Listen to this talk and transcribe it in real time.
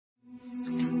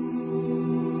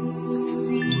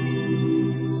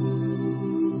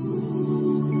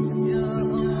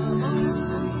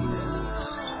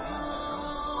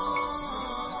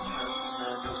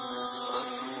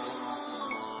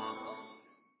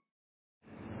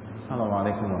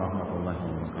Assalamualaikum warahmatullahi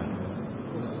wabarakatuh.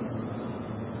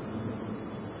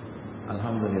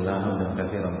 Alhamdulillah hamdan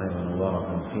katsiran tayyiban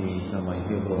mubarakan fihi kama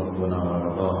yuhibbu rabbuna wa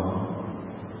yardah.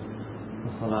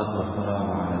 Wassalatu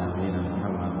wassalamu ala nabiyyina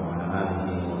Muhammad wa ala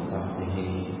alihi wa sahbihi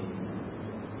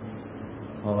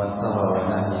wa man sara wa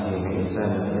nahjihi bi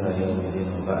ihsan ila yaumil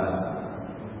din wa ba'd.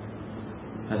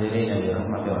 Hadirin yang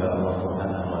dirahmati oleh Allah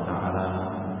Subhanahu wa taala,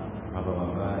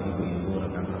 Bapak-bapak, ibu-ibu,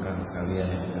 rekan-rekan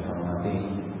sekalian yang saya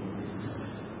hormati.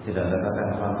 Tidak ada kata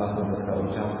yang pantas untuk kita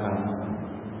ucapkan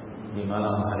di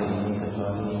malam hari ini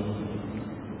kecuali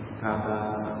kata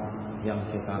yang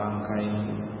kita rangkai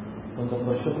untuk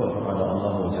bersyukur kepada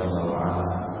Allah Jalla wa Ala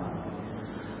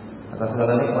atas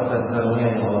segala nikmat dan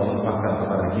karunia yang Allah limpahkan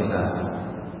kepada kita.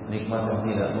 Nikmat yang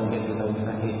tidak mungkin kita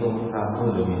bisa hitung satu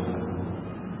demi satu.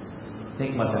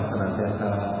 Nikmat yang senantiasa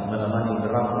menemani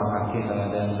gerak langkah kita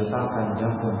dan detakkan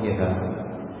jantung kita.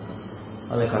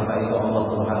 Oleh karena itu Allah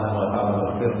Subhanahu wa taala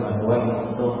berfirman,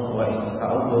 wa in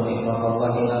ta'uddu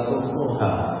nikmatallahi la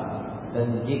tuhsuha.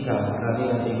 Dan jika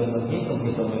kalian ingin menghitung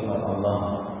nikmat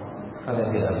Allah,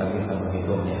 kalian tidak akan bisa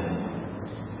menghitungnya.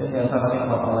 Dan di antara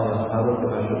nikmat Allah yang harus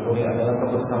kita syukuri adalah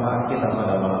kebersamaan kita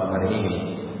pada malam hari ini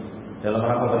dalam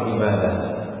rangka beribadah,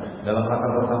 dalam rangka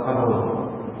bertakarruf,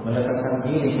 mendekatkan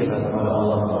diri kita kepada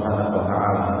Allah Subhanahu wa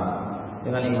taala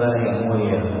dengan ibadah yang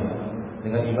mulia,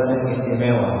 dengan ibadah yang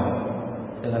istimewa,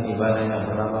 dengan ibadah yang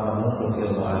bernama menuntut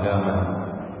ilmu agama,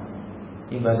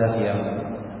 ibadah yang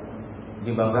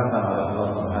dibanggakan oleh Allah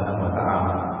Subhanahu wa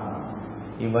taala,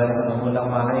 ibadah yang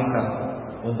mengundang malaikat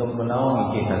untuk menaungi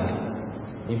kita,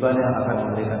 ibadah yang akan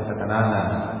memberikan ketenangan,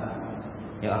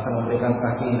 yang akan memberikan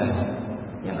sakinah,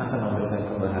 yang akan memberikan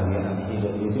kebahagiaan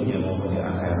hidup di dunia maupun di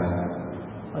akhirat.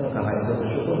 Oleh karena itu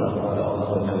bersyukurlah kepada Allah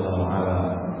Jalla wa Ala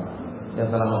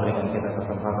yang telah memberikan kita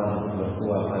kesempatan untuk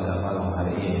bersua pada malam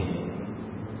hari ini.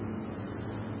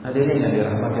 Hadirin yang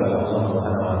dirahmati oleh Allah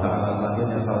Subhanahu wa taala,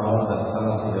 selanjutnya salawat dan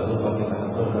salam tidak lupa kita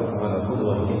aturkan kepada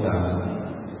qudwah kita,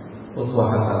 uswah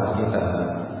hasanah kita,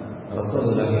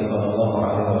 Rasulullah sallallahu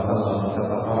alaihi wasallam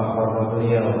serta para keluarga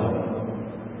beliau,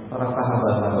 para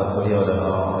sahabat-sahabat beliau dan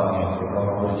orang-orang yang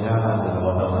istiqomah berjalan di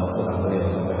bawah sunnah beliau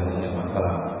sampai hari kiamat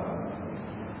kelak.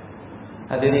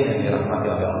 Hadirin yang dirahmati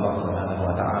oleh Allah Subhanahu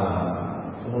wa taala,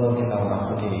 sebelum kita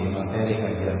memasuki materi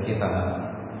kajian kita,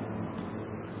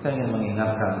 saya ingin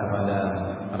mengingatkan kepada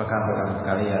rekan-rekan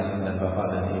sekalian dan bapak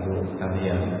dan ibu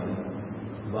sekalian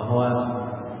bahwa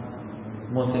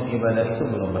musim ibadah itu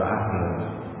belum berakhir.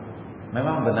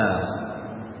 Memang benar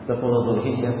 10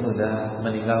 Dzulhijjah sudah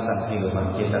meninggalkan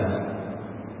kehidupan kita.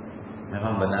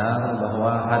 Memang benar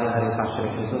bahwa hari-hari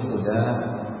tasyrik itu sudah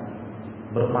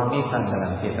berpamitan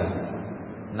dengan kita.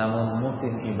 Namun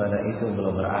musim ibadah itu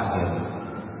belum berakhir.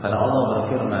 Karena Allah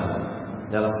berfirman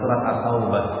dalam surat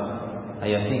At-Taubah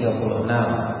ayat 36,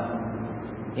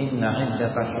 Inna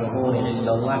iddatash shuhuri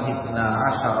 'indallahi 12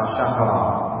 syahra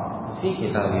fi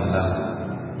kitabillah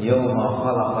yawma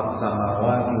khalaqas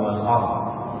samawati wal ardh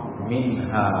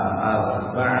minha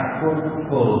arba'atun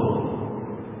hurum.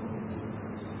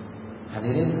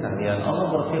 Hadirin sekalian, Allah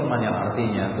berfirman yang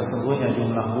artinya sesungguhnya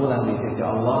jumlah bulan di sisi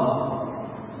Allah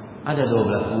ada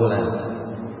 12 bulan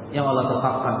yang Allah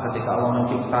tetapkan ketika Allah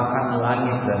menciptakan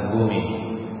langit dan bumi.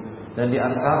 Dan di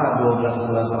antara 12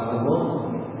 bulan tersebut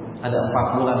ada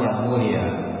 4 bulan yang mulia,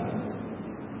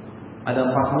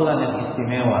 ada 4 bulan yang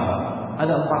istimewa,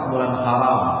 ada 4 bulan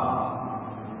haram.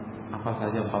 Apa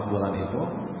saja 4 bulan itu?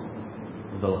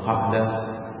 Dzulqa'dah,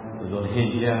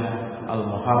 Dzulhijjah,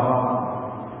 Al-Muharram,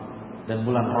 dan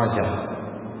bulan Rajab.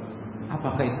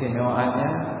 Apa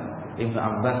keistimewaannya? Ibnu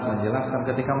Abbas menjelaskan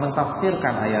ketika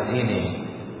mentafsirkan ayat ini,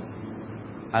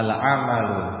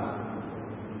 al-amalu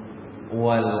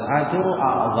wal ajru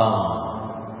a'zam.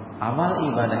 Amal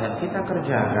ibadah yang kita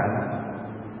kerjakan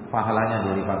pahalanya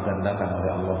dilipat gandakan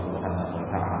oleh Allah Subhanahu wa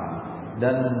taala,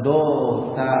 dan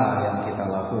dosa yang kita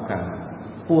lakukan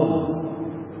pun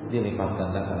dilipat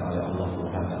gandakan oleh Allah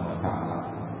Subhanahu wa taala.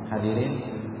 Hadirin,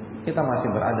 kita masih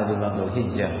berada di bulan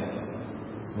Dzulhijjah,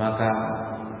 maka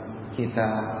kita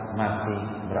masih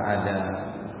berada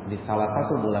di salah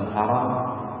satu bulan haram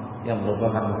yang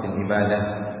merupakan musim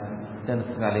ibadah dan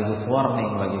sekaligus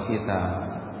warning bagi kita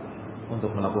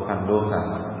untuk melakukan dosa,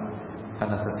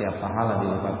 karena setiap pahala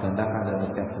dilipat gandakan dan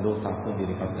setiap dosa pun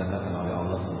dilipat gandakan oleh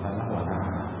Allah Subhanahu wa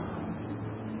taala.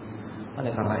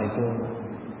 Oleh karena itu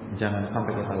jangan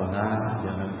sampai kita lengah,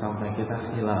 jangan sampai kita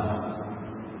hilang,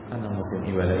 karena musim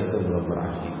ibadah itu belum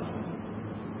berakhir.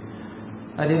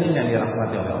 Hadirin yang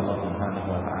dirahmati oleh Allah Subhanahu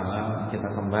wa taala, kita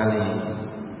kembali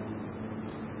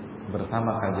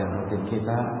bersama kajian rutin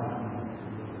kita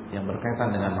yang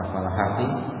berkaitan dengan masalah hati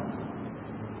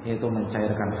yaitu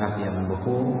mencairkan hati yang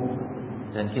membeku,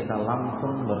 dan kita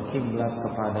langsung berkiblat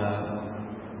kepada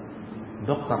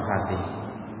dokter hati,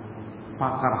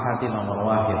 pakar hati nomor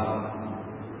wahid.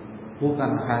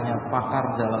 Bukan hanya pakar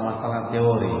dalam masalah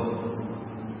teori,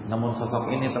 namun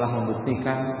sosok ini telah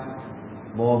membuktikan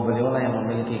bahwa beliaulah yang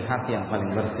memiliki hati yang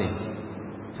paling bersih,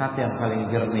 hati yang paling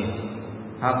jernih,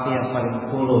 hati yang paling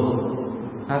tulus,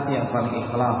 hati yang paling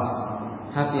ikhlas,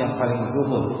 hati yang paling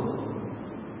zuhud.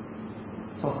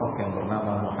 Sosok yang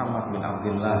bernama Muhammad bin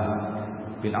Abdullah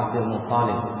bin Abdul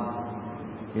Muttalib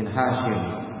bin Hashim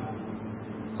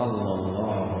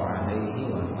sallallahu alaihi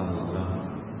wasallam,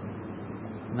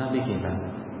 Nabi kita,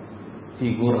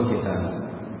 figur kita,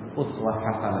 uswah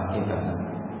hasanah kita,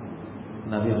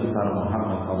 Nabi besar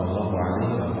Muhammad sallallahu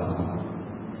alaihi wasallam.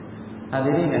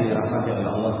 Hadirin yang dirahmati oleh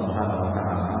Allah Subhanahu wa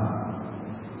taala,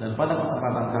 dan pada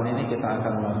kesempatan kali ini kita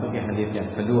akan memasuki hadis yang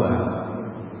kedua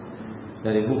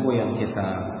dari buku yang kita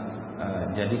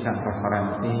jadikan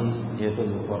referensi, yaitu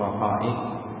buku Raqaiq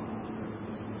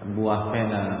buah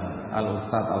pena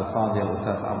Al-Ustadz Al-Fadhil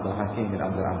Ustadz Abdul Hakim bin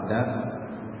Abdul Abdan.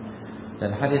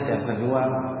 Dan hadis yang kedua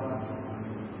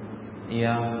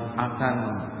yang akan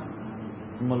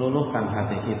meluluhkan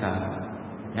hati kita,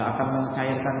 yang akan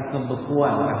mencairkan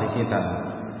kebekuan hati kita,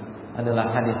 adalah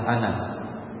hadis Anas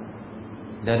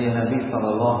dari Nabi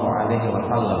sallallahu alaihi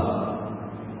wasallam,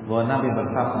 bahwa Nabi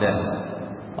bersabda,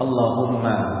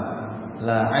 Allahumma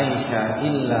la aisha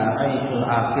illa aishul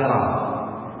akhirah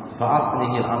fa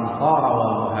aslihil ansara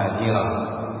wal muhajirah.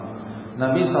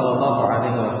 Nabi sallallahu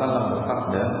alaihi wasallam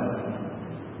bersabda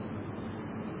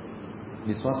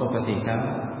di suatu ketika,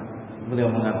 beliau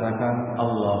mengatakan,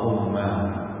 Allahumma,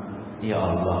 ya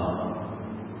Allah,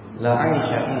 la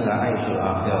aisha illa aishul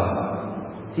akhirah,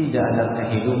 tidak ada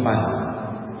kehidupan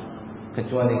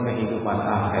kecuali kehidupan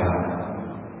akhir.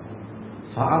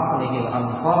 Fa aslihil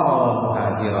ansara wal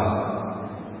muhajirah,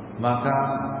 maka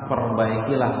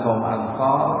perbaikilah kaum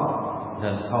Ansar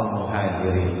dan kaum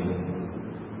Muhajirin.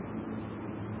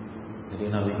 Jadi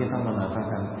Nabi kita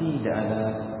mengatakan tidak ada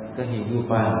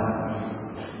kehidupan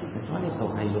kecuali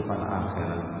kehidupan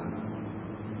akhirat.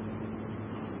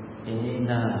 Ini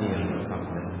Nabi yang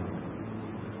bersabda,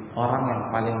 orang yang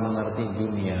paling mengerti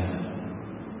dunia,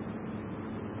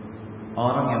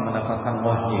 orang yang mendapatkan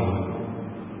wahyu.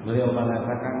 Beliau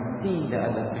mengatakan tidak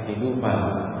ada kehidupan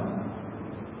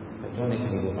kecuali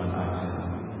kehidupan akhirat.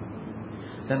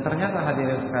 Dan ternyata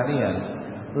hadirin sekalian,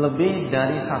 lebih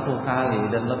dari satu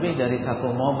kali dan lebih dari satu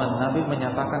momen Nabi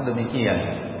menyatakan demikian.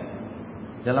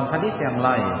 Dalam hadis yang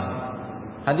lain,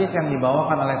 hadis yang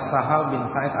dibawakan oleh Sahal bin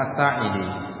Sa'id As-Sa'idi.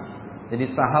 Jadi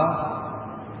Sahal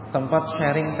sempat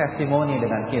sharing testimoni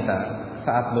dengan kita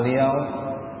saat beliau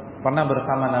pernah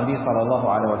bersama Nabi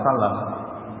SAW.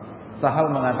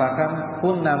 Sahal mengatakan,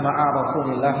 kunna ma'a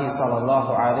Rasulillah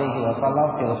SAW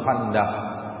fil Khandaq.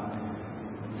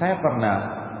 Saya pernah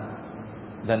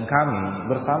dan kami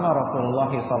bersama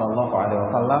Rasulullah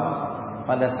SAW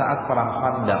pada saat perang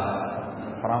Khandaq.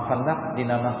 Perang Khandaq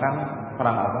dinamakan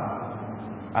perang apa?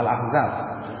 Al-Ahzab.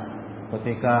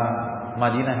 Ketika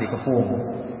Madinah dikepung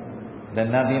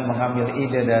dan Nabi mengambil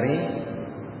ide dari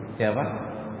siapa?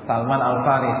 Salman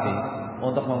Al-Farisi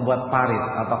untuk membuat parit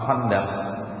atau Khandaq.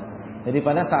 Jadi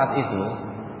pada saat itu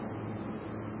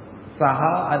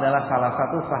Sahal adalah salah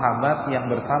satu sahabat yang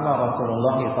bersama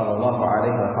Rasulullah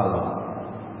SAW.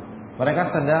 Mereka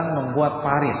sedang membuat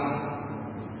parit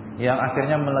yang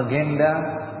akhirnya melegenda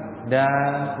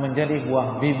dan menjadi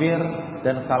buah bibir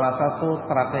dan salah satu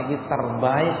strategi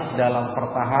terbaik dalam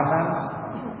pertahanan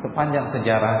sepanjang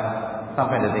sejarah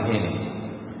sampai detik ini.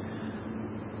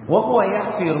 Wa huwa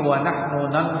yahfiru wa nahnu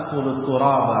nanqulu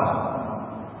turaba.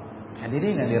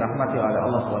 Hadirin yang dirahmati oleh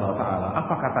Allah SWT,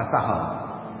 apa kata Sahal?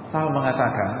 Sahal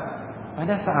mengatakan,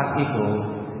 pada saat itu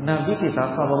Nabi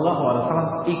kita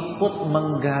SAW ikut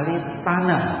menggali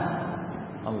tanah.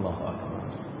 Allahu Akbar.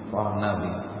 Seorang Nabi,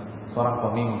 seorang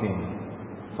pemimpin,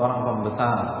 seorang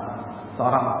pembesar,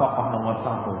 seorang tokoh nomor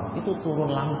satu, itu turun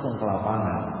langsung ke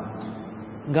lapangan.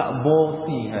 Gak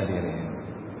bosi hadirin,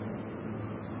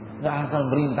 gak asal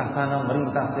merintah sana,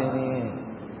 merintah sini,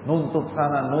 nuntut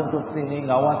sana, nuntut sini,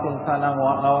 ngawasin sana,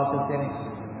 ngawasin sini.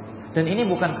 Dan ini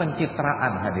bukan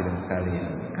pencitraan hadirin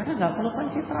sekalian, karena gak perlu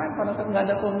pencitraan pada saat gak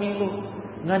ada pemilu,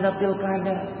 gak ada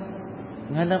pilkada,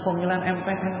 gak ada pemilihan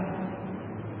MPR,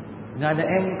 gak ada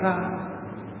MK.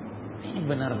 Ini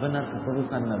benar-benar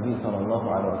ketulusan Nabi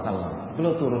SAW.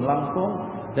 Beliau turun langsung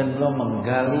dan beliau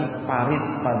menggali parit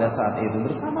pada saat itu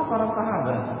bersama para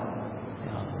sahabat.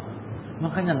 Ya Allah.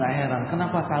 Makanya gak heran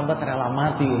kenapa sahabat rela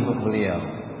mati untuk beliau.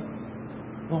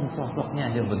 Wong sosoknya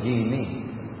aja begini.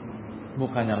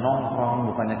 Bukannya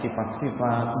nongkrong, bukannya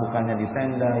kipas-kipas, bukannya di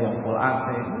tenda yang full AC.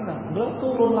 Enggak, beliau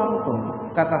turun langsung,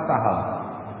 kata Sahal.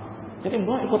 Jadi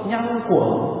beliau ikut nyangkul,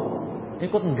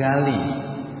 ikut gali.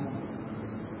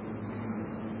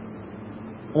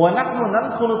 Wa nahnu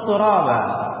nadkhulu turaba.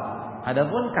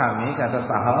 Adapun kami, kata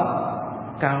Sahal,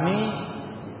 kami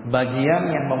bagian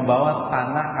yang membawa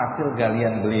tanah hasil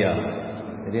galian beliau.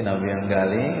 Jadi Nabi yang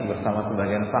gali bersama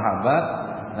sebagian sahabat.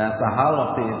 Nah, Sahal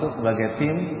waktu itu sebagai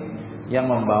tim yang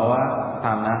membawa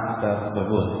tanah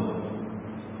tersebut.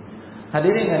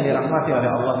 Hadirin yang dirahmati oleh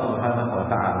Allah Subhanahu wa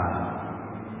taala.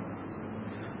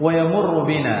 Wa yamurru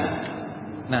bina.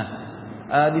 Nah,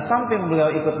 di samping beliau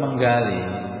ikut menggali,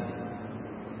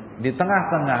 di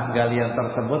tengah-tengah galian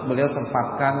tersebut beliau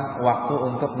sempatkan waktu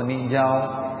untuk meninjau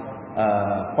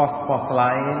pos-pos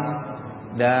lain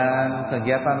dan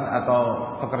kegiatan atau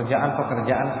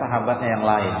pekerjaan-pekerjaan sahabatnya yang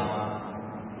lain.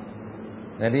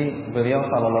 Jadi beliau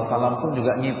sallallahu alaihi wasallam pun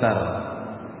juga ngitar.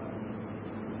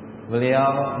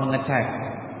 Beliau mengecek,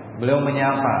 beliau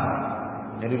menyapa.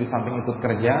 Jadi di samping ikut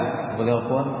kerja, beliau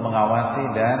pun mengawasi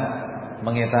dan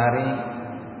mengitari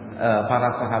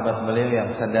para sahabat beliau yang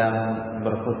sedang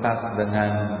berkutat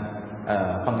dengan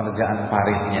pengerjaan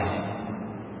paritnya.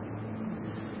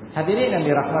 Hadirin yang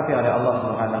dirahmati oleh Allah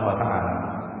Subhanahu wa taala.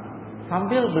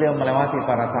 Sambil beliau melewati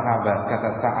para sahabat, kata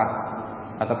Sa'ad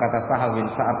atau kata Sahal bin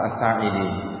Sa'ad As-Sa'idi,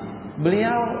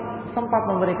 beliau sempat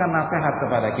memberikan nasihat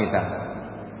kepada kita.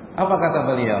 Apa kata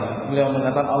beliau? Beliau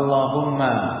mengatakan,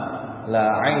 Allahumma la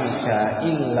 'aisha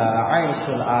illa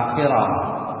 'aishul akhirah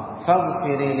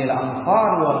faghfir lil ansar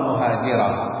wal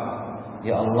muhajirah.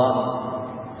 Ya Allah,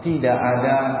 tidak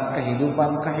ada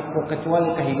kehidupan kecuali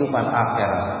kehidupan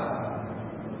akhirat.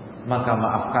 Maka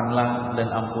maafkanlah dan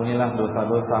ampunilah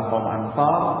dosa-dosa kaum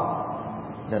Ansar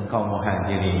dan kaum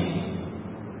Muhajirin.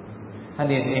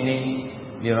 Hadis ini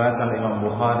diriwayatkan Imam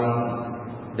Bukhari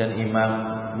dan Imam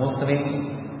Muslim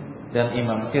dan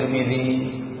Imam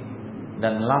Tirmidzi,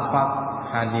 dan lafaz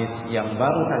hadis yang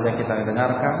baru saja kita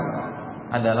dengarkan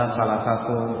adalah salah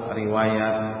satu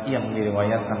riwayat yang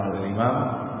diriwayatkan oleh Imam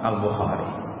Al-Bukhari.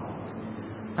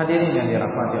 Hadirin yang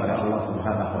dirahmati oleh Allah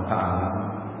Subhanahu wa taala.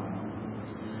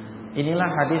 Inilah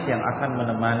hadis yang akan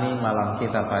menemani malam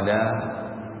kita pada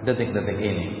detik-detik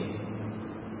ini.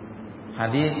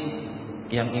 Hadis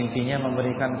yang intinya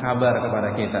memberikan kabar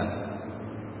kepada kita,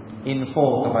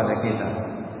 info kepada kita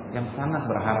yang sangat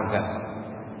berharga,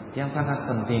 yang sangat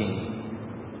penting,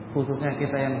 khususnya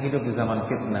kita yang hidup di zaman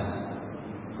fitnah,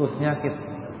 khususnya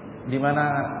di mana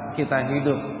kita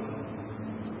hidup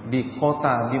di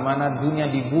kota di mana dunia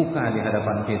dibuka di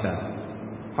hadapan kita,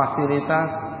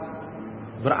 fasilitas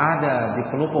berada di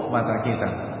pelupuk mata kita.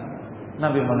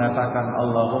 Nabi mengatakan,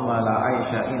 Allahumma la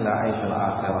 'aisha illa 'aishul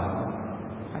akhirah.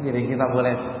 Jadi kita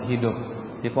boleh hidup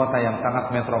di kota yang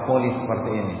sangat metropolis seperti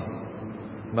ini,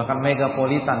 bahkan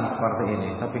megapolitan seperti ini,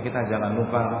 tapi kita jangan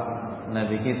lupa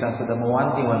Nabi kita sudah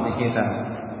mewanti-wanti kita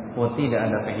bahwa tidak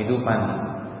ada kehidupan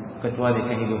kecuali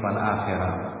kehidupan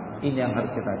akhirat. Ini yang harus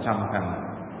kita camkan,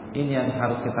 ini yang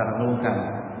harus kita renungkan.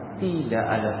 Tidak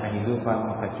ada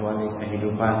kehidupan kecuali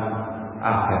kehidupan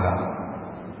akhirat.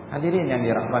 Hadirin yang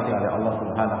dirahmati oleh Allah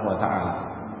Subhanahu wa taala.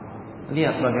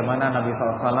 Lihat bagaimana Nabi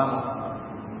SAW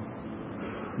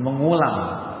mengulang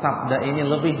sabda ini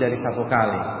lebih dari satu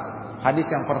kali. Hadis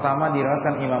yang pertama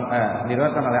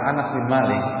diriwayatkan oleh Anas bin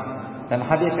Malik, dan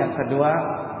hadis yang kedua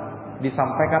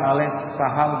disampaikan oleh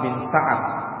Sahal bin Sa'ad.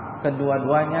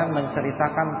 Kedua-duanya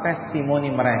menceritakan testimoni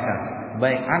mereka.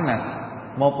 Baik Anas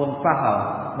maupun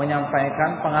Sahal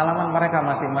menyampaikan pengalaman mereka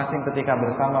masing-masing ketika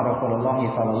bersama Rasulullah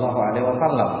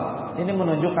SAW. Ini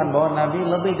menunjukkan bahwa Nabi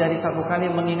lebih dari satu kali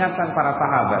mengingatkan para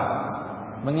sahabat.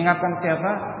 Mengingatkan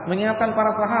siapa? Mengingatkan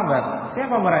para sahabat.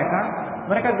 Siapa mereka?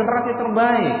 Mereka generasi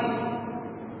terbaik.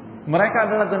 Mereka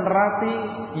adalah generasi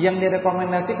yang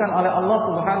direkomendasikan oleh Allah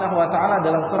Subhanahu wa taala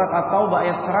dalam surat At-Taubah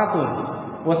ayat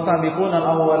 100. Was-sabiqunal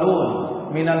awwalun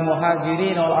minal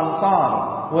muhajirin wal ansar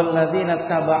walladzina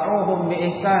tabauhum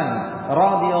biihsan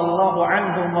radhiyallahu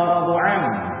anhum wa radu an.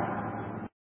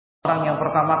 Orang yang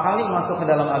pertama kali masuk ke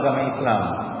dalam agama Islam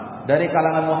dari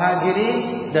kalangan muhajirin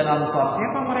dan ansar.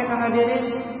 Siapa mereka hadirin?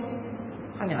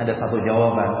 Hanya ada satu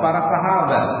jawaban, para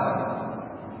sahabat.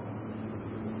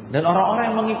 Dan orang-orang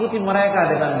yang mengikuti mereka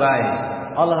dengan baik.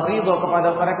 Allah ridho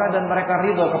kepada mereka dan mereka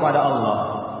ridho kepada Allah.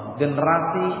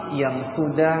 Generasi yang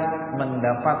sudah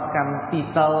mendapatkan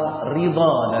titel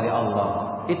ridho dari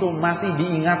Allah, itu masih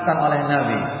diingatkan oleh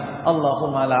Nabi.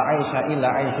 Allahumma la 'aisha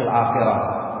illa 'aishul akhirah.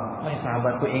 Wahai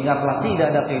sahabatku, ingatlah tidak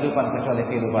ada kehidupan kecuali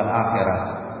kehidupan akhirat.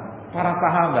 Para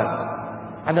sahabat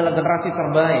adalah generasi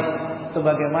terbaik,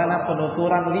 sebagaimana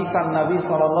penuturan lisan Nabi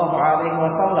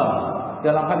SAW.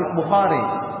 Dalam hadis Bukhari,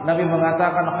 Nabi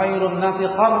mengatakan khairun nasi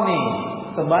qarni,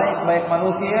 sebaik-baik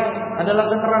manusia adalah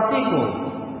generasiku.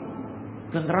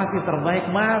 Generasi terbaik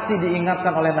masih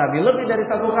diingatkan oleh Nabi lebih dari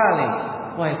satu kali.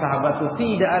 Wahai sahabatku,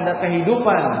 tidak ada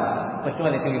kehidupan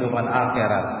kecuali kehidupan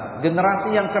akhirat.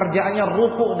 Generasi yang kerjaannya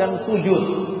ruku dan sujud.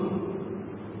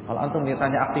 Kalau antum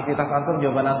ditanya aktivitas antum,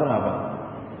 jawaban antum apa?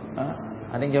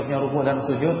 Ada yang jawabnya ruku dan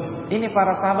sujud. Ini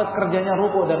para sahabat kerjanya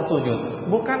ruku dan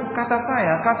sujud. Bukan kata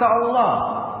saya, kata Allah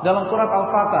dalam surat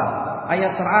Al-Fatah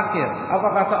ayat terakhir. Apa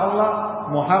kata Allah?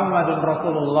 Muhammadun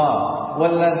Rasulullah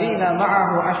walladzina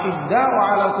ma'ahu asyidda'u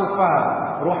 'alal kuffar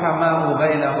ruhamau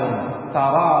bainahum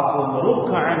tarahum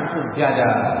ruk'an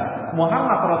sujada.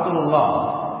 Muhammad Rasulullah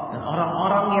dan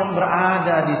orang-orang yang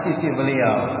berada di sisi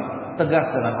beliau tegas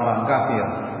dengan orang kafir,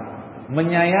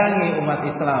 menyayangi umat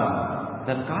Islam.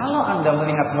 Dan kalau Anda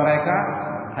melihat mereka,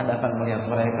 Anda akan melihat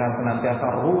mereka senantiasa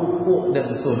ruku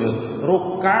dan sujud.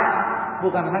 Ruka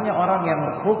bukan hanya orang yang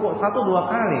ruku 1-2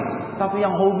 kali, tapi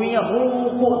yang hobinya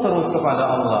ruku terus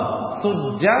kepada Allah.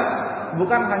 Sujud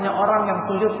bukan hanya orang yang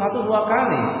sujud 1-2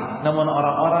 kali, namun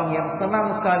orang-orang yang senang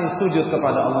sekali sujud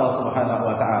kepada Allah Subhanahu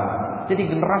wa taala.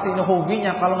 Jadi generasi ini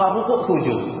hobinya kalau nggak ruku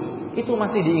sujud. Itu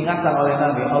masih diingatkan oleh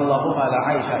Nabi, Allahumma la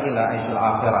aisha illa aishul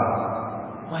akhirah.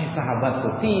 Wahai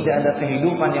sahabatku, tidak ada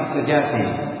kehidupan yang sejati,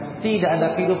 tidak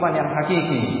ada kehidupan yang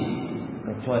hakiki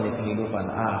kecuali kehidupan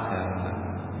akhirat.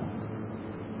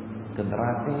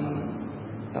 Generasi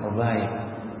terbaik,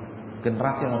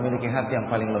 generasi yang memiliki hati yang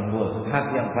paling lembut,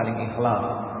 hati yang paling ikhlas,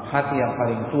 hati yang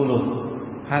paling tulus,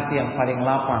 hati yang paling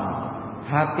lapang,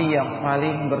 hati yang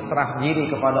paling berserah diri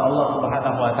kepada Allah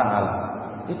Subhanahu wa taala.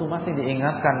 Itu masih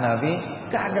diingatkan Nabi,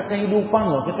 gak ada kehidupan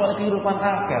loh kecuali kehidupan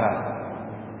akhirat.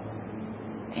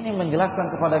 Ini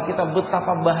menjelaskan kepada kita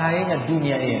betapa bahayanya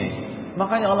dunia ini.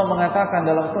 Makanya Allah mengatakan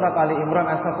dalam surat Ali Imran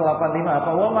ayat 185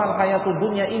 apa? Wa mal hayatud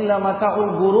dunya illa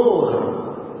mata'ul ghurur.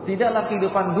 Tidaklah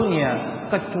kehidupan dunia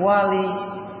kecuali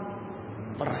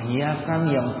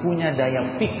perhiasan yang punya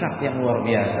daya pikat yang luar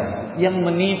biasa, yang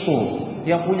menipu,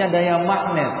 yang punya daya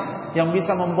magnet, yang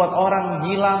bisa membuat orang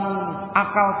hilang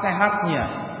akal sehatnya,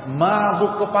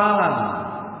 mabuk kepala.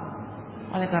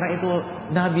 Oleh karena itu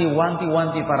Nabi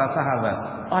wanti-wanti para sahabat,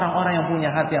 orang-orang yang punya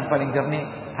hati yang paling jernih,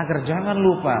 agar jangan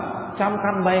lupa,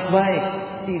 camkan baik-baik,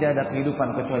 tidak ada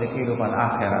kehidupan kecuali kehidupan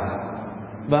akhirat.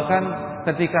 Bahkan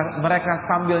ketika mereka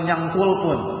sambil nyangkul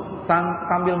pun,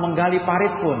 sambil menggali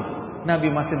parit pun, Nabi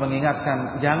masih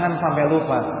mengingatkan, jangan sampai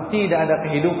lupa, tidak ada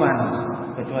kehidupan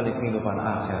kecuali kehidupan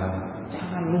akhirat.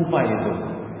 Jangan lupa itu.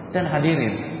 Dan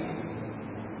hadirin,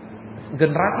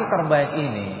 generasi terbaik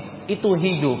ini itu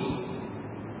hidup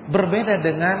berbeda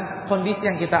dengan kondisi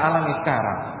yang kita alami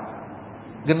sekarang.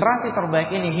 Generasi terbaik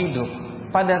ini hidup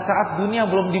pada saat dunia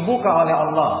belum dibuka oleh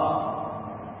Allah,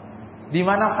 di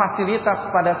mana fasilitas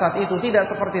pada saat itu tidak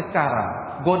seperti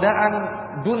sekarang. Godaan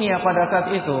dunia pada saat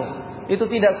itu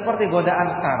tidak seperti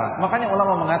godaan sekarang. Makanya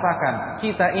ulama mengatakan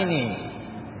kita ini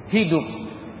hidup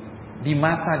di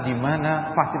masa di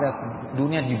mana fasilitas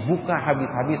dunia dibuka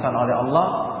habis-habisan oleh Allah,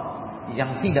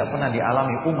 yang tidak pernah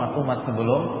dialami umat-umat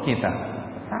sebelum kita.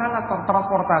 Sarana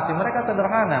transportasi mereka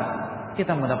sederhana,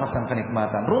 kita mendapatkan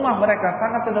kenikmatan. Rumah mereka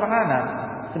sangat sederhana,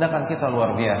 sedangkan kita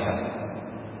luar biasa.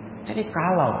 Jadi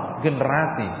kalau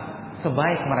generasi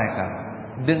sebaik mereka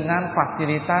dengan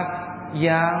fasilitas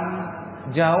yang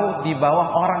jauh di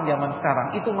bawah orang zaman sekarang,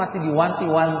 itu masih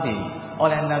diwanti-wanti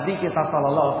oleh Nabi kita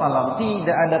sallallahu alaihi wasallam,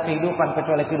 tidak ada kehidupan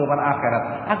kecuali kehidupan akhirat,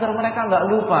 agar mereka enggak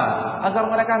lupa, agar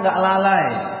mereka enggak lalai,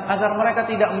 agar mereka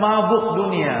tidak mabuk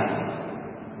dunia.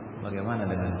 Bagaimana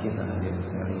dengan kita hadirin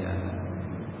sekalian?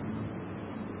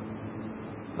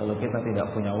 Lalu kita tidak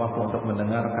punya waktu untuk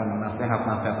mendengarkan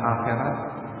nasihat-nasihat akhirat,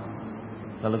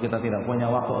 lalu kita tidak punya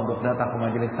waktu untuk datang ke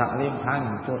majelis taklim,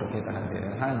 hancur kita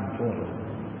hadirin, hancur.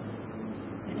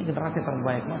 Ini generasi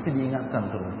terbaik masih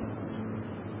diingatkan terus.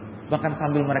 Bahkan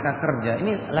sambil mereka kerja,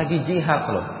 ini lagi jihad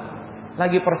loh,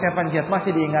 lagi persiapan jihad,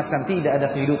 masih diingatkan tidak ada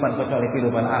kehidupan kecuali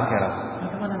kehidupan akhirat.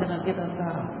 Bagaimana dengan kita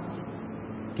sekarang?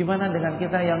 Gimana dengan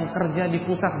kita yang kerja di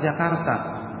pusat Jakarta,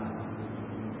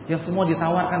 yang semua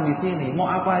ditawarkan di sini, mau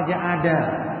apa aja ada,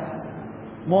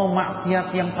 mau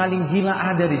maksiat yang paling gila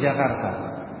ada di Jakarta,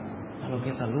 lalu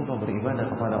kita lupa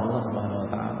beribadah kepada Allah Subhanahu wa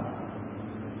taala,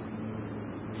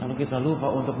 lalu kita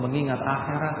lupa untuk mengingat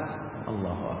akhirat.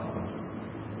 Allahu akbar.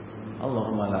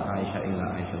 Allahumma la aisha illa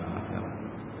aishul akhirat.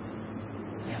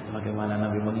 Lihat bagaimana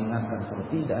Nabi mengingatkan,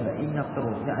 seperti tidak ada, ingat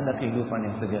terus, tidak ada kehidupan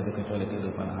yang sejati kecuali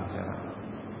kehidupan akhirat.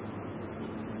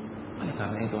 Oleh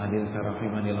karena itu hadirin secara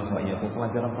firmanillah wa iyyakum,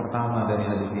 pelajaran pertama dari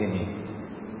hadis ini,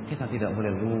 kita tidak boleh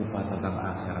lupa tentang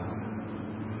akhirat.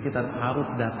 Kita harus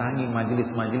datangi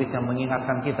majelis-majelis yang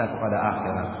mengingatkan kita kepada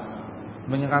akhirat.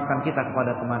 menyerahkan kita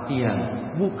kepada kematian,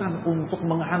 bukan untuk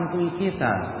menghantui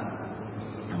kita.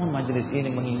 Namun majelis ini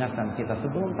mengingatkan kita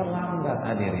sebelum terlambat,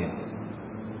 hadirin.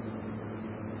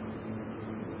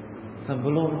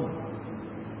 Sebelum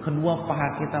kedua paha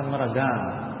kita meregang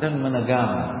dan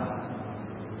menegang.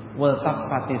 Wal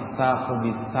taqfatis saqu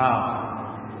bis-saq.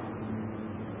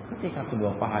 Ketika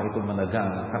kedua paha itu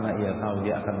menegang karena ia tahu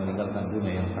dia akan meninggalkan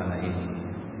dunia yang fana ini.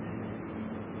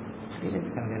 Hadirin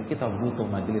sekalian, kita butuh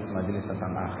majelis-majelis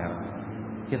tentang akhirat.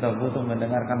 Kita butuh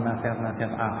mendengarkan nasihat-nasihat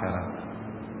akhirat.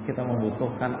 Kita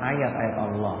membutuhkan ayat-ayat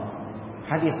Allah,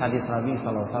 hadis-hadis Nabi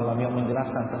SAW yang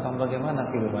menjelaskan tentang bagaimana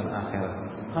kehidupan akhirat.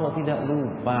 Kalau tidak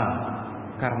lupa,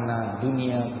 karena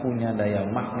dunia punya daya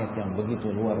magnet yang begitu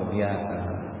luar biasa.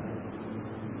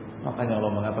 Makanya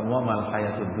Allah mengatakan, wa mal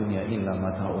hayatud dunya illa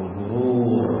mata'ul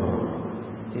ghurur.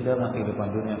 Tidaklah kehidupan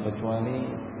dunia kecuali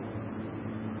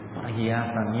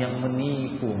perhiasan yang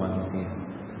menipu manusia,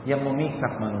 yang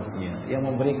memikat manusia, yang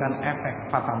memberikan efek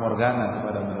fata morgana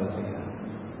kepada manusia.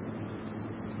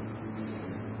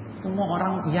 Semua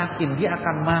orang yakin dia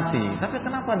akan mati, tapi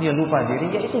kenapa dia lupa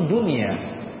diri? Yaitu dunia.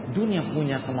 Dunia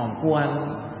punya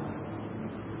kemampuan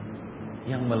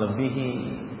yang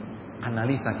melebihi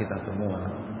analisa kita semua.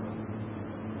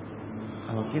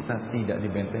 Kalau kita tidak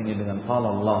dibentengi dengan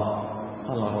qala Allah,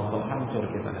 qala Rasul, hancur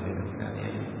kita, hadirin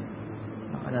sekalian.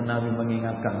 Makanya Nabi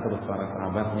mengingatkan terus para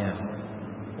sahabatnya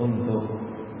untuk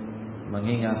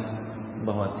mengingat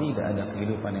bahwa tidak ada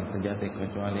kehidupan yang sejati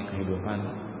kecuali kehidupan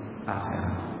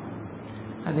akhirat.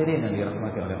 Hadirin yang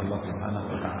dirahmati oleh Allah Subhanahu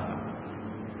wa taala.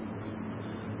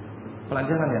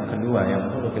 Pelajaran yang kedua yang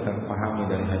perlu kita pahami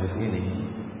dari hadis ini,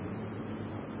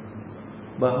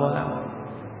 bahwa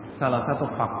salah satu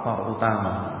faktor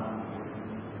utama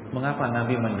mengapa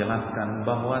Nabi menjelaskan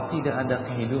bahwa tidak ada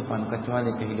kehidupan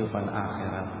kecuali kehidupan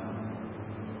akhirat.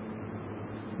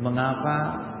 Mengapa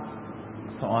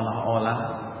seolah-olah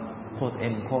quote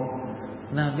and quote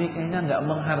Nabi kayaknya nggak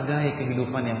menghargai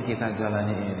kehidupan yang kita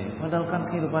jalani ini. Padahal kan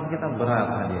kehidupan kita berat,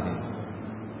 hadirin.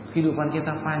 Kehidupan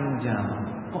kita panjang.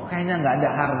 Kok kayaknya nggak ada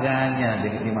harganya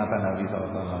di mata Nabi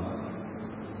SAW.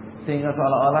 Sehingga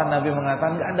seolah-olah Nabi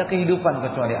mengatakan nggak ada kehidupan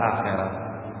kecuali akhirat.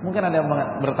 Mungkin ada yang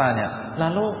bertanya,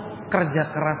 lalu kerja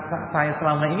keras saya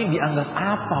selama ini dianggap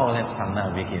apa oleh sang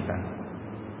Nabi kita?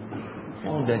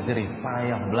 Saya udah jerih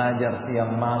payah belajar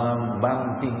siang malam,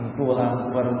 banting tulang,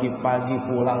 pergi pagi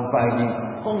pulang pagi,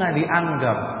 kok nggak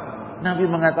dianggap? Nabi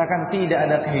mengatakan tidak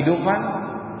ada kehidupan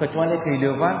kecuali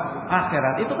kehidupan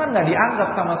akhirat. Itu kan nggak dianggap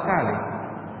sama sekali.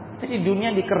 Jadi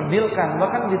dunia dikerdilkan,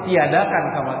 bahkan ditiadakan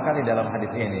sama sekali dalam hadis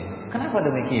ini. Kenapa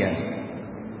demikian?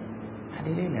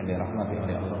 Hadirin yang dirahmati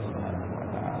oleh Allah Subhanahu wa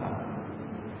taala.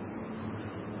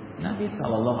 Nabi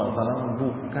sallallahu alaihi wasallam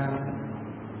bukan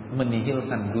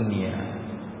menihilkan dunia,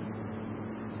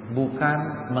 bukan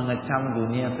mengecam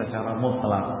dunia secara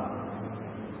mutlak,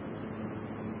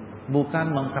 bukan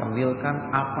mengkerdilkan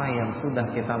apa yang sudah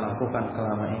kita lakukan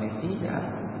selama ini. Tidak.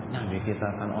 Nabi kita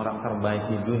kan orang terbaik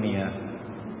di dunia,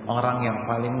 orang yang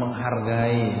paling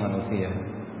menghargai manusia,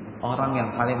 orang yang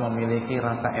paling memiliki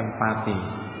rasa empati.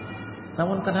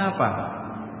 Namun kenapa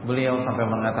beliau sampai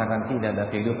mengatakan tidak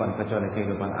ada kehidupan kecuali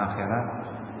kehidupan akhirat?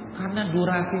 Karena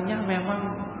durasinya memang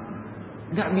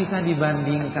gak bisa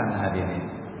dibandingkan, hadirin.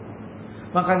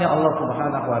 Makanya Allah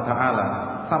Subhanahu wa taala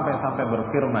sampai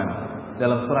berfirman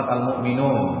dalam surat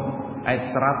Al-Mu'minun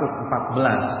ayat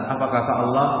 114. Apa kata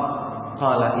Allah?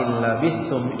 Qala illa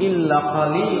bihtum illa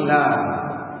qalila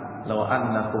law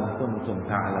annakum kuntum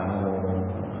ta'lamun.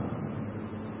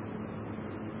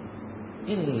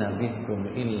 Illa bihtum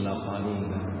illa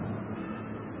qalila.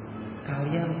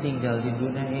 Kalian tinggal di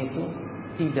dunia itu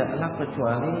tidaklah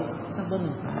kecuali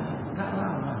sebentar, gak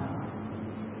lama.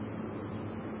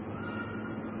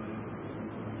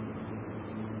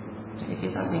 Jadi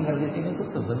kita tinggal di sini itu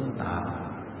sebentar.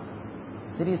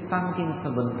 Jadi saking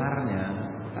sebentarnya,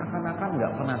 seakan-akan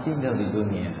gak pernah tinggal di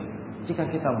dunia. Jika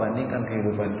kita bandingkan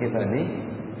kehidupan kita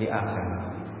di akhirat.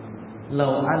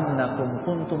 Lau annakum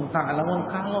kuntum ta'lamun,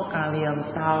 kalau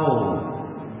kalian tahu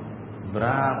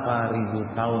berapa ribu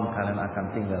tahun kalian akan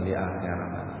tinggal di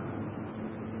akhirat.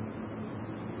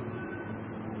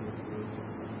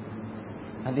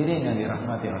 Hadirin yang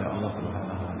dirahmati oleh Allah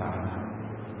Subhanahu wa taala.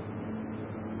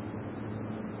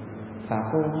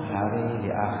 Satu hari di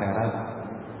akhirat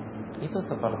itu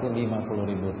seperti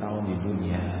 50.000 tahun di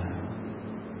dunia.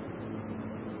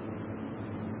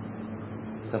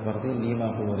 Seperti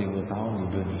 50.000 tahun di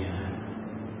dunia.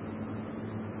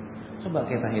 Coba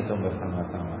kita hitung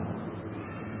bersama-sama.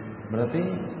 Berarti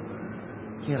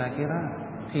kira-kira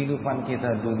kehidupan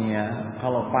kita dunia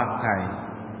kalau pakai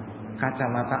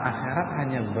kacamata akhirat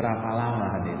hanya berapa lama,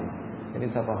 hadirin? Jadi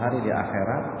satu hari di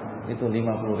akhirat itu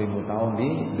 50.000 tahun di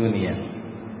dunia.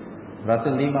 Berarti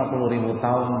 50.000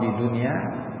 tahun di dunia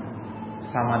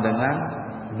sama dengan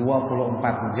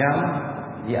 24 jam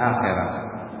di akhirat.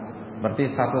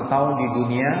 Berarti 1 tahun di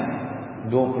dunia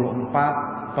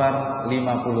 24 per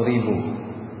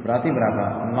 50.000. Berarti berapa?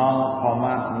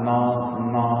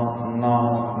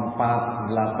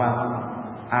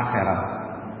 0,00048 akhirat.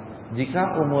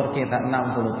 Jika umur kita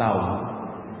 60 tahun,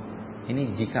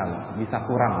 ini jika loh, bisa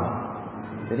kurang loh.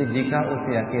 Jadi jika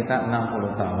usia kita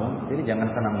 60 tahun, jadi jangan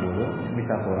senang dulu,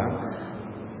 bisa kurang.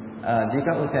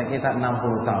 Jika usia kita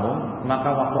 60 tahun,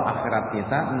 maka waktu akhirat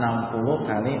kita 60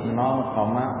 kali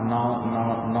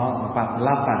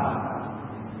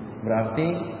 0,00048.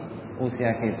 Berarti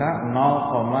usia kita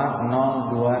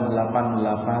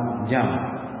 0,0288 jam.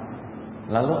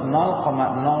 Lalu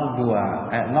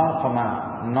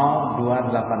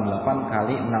 0,0288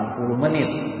 kali 60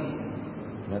 menit.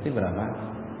 Berarti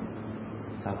berapa?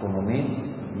 1 menit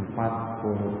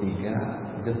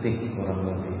 43 detik kurang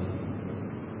lebih.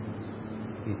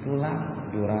 Itulah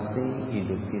durasi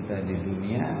hidup kita di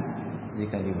dunia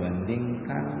jika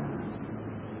dibandingkan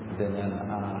dengan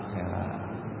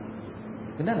akhirat.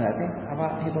 Benar nggak sih?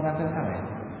 Apa hitungan saya salah ya?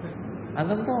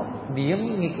 Antum tuh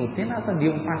diem ngikutin atau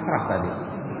diem pasrah tadi?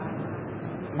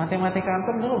 Matematika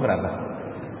antum dulu berapa?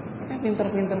 Kan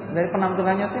pinter-pinter dari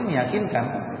penampilannya sih meyakinkan.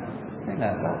 Saya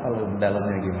nggak tahu kalau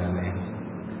dalamnya gimana ya.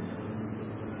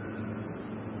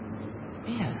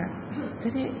 Iya kan?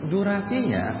 Jadi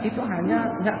durasinya itu hanya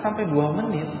nggak sampai 2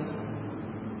 menit.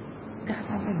 Nggak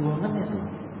sampai 2 menit loh.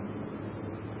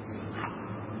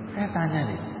 Saya tanya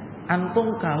nih, antum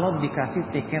kalau dikasih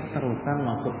tiket terusan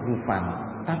masuk Dufan,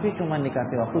 tapi cuma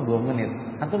dikasih waktu 2 menit,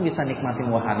 antum bisa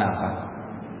nikmatin wahana apa?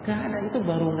 Gak ada, itu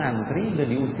baru ngantri udah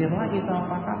diusir lagi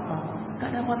sama apa-apa. Gak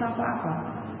dapat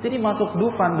apa-apa. Jadi masuk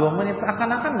Dufan 2 menit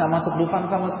seakan-akan gak masuk Dufan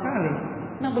sama sekali.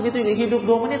 Nah begitu hidup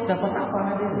 2 menit dapat apa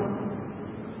hadirin?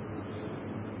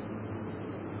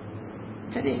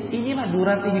 Jadi inilah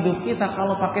durasi hidup kita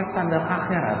kalau pakai standar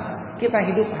akhirat. Kita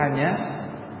hidup hanya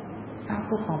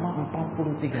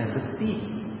 1,43 detik.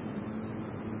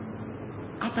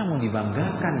 Apa yang mau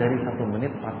dibanggakan dari 1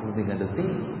 menit 43 detik?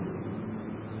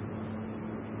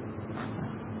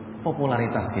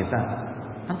 Popularitas kita.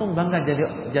 Antum bangga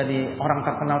jadi orang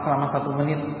terkenal selama 1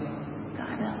 menit?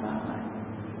 Gak ada apa-apa.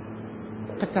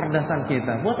 Kecerdasan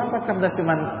kita, buat apa cerdas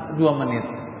cuma 2 menit?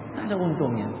 Gak ada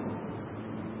untungnya.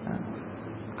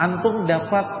 Antum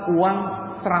dapat uang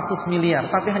 100 miliar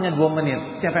tapi hanya 2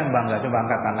 menit. Siapa yang bangga? Coba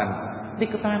angkat tangan.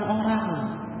 Diketahui orang.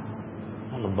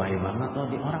 Oh, lebay banget loh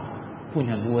di orang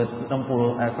punya duit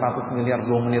 100 miliar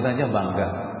 2 menit aja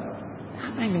bangga.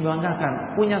 Apa yang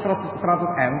dibanggakan? Punya 100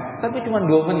 M tapi cuma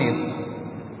 2 menit.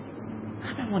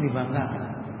 Apa yang mau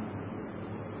dibanggakan?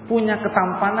 Punya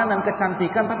ketampanan dan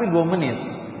kecantikan tapi 2 menit.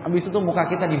 Habis itu muka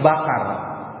kita dibakar.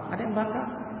 Ada yang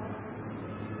bangga?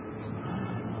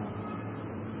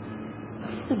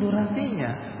 Itu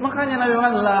durasinya. Makanya Nabi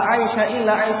Muhammad la aisha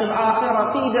illa aisyul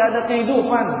akhirat, tidak ada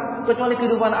kehidupan kecuali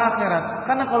kehidupan akhirat.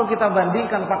 Karena kalau kita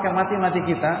bandingkan pakai mati-mati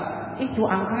kita, itu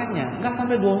angkanya enggak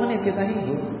sampai 2 menit kita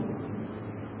hidup.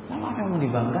 Lalu apa yang mau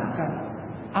dibanggakan?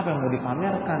 Apa yang mau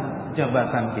dipamerkan?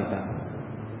 Jabatan kita,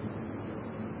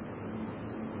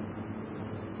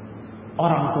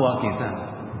 orang tua kita,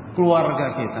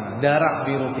 keluarga kita, darah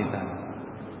biru kita,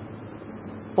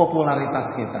 popularitas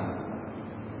kita,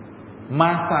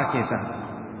 masa kita,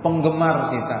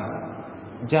 penggemar kita,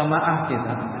 jamaah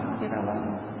kita. Apa kita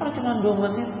bangun? Kalau cuma 2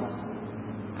 menit,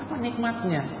 apa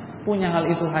nikmatnya? Punya hal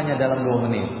itu hanya dalam 2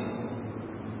 menit.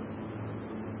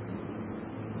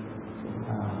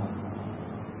 Subhanallah.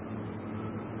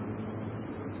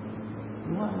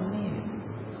 2 menit.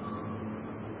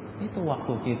 Itu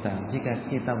waktu kita. Jika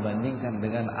kita bandingkan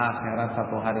dengan akhirat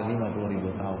 1 hari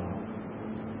 50.000 tahun.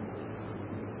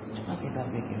 Coba kita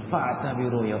pikir,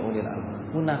 fa'tabiru ya ulil albab.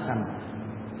 Gunakan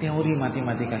teori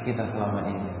matematika kita selama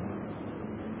ini.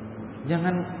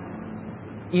 Jangan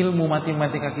ilmu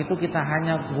matematika itu kita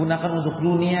hanya gunakan untuk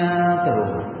dunia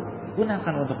terus.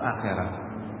 Gunakan untuk akhirat.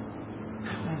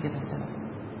 Apa yang kita cari?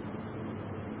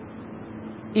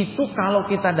 Itu kalau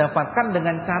kita dapatkan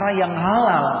dengan cara yang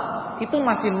halal, itu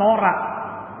masih norak.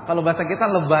 Kalau bahasa kita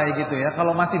lebay gitu ya.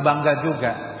 Kalau masih bangga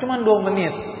juga. Cuman 2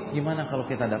 menit. Gimana kalau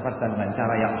kita dapatkan dengan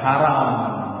cara yang haram?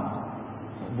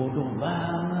 Bodoh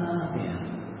banget ya.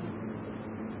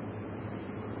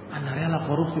 Anda rela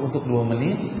korupsi untuk 2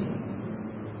 menit?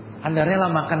 Anda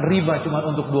rela makan riba cuma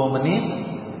untuk 2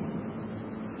 menit?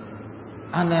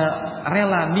 Anda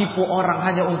rela nipu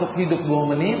orang hanya untuk hidup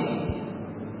 2 menit?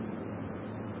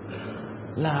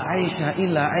 La aisha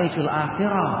illa aisyul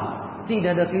akhirah.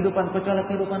 Tidak ada kehidupan kecuali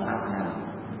kehidupan akhirat.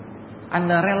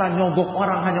 Anda rela nyogok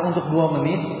orang hanya untuk 2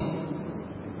 menit?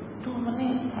 2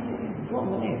 menit,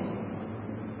 2 menit.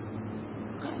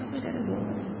 Kan lebih dari 2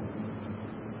 menit.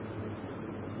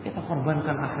 Kita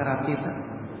korbankan akhirat kita.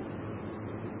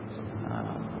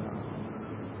 Subhanallah.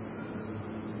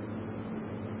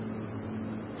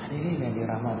 Hadirin yang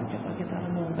dirahmati, coba kita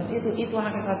renungkan. Itu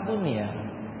hakikat dunia.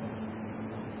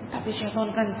 Tapi syaitan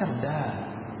kan cerdas.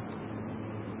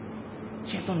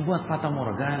 Syaitan buat fata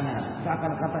morgana,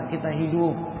 seakan-akan kita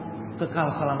hidup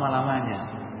kekal selama-lamanya.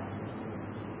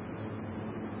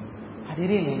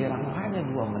 Hadirin yang dirahmati, hanya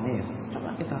 2 menit.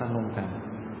 Coba kita renungkan.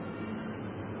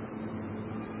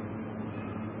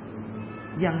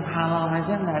 Yang halal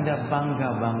aja nggak ada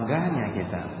bangga-bangganya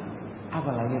kita.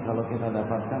 Apalagi kalau kita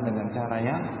dapatkan dengan cara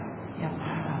yang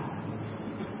haram.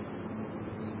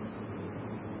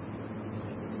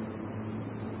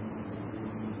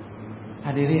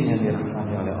 Hadirin yang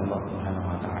dirahmati oleh Allah Subhanahu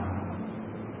wa taala.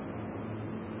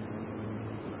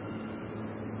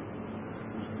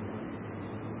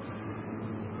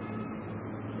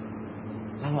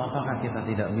 Lalu apakah kita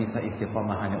tidak bisa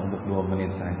istiqomah hanya untuk 2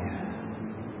 menit saja?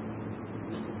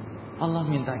 Allah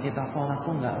minta kita sholat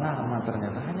pun gak lama,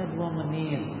 ternyata hanya 2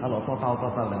 menit. Kalau total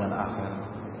dengan akhir.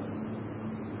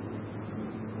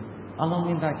 Allah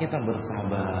minta kita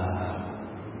bersabar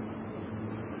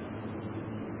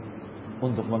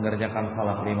untuk mengerjakan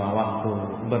salat 5 waktu,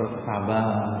 bersabar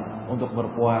untuk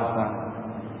berpuasa,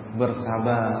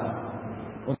 bersabar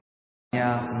untuk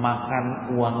makan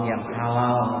uang yang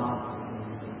halal,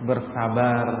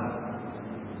 bersabar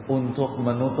untuk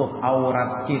menutup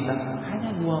aurat kita.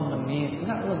 Hanya 2 menit,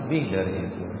 nggak lebih dari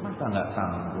itu. Masa nggak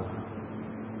sanggup?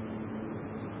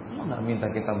 Allah nggak minta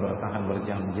kita bertahan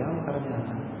berjam-jam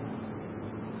ternyata.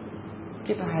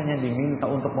 Kita hanya diminta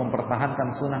untuk mempertahankan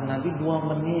sunnah Nabi 2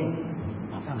 menit.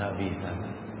 Masa nggak bisa?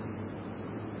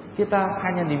 Kita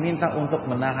hanya diminta untuk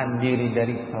menahan diri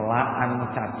dari celaan,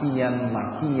 cacian,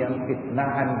 makian,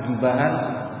 fitnahan, gibahan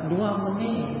 2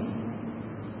 menit.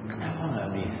 Kenapa nggak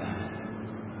bisa?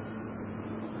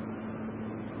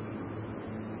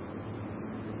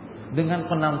 Dengan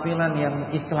penampilan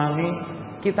yang islami,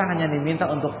 kita hanya diminta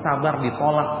untuk sabar,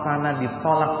 ditolak sana,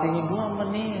 ditolak sini 2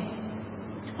 menit.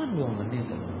 Cuma 2 menit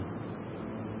loh.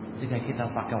 Jika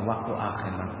kita pakai waktu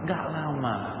akhirat, gak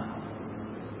lama.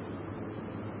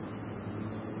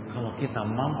 Kalau kita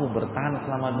mampu bertahan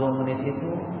selama 2 menit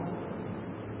itu,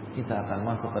 kita akan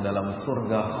masuk ke dalam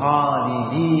surga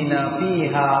khalidina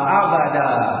fiha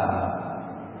abada.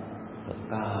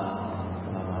 Kekal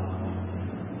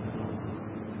selama-lamanya.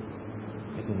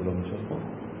 Itu belum cukup.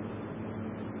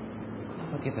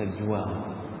 Kenapa kita jual?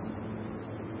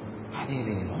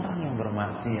 Hadirin, orang yang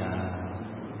bermaksiat,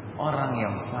 orang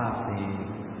yang fasik,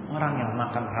 orang yang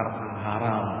makan harta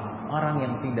haram, orang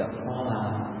yang tidak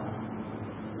sholat,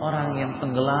 orang yang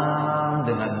tenggelam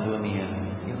dengan dunia,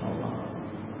 ya Allah,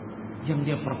 yang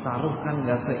dia pertaruhkan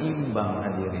gak seimbang,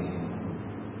 hadirin.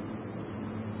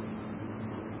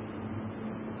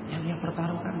 Yang dia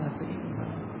pertaruhkan gak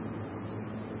seimbang.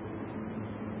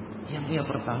 Yang dia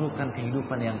pertaruhkan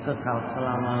kehidupan yang kekal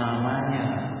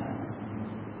selama-lamanya.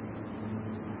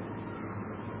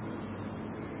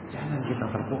 Jangan kita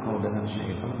terpukau dengan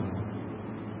syaitan.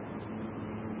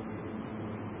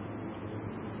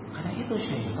 Karena itu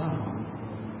syaitan.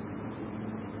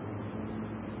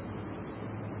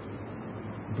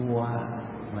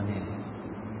 2 menit.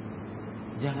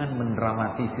 Jangan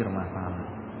mendramatisir masalah.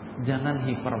 Jangan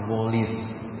hiperbolis.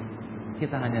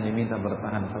 Kita hanya diminta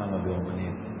bertahan selama 2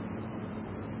 menit.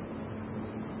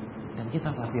 Dan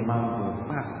kita pasti mampu.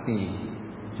 Pasti.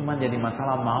 Cuma jadi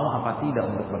masalah mau apa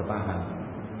tidak untuk bertahan.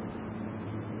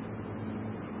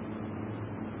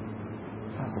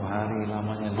 1 hari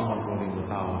lamanya 50.000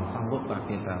 tahun. Sanggupkah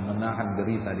kita menahan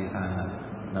derita di sana?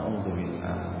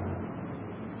 Na'udzubillah.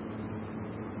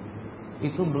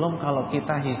 Itu belum kalau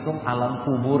kita hitung alam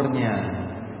kuburnya.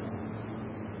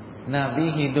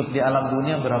 Nabi hidup di alam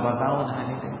dunia berapa tahun?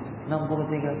 63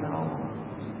 tahun.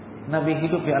 Nabi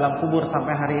hidup di alam kubur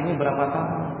sampai hari ini berapa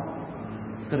tahun?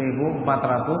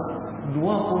 1425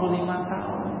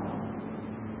 tahun.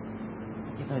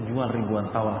 Kita jual ribuan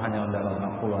tahun hanya dalam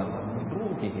 60-an tahun.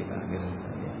 Rugi kita akhirnya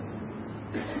sekalian.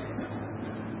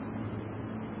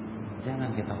 Jangan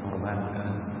kita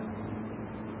korbankan.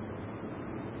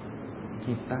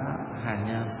 Kita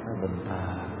hanya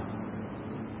sebentar.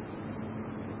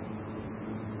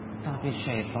 Tapi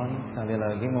syaitan sekali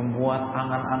lagi membuat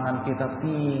angan-angan kita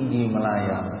tinggi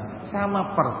melayang.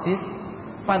 Sama persis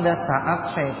pada saat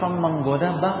syaitan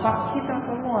menggoda bapak kita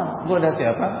semua. Goda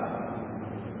siapa?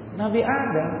 Nabi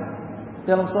Adam.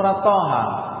 Dalam surat Toha,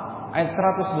 Ayat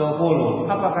 120.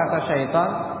 Apa kata syaitan?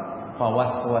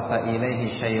 Fawaswasa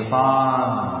ilaihi syaitan.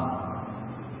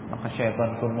 Maka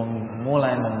syaitan pun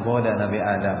mulai menggoda Nabi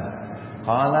Adam.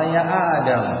 Qala ya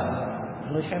Adam.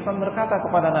 Lalu syaitan berkata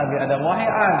kepada Nabi Adam, wahai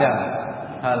Adam,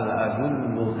 hal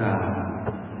adulluka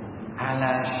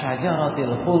ala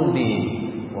syajaratil khuldi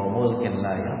wa mulkin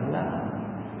la yabla.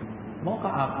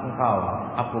 Maukah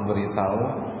aku beritahu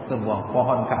sebuah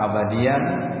pohon keabadian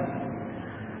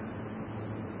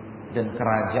dan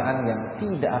kerajaan yang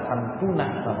tidak akan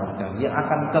punah sama sekali, yang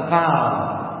akan kekal.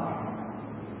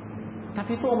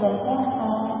 Tapi itu omong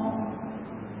kosong.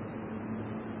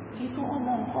 Itu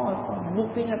omong kosong.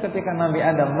 Buktinya ketika Nabi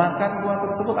Adam makan buah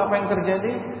tersebut, apa yang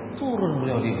terjadi? Turun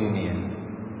beliau di dunia.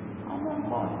 Omong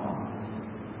kosong.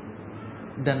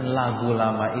 Dan lagu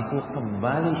lama itu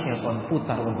kembali syaitan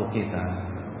putar untuk kita.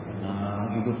 Nah,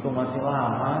 hidup itu masih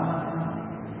lama.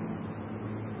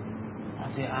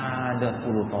 Masih ada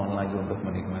 10 tahun lagi untuk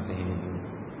menikmati hidup.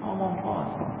 Omong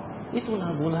kosong. Itu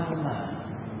lagu lama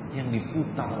yang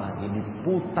diputar lagi,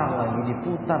 diputar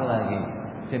lagi.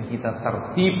 Dan kita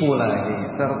tertipu lagi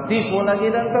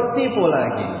dan tertipu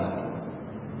lagi.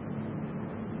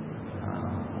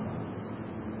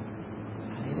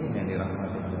 Hadirin yang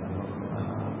dirahmati Allah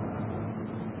Subhanahu wa taala.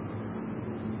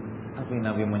 Tapi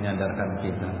Nabi menyadarkan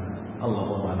kita,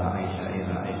 Allahumma la aisha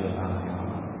illa aishul akhirah.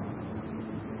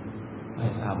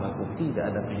 Hai sahabatku,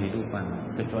 tidak ada kehidupan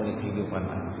kecuali kehidupan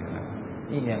akhirat.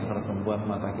 Ini yang harus membuat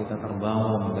mata kita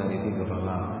terbangun dari tidur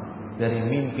lelap, dari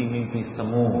mimpi-mimpi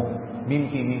semu,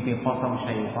 mimpi-mimpi kosong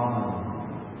syaitan.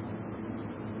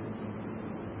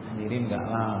 Hadirin, gak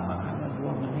lama, hanya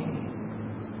 2 menit.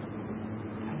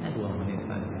 Hanya 2 menit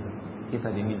saja kita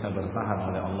diminta bertahan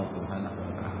oleh Allah Subhanahu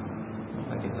wa taala.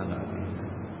 Masa kita gak bisa?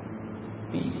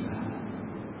 Bisa.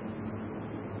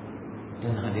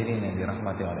 Dan hadirin yang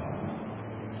dirahmati oleh Allah,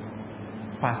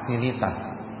 fasilitas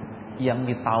yang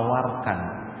ditawarkan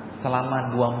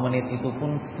selama 2 menit itu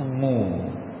pun semu.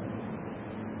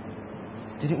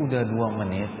 Jadi udah 2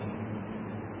 menit,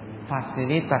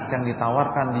 fasilitas yang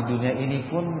ditawarkan di dunia ini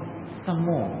pun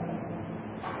semu.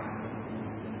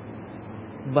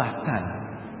 Bahkan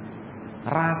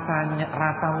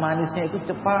rasa manisnya itu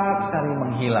cepat sekali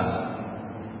menghilang.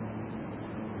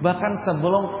 Bahkan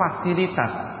sebelum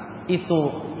fasilitas itu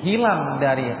hilang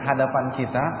dari hadapan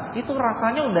kita, itu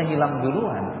rasanya udah hilang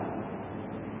duluan.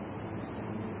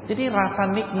 Jadi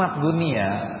rasa nikmat dunia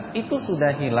itu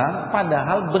sudah hilang,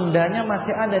 padahal bendanya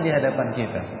masih ada di hadapan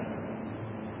kita.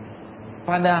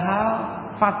 Padahal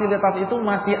fasilitas itu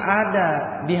masih ada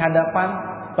di hadapan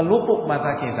pelupuk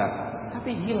mata kita,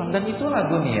 tapi hilang. Dan itulah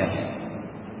dunia.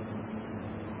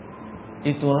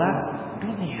 Itulah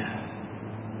dunia.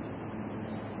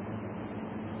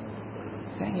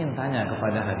 Saya ingin tanya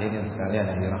kepada hadirin sekalian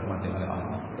yang dirahmati oleh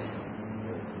Allah.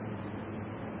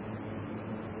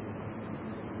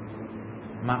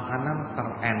 Makanan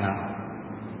terenak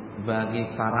bagi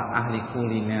para ahli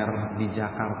kuliner di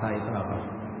Jakarta itu apa?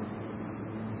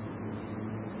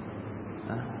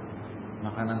 Hah?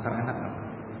 Makanan terenak apa?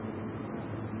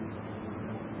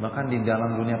 Bahkan di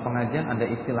dalam dunia pengajian ada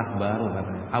istilah baru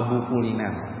katanya, Abu Kuliner.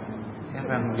 Siapa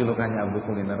yang julukannya Abu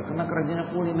Kuliner? Karena kerjanya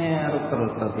kuliner terus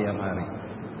setiap hari.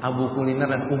 Abu Kuliner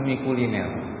dan Umi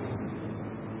Kuliner.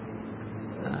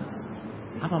 Nah,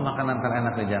 apa makanan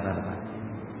terenak di Jakarta?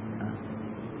 Nah,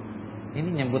 ini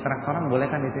nyebut restoran boleh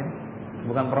kan di sini?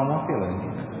 Bukan promosi loh ini.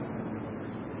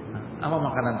 Nah, apa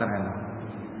makanan terenak?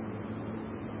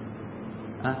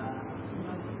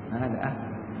 Nggak ada.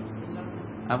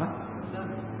 Apa?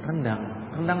 Rendang.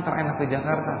 Rendang terenak di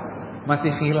Jakarta.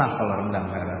 Masih khilaf kalau rendang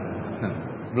ada.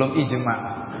 Belum ijma.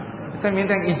 Saya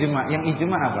minta yang ijma. Yang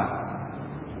ijma apa?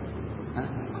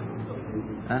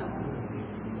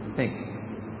 Steak.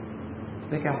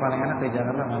 Steak yang paling enak di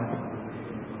Jakarta mana sih?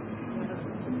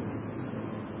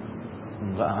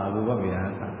 Enggak, gua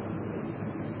biasa.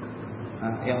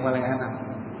 Yang paling enak.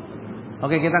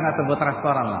 Oke, kita nggak sebut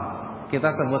restoran lah. Kita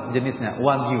sebut jenisnya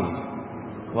Wagyu.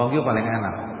 Wagyu paling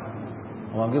enak.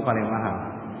 Wagyu paling mahal.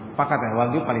 Pakat ya,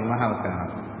 Wagyu paling mahal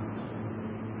sekarang.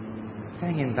 Saya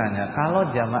ingin tanya, kalau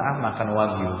jamaah makan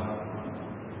Wagyu,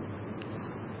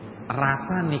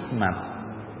 rasa nikmat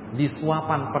di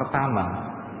suapan pertama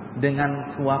dengan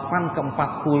suapan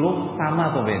ke-40 sama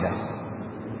atau beda?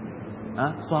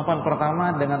 Suapan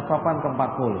pertama dengan suapan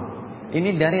ke-40. Ini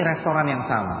dari restoran yang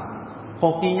sama,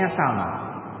 kokinya sama.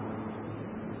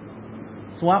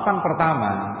 Suapan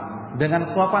pertama dengan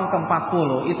suapan ke-40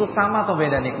 itu sama atau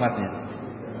beda nikmatnya?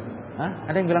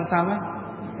 Ada yang bilang sama?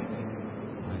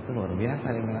 Itu luar biasa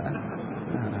dia bilang.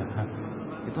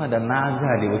 Itu ada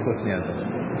naga di ususnya tuh.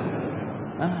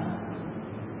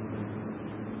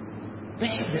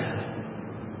 Beda.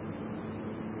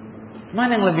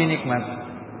 Mana yang lebih nikmat?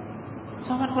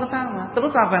 Sopan pertama. Terus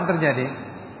apa yang terjadi?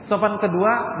 Sopan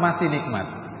kedua masih nikmat.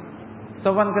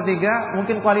 Sopan ketiga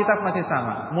mungkin kualitas masih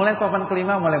sama. Mulai sopan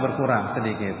kelima mulai berkurang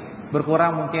sedikit.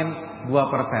 Berkurang mungkin 2%.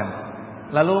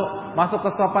 Lalu masuk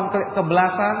ke sopan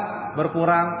ke-11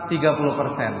 berkurang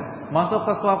 30%. Masuk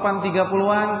ke sopan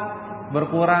 30-an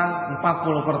berkurang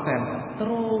 40%.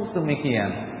 Terus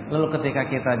demikian. Lalu ketika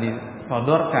kita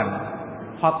disodorkan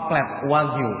hot plate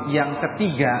wagyu yang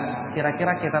ketiga,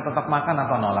 kira-kira kita tetap makan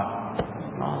atau nolak?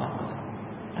 Nolak.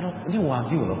 Aduh, ini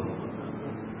wagyu loh.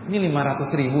 Ini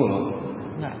 500.000 loh.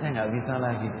 Enggak, saya nggak bisa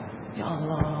lagi. Ya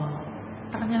Allah,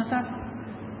 ternyata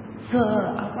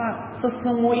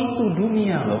sesemu itu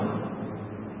dunia loh.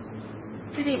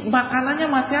 Jadi makanannya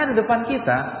masih ada depan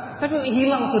kita, tapi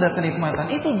hilang sudah kenikmatan.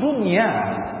 Itu dunia.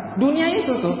 Dunia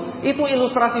itu tuh, itu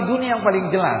ilustrasi dunia yang paling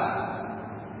jelas.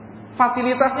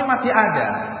 Fasilitasnya masih ada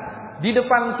di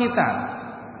depan kita,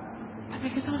 tapi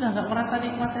kita udah nggak merasa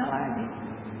nikmatnya lagi.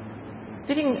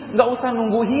 Jadi nggak usah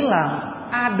nunggu hilang,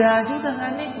 ada aja udah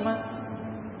nggak nikmat.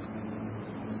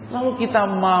 Lalu kita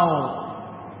mau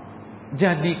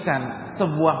jadikan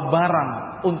sebuah barang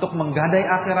untuk menggadai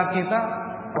akhirat kita,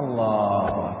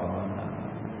 Allahu Akbar.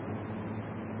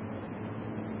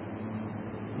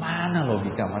 Mana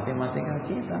logika matematika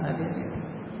kita hadirin?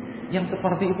 Yang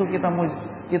seperti itu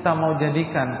kita mau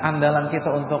jadikan andalan kita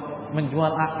untuk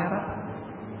menjual akhirat.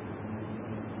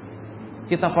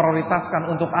 Kita prioritaskan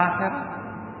untuk akhirat.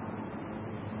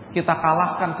 Kita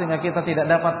kalahkan sehingga kita tidak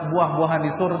dapat buah-buahan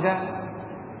di surga,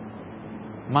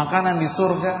 makanan di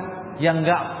surga yang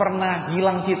gak pernah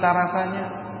hilang cita rasanya.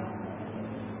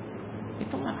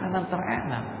 Itu makanan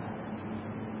terenak.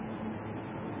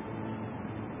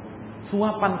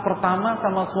 Suapan pertama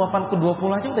sama suapan ke-20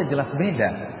 aja udah jelas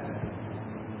beda.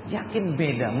 Yakin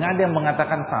beda, nggak ada yang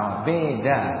mengatakan sama,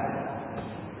 beda.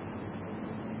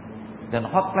 Dan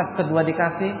hot plate kedua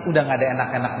dikasih, udah nggak ada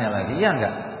enak-enaknya lagi, ya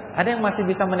nggak? Ada yang masih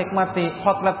bisa menikmati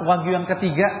hot plate wagyu yang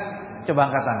ketiga? Coba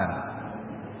angkat tangan.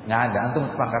 Nggak ada, antum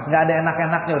sepakat. Nggak ada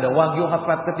enak-enaknya, udah wagyu hot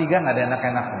plate ketiga nggak ada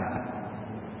enak-enaknya.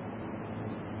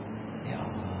 Ya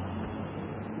Allah.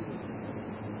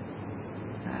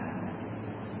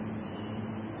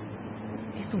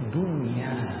 Itu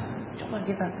dunia. Coba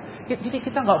jadi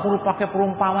kita nggak perlu pakai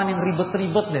perumpamaan yang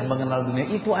ribet-ribet deh mengenal dunia.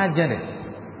 Itu aja deh.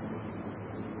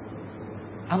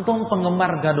 Antum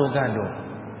penggemar gado-gado,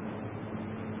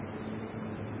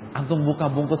 antum buka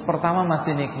bungkus pertama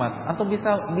masih nikmat, antum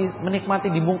bisa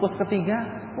menikmati di bungkus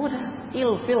ketiga, udah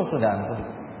ilfil sudah antum.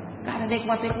 Gak ada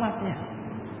nikmat-nikmatnya.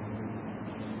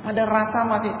 Ada rasa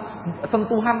masih,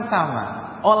 sentuhan sama,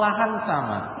 olahan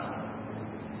sama,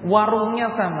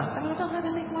 warungnya sama, tapi udah gak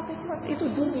ada nikmat-nikmat. Itu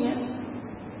dunia.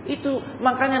 Itu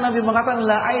makanya Nabi mengatakan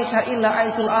la aisha illa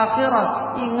aisyul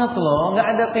akhirat. Ingat loh, nggak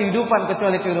ada kehidupan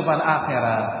kecuali kehidupan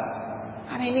akhirat.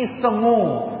 Karena ini semu.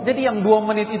 Jadi yang 2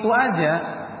 menit itu aja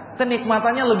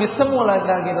kenikmatannya lebih semu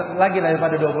lagi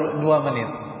daripada 22 menit.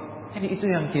 Jadi itu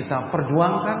yang kita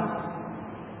perjuangkan,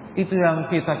 itu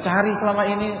yang kita cari selama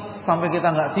ini, sampai kita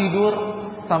nggak tidur,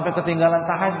 sampai ketinggalan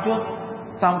tahajud,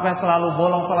 sampai selalu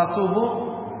bolong salat subuh.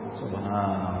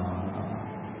 Subhanallah.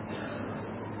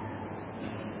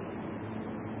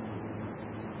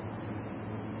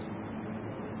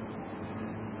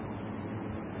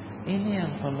 Ini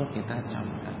yang perlu kita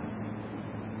camkan.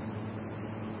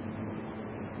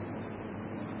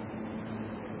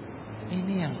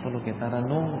 Ini yang perlu kita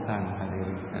renungkan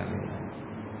hadirin sekalian.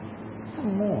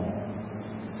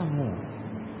 Semu.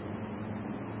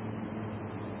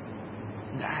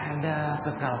 Gak ada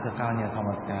kekal-kekalnya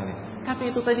sama sekali.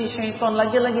 Tapi itu tadi syaitan,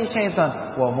 lagi-lagi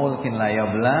syaitan. Wa mulkin la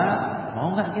yabla.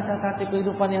 Mau gak kita kasih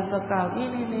kehidupan yang kekal?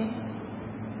 Ini nih.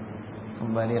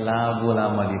 Kembali lagu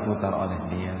lama diputar oleh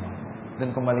dia.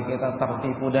 Dan kembali kita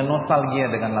tertipu dan nostalgia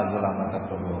dengan lagu lama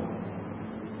tersebut.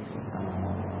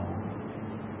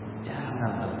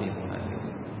 Jangan tertipu lagi.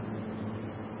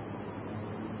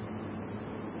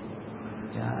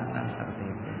 Jangan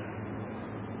tertipu.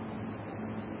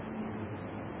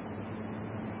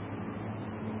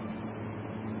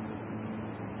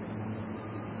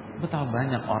 Betapa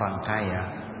banyak orang kaya,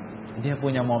 dia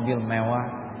punya mobil mewah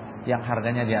yang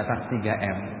harganya di atas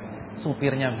 3M.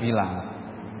 Supirnya bilang,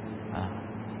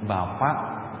 Bapak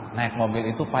naik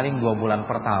mobil itu paling 2 bulan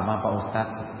pertama Pak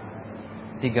Ustadz,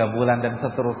 3 bulan dan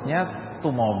seterusnya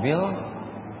tuh mobil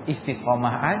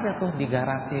istiqomah aja tuh di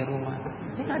garasi rumah.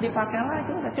 Ini gak dipakai lagi,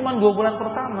 udah cuma 2 bulan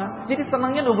pertama. Jadi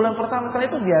senangnya 2 bulan pertama,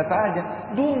 setelah itu biasa aja.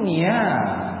 Dunia,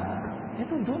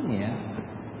 itu dunia.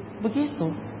 Begitu.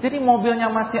 Jadi mobilnya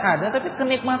masih ada, tapi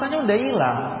kenikmatannya udah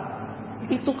hilang.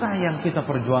 Itukah yang kita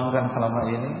perjuangkan selama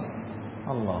ini?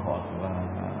 Allahu Akbar.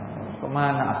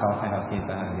 Kemana akal sehat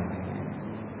kita hari ini?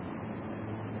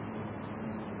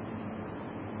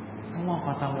 Semua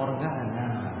fata morgana.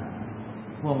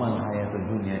 Wa mal hayatud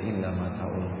dunya illa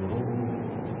mata'ul ghurur.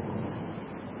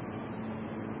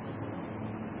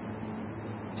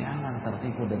 Jangan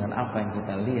tertipu dengan apa yang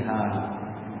kita lihat.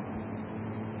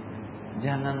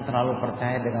 Jangan terlalu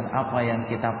percaya dengan apa yang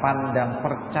kita pandang.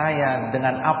 Percaya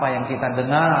dengan apa yang kita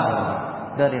dengar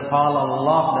dari qala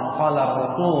Allah dan qala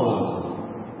Rasul.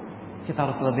 Kita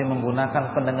harus lebih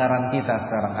menggunakan pendengaran kita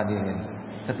sekarang hadirin.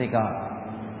 Ketika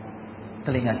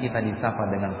telinga kita disapa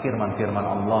dengan firman-firman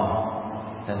Allah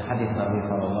dan hadis Nabi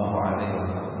sallallahu alaihi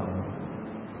wasallam.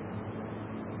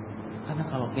 Karena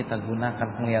kalau kita gunakan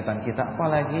penglihatan kita,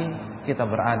 apalagi kita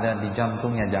berada di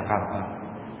jantungnya Jakarta,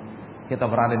 kita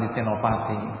berada di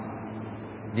Senopati,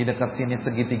 di dekat sini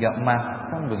segitiga emas,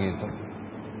 kan begitu.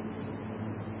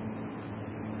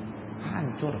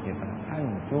 Hancur kita,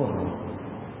 hancur.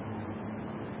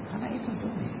 Karena itu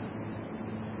dunia.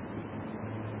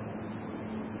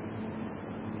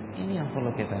 Ini yang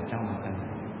perlu kita camkan.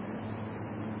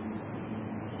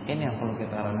 Ini yang perlu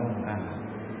kita renungkan.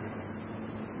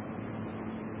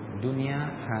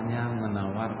 Dunia hanya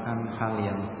menawarkan hal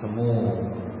yang semu.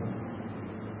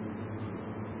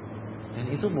 Dan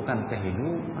itu bukan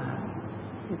kehidupan.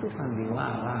 Itu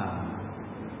sandiwara.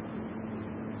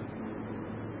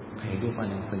 Kehidupan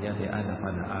yang sejati ada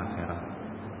pada akhirat.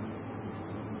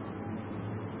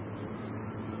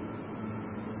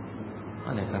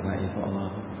 Oleh karena itu Allah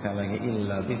sekali lagi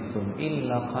illa bikum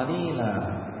illa qalila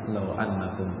law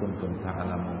annakum kuntum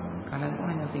ta'lamun. Kalian tuh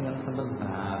hanya tinggal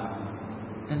sebentar.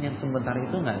 Dan yang sebentar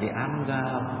itu nggak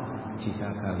dianggap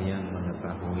jika kalian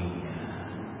mengetahuinya.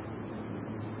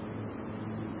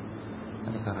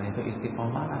 Oleh karena itu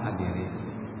istiqomahlah hadirin.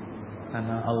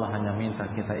 Karena Allah hanya minta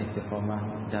kita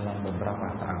istiqomah dalam beberapa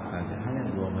saat saja, hanya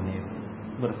 2 menit.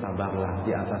 Bersabarlah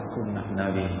di atas sunnah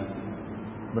Nabi.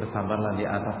 Bersabarlah di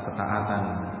atas ketaatan.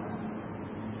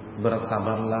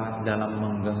 Bersabarlah dalam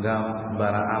menggenggam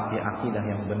bara api akidah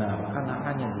yang benar. Karena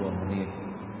hanya 2 menit.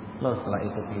 Lalu setelah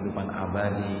itu kehidupan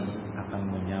abadi akan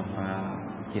menyapa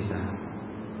kita.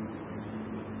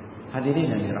 Hadirin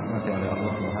yang dirahmati oleh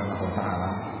Allah Subhanahu wa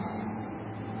taala.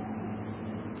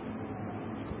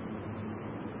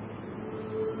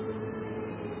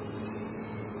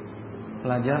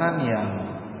 Pelajaran yang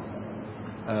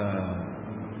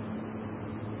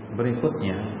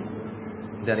berikutnya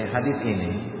dari hadis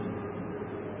ini,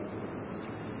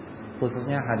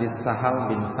 khususnya hadis Sahal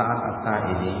bin Sa'ad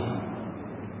As-Sa'idi.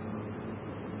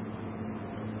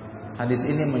 Hadis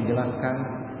ini menjelaskan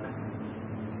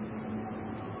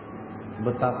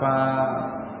betapa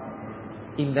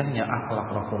indahnya akhlak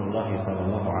Rasulullah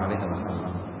SAW.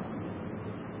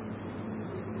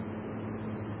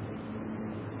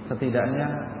 Setidaknya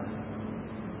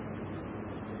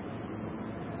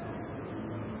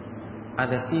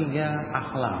ada 3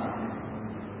 akhlak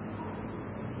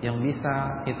yang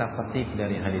bisa kita petik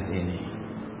dari hadis ini.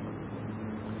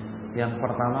 Yang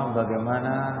pertama,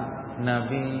 bagaimana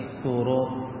Nabi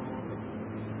turut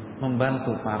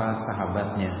membantu para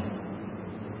sahabatnya,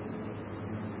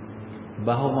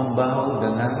 bahu-membahu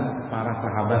dengan para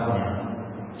sahabatnya,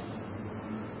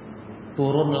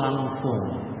 turun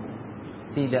langsung,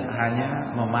 tidak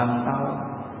hanya memantau,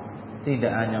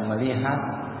 tidak hanya melihat,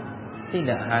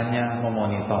 tidak hanya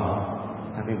memonitor,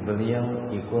 tapi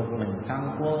beliau ikut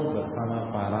mencangkul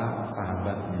bersama para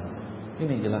sahabatnya.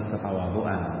 Ini jelas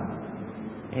ketawaduan.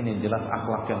 Ini jelas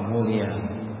akhlak yang mulia.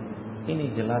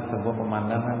 Ini jelas sebuah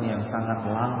pemandangan yang sangat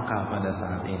langka pada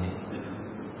saat ini.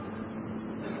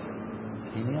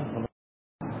 Ini yang perlu.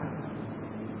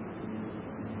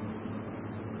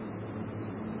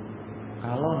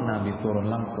 Kalau Nabi turun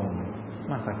langsung,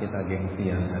 masa kita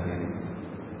gengsian hadirin?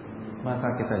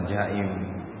 Masa kita jaim?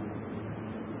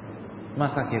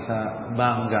 Masa kita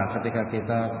bangga ketika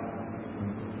kita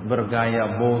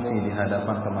bergaya bosi di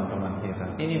hadapan teman-teman kita?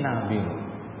 Ini Nabi loh.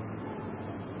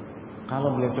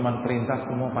 Kalau beliau cuma perintah,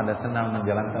 semua pada senang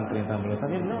menjalankan perintah beliau.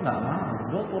 Tapi beliau nggak mau.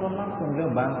 Beliau turun langsung,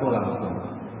 beliau bantu langsung.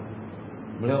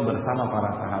 Beliau bersama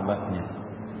para sahabatnya.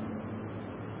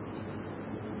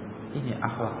 Ini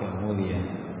akhlak yang mulia.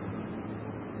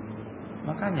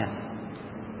 Makanya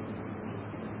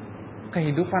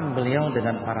kehidupan beliau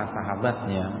dengan para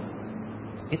sahabatnya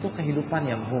itu kehidupan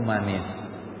yang humanis.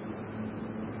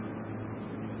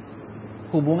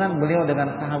 Hubungan beliau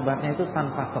dengan sahabatnya itu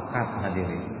tanpa sekat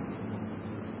hadirin.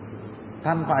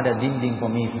 Tanpa ada dinding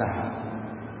pemisah.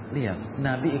 Lihat,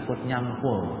 Nabi ikut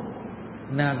nyangkul.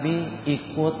 Nabi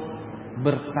ikut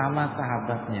bersama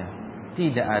sahabatnya.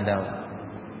 Tidak ada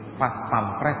pas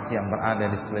pampres yang berada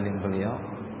di sekeliling beliau.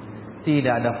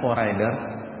 tidak ada foreider,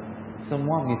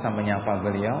 semua bisa menyapa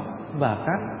beliau,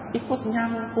 bahkan ikut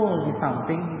nyangkul di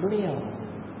samping beliau.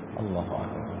 Allahu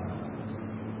Akbar.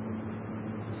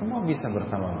 Semua bisa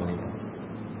bersama beliau,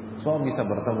 semua bisa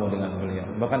bertemu dengan beliau.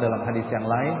 Bahkan dalam hadis yang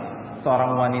lain,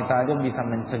 seorang wanita aja bisa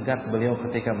mencegat beliau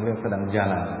ketika beliau sedang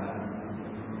jalan.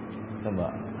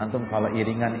 Coba antum kalau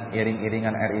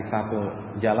iring-iringan RI1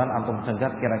 jalan, antum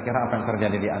cegat, kira-kira apa yang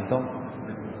terjadi di antum?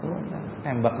 Sudah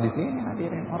tembak di sini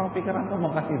hadirin. Orang pikir antum mau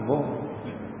kasih bom,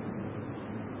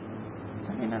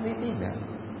 tapi Nabi tidak.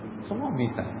 Semua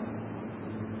bisa.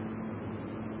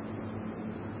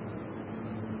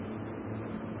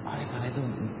 Oleh karena itu,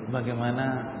 bagaimana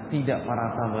tidak para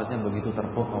sahabatnya begitu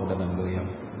terpukau dengan beliau?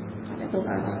 Karena itu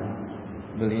tadi,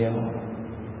 beliau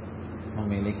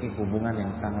memiliki hubungan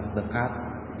yang sangat dekat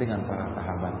dengan para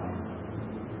sahabatnya.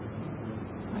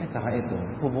 Oleh karena itu,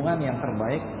 hubungan yang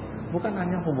terbaik bukan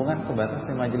hanya hubungan sebatas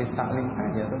di majelis taklim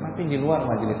saja, tetapi di luar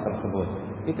majelis tersebut.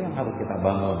 Itu yang harus kita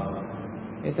bangun.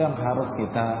 Itu yang harus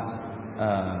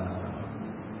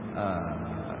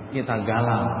kita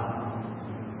galang.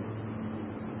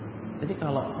 Jadi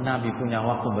kalau Nabi punya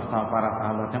waktu bersama para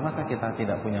sahabatnya, masa kita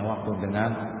tidak punya waktu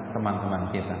dengan teman-teman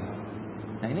kita?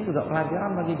 Nah, ini juga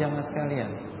pelajaran bagi jamaah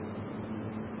sekalian.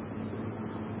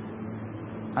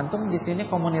 Antum di sini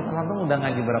komunitas antum udah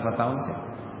ngaji berapa tahun sih?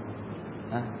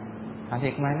 Hah?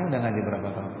 Al-Hikmah ini udah ngaji berapa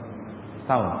tahun?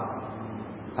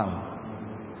 Setahun.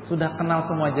 Sudah kenal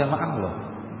semua jamaah loh.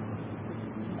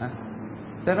 Hah?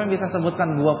 Saya kan bisa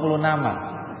sebutkan 20 nama.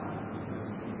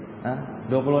 Hah?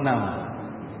 20 nama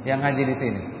yang ngaji di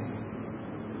sini.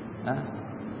 Hah?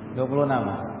 20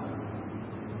 nama.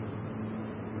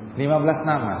 15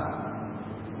 nama.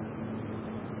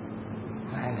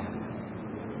 Nggak ada.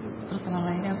 Terus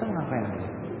selama ini antum ngapain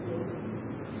aja?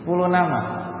 10 nama.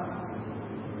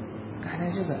 Nggak ada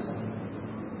juga.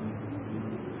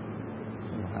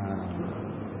 Subhanallah.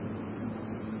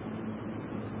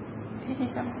 Ini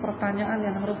kan pertanyaan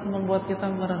yang harus membuat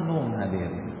kita merenung,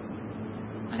 hadirin.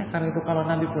 Oleh karena itu, kalau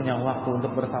Nabi punya waktu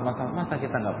untuk bersama-sama, masa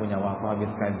kita nggak punya waktu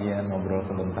habis kajian ngobrol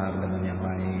sebentar dengan yang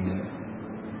lain,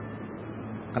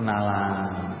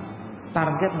 kenalan.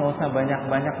 Target nggak usah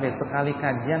banyak-banyak deh, sekali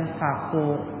kajian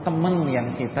satu temen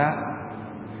yang kita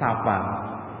sapa,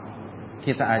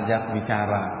 kita ajak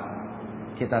bicara,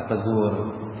 kita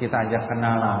tegur, kita ajak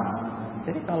kenalan.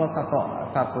 Jadi kalau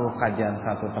satu kajian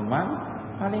satu teman,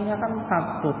 palingnya kan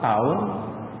 1 tahun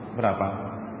berapa?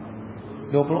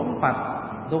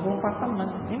 24 teman.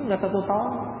 Ini nggak 1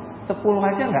 tahun, 10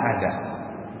 aja nggak ada.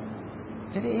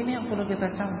 Jadi ini yang perlu kita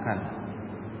camkan.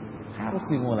 Harus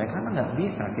dimulai, karena nggak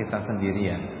bisa kita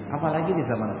sendirian. Apalagi di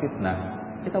zaman fitnah,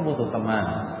 kita butuh teman,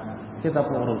 kita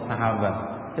butuh sahabat,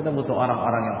 kita butuh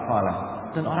orang-orang yang saleh.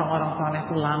 Dan orang-orang saleh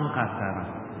itu langka sekarang.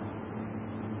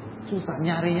 Susah,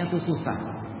 nyarinya tuh susah.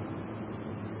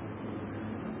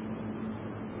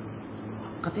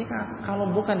 Kalau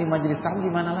bukan di majelis taklim,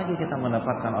 di mana lagi kita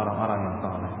mendapatkan orang-orang yang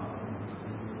saleh?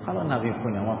 Kalau Nabi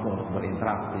punya waktu untuk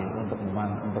berinteraksi, untuk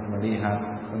melihat,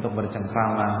 untuk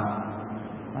bercengkrama,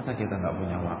 masa kita nggak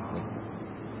punya waktu?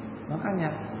 Makanya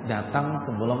datang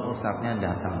sebelum ustadznya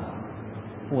datang,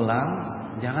 pulang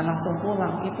jangan langsung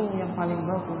pulang, itu yang paling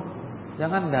bagus.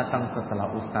 Jangan datang setelah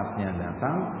ustadznya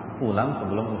datang, pulang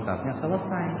sebelum ustadznya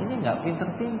selesai. Ini nggak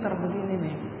pinter-pinter begini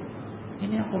nih.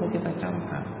 Ini yang perlu kita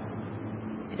camkan.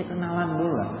 Jadi kenalan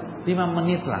dulu lah, 5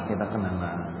 menit lah kita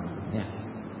kenalan, ya.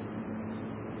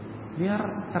 Biar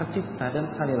tercipta.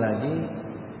 Dan sekali lagi,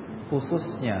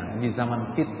 khususnya di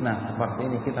zaman fitnah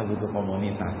seperti ini, kita butuh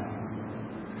komunitas,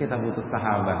 kita butuh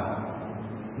sahabat.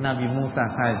 Nabi Musa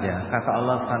saja kata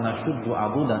Allah, sanashuddu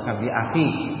abudaka bi akhi,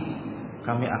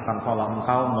 kami akan tolong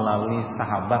engkau melalui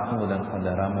sahabatmu dan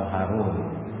saudaramu Harun.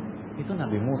 Itu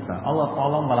Nabi Musa, Allah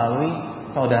tolong melalui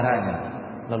saudaranya.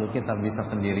 Lalu kita bisa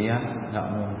sendirian? Nggak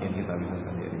mungkin kita bisa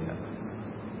sendirian.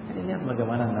 Jadi lihat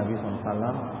bagaimana Nabi SAW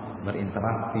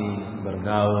berinteraksi,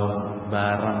 bergaul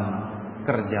bareng,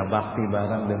 kerja bakti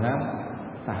bareng dengan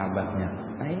sahabatnya.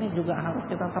 Nah, ini juga harus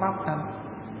kita terapkan.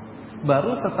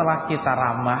 Baru setelah kita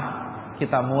ramah,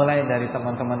 kita mulai dari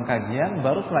teman-teman kajian,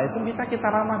 baru setelah itu bisa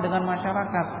kita ramah dengan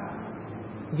masyarakat.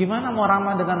 Gimana mau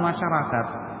ramah dengan masyarakat?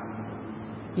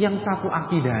 Yang satu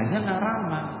akidah aja nggak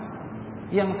ramah,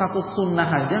 yang satu sunnah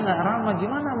aja nggak ramah,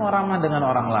 gimana mau ramah dengan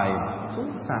orang lain?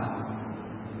 Susah.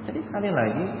 Jadi sekali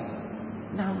lagi,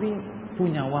 Nabi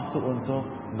punya waktu untuk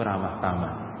beramah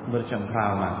tamah,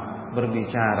 bercengkrama,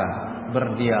 berbicara,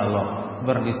 berdialog,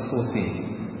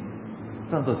 berdiskusi.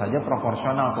 Tentu saja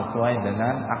proporsional sesuai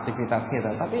dengan aktivitas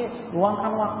kita, tapi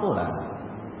luangkan waktulah.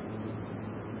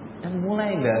 Dan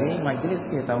mulai dari majelis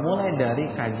kita, mulai dari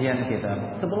kajian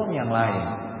kita sebelum yang lain.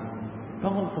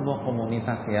 Bangun sebuah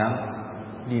komunitas yang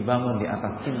dibangun di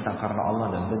atas cinta karena Allah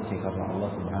dan benci karena Allah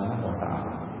Subhanahu wa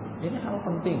taala. Ini hal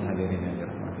penting hadirin yang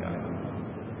dirahmati oleh Allah.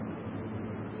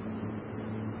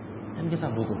 Dan kita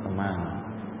butuh teman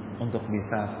untuk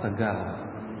bisa tegar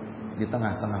di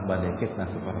tengah-tengah badai fitnah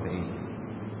seperti ini.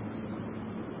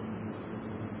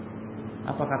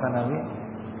 Apa kata Nabi?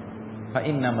 Fa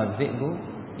innamadz dzi'bu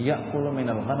ya'kulu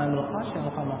minal ghanamil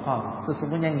khashyah kama qala.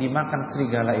 Sesungguhnya yang dimakan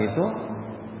serigala itu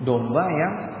domba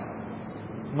yang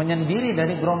menyendiri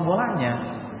dari gerombolannya.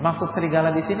 Maksud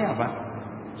serigala di sini apa?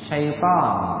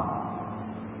 Syaitan.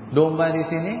 Domba di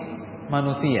sini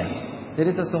manusia.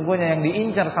 Jadi sesungguhnya yang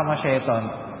diincar sama syaitan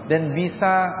dan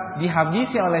bisa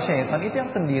dihabisi oleh syaitan itu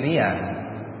yang sendirian.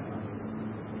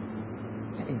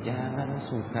 Jadi jangan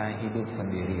suka hidup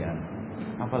sendirian.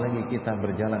 Apalagi kita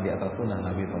berjalan di atas sunnah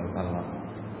Nabi SAW.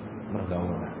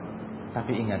 Bergaulah.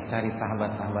 Tapi ingat, cari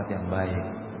sahabat-sahabat yang baik,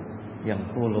 yang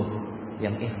tulus,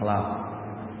 yang ikhlas.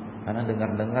 Karena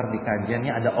dengar-dengar di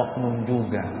kajiannya ada oknum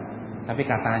juga. Tapi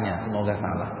katanya, semoga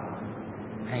salah.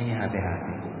 Nah, ini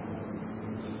hati-hati.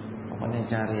 Pokoknya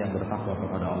cari yang bertakwa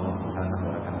kepada Allah Subhanahu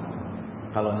wa taala.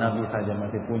 Kalau Nabi saja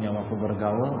masih punya waktu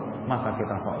bergaul, masa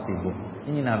kita sok sibuk?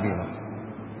 Ini Nabi loh.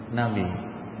 Nabi.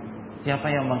 Siapa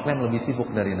yang mengklaim lebih sibuk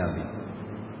dari Nabi?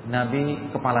 Nabi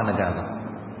kepala negara,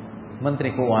 Menteri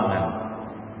Keuangan,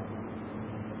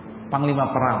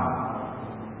 Panglima Perang,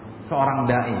 seorang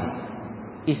dai,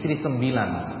 istri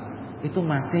 9, itu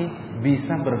masih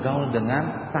bisa bergaul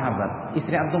dengan sahabat.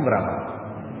 Istri antum berapa?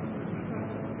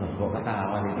 Loh, kok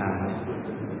ketawa ditanya?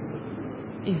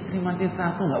 Istri masih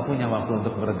 1 nggak punya waktu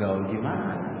untuk bergaul,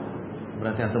 gimana?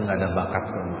 Berarti antum nggak ada bakat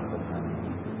semua.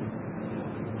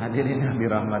 Hadirin yang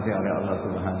dirahmati oleh Allah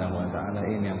Subhanahu wa taala,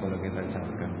 ini yang perlu kita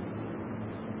camkan.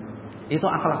 Itu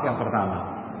akhlak yang pertama.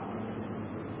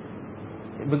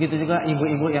 Begitu juga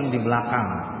ibu-ibu yang di belakang.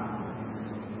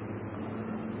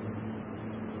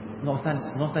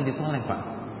 Nggak usah ditolak, Pak.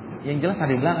 Yang jelas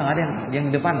ada di belakang, ada yang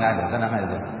di depan nggak ada, tenang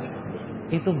aja.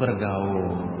 Itu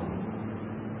bergaul.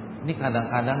 Ini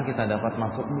kadang-kadang kita dapat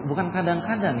masuk, bukan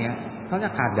kadang-kadang ya, soalnya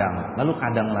kadang, lalu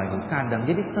kadang lagi, kadang.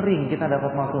 Jadi sering kita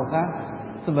dapat masukan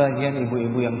sebagian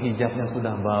ibu-ibu yang hijabnya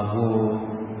sudah bagus,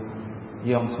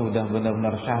 yang sudah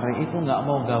benar-benar syar'i itu nggak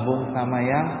mau gabung sama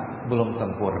yang belum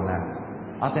sempurna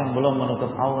atau yang belum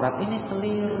menutup aurat. Ini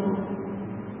keliru.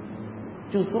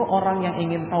 Justru orang yang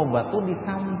ingin taubat tuh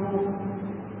disambut,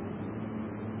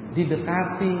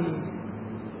 didekati,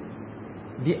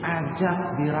 diajak,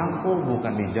 dirangkul,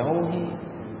 bukan dijauhi.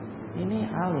 Ini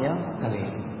hal yang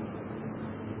keliru.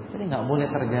 Jadi nggak boleh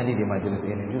terjadi di majelis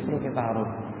ini. Justru kita harus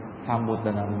sambut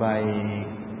dengan baik,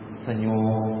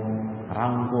 senyum,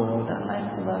 rangkul dan lain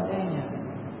sebagainya.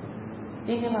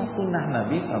 Inilah sunnah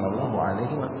Nabi Shallallahu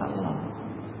Alaihi Wasallam.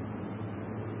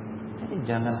 Jadi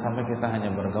jangan sampai kita hanya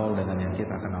bergaul dengan yang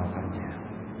kita kenal saja.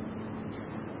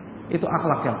 Itu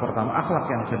akhlak yang pertama. Akhlak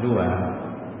yang kedua,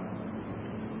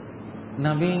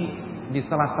 Nabi di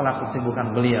sela-sela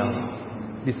kesibukan beliau,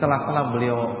 di sela-sela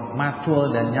beliau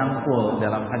macul dan nyangkul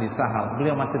dalam hadis sahal,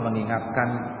 beliau masih mengingatkan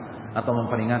atau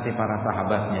memperingati para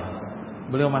sahabatnya.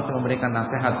 Beliau masih memberikan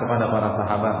nasihat kepada para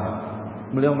sahabatnya.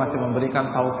 Beliau masih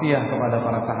memberikan tausiah kepada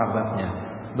para sahabatnya.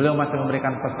 Beliau masih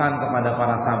memberikan pesan kepada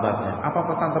para sahabatnya. Apa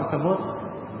pesan tersebut?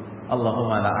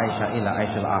 Allahumma la aisha illa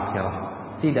aishul akhirah.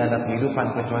 Tidak ada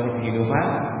kehidupan kecuali kehidupan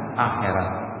akhirat.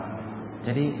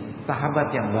 Jadi sahabat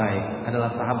yang baik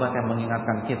adalah sahabat yang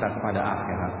mengingatkan kita kepada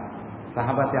akhirat.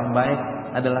 Sahabat yang baik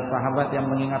adalah sahabat yang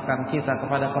mengingatkan kita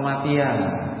kepada kematian.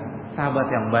 Sahabat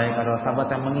yang baik adalah sahabat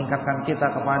yang mengingatkan kita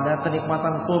kepada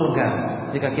kenikmatan surga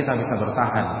jika kita bisa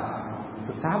bertahan.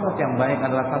 Sahabat yang baik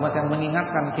adalah sahabat yang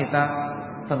mengingatkan kita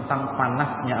tentang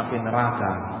panasnya api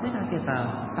neraka sehingga kita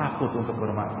takut untuk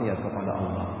bermaksiat kepada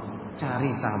Allah.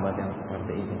 Cari sahabat yang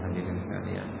seperti itu hadirin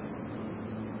sekalian.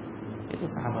 Itu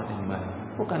sahabat yang baik,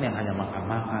 bukan yang hanya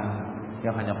makan-makan,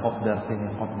 yang hanya kopdar sini,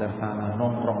 kopdar sana,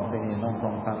 nongkrong sini,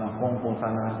 nongkrong sana,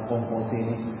 kongko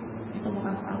sini. Itu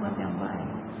bukan sahabat yang baik.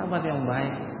 Sahabat yang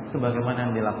baik sebagaimana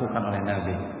yang dilakukan oleh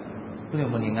Nabi. Beliau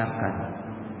mengingatkan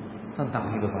tentang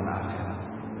kehidupan akhirat.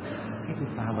 Itu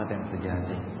sahabat yang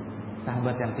sejati.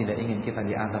 Sahabat yang tidak ingin kita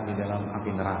diazab di dalam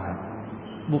api neraka.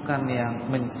 Bukan yang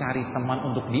mencari teman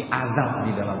untuk diazab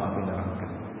di dalam api neraka.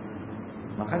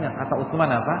 Makanya kata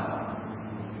Utsman apa?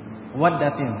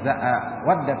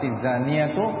 Waddatiz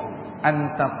zaniyatu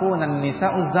an takuna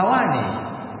nisa'uz zawani.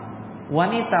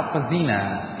 Wanita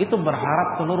pezina itu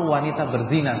berharap seluruh wanita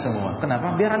berzina semua.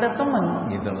 Kenapa? Biar ada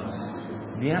teman gitu loh.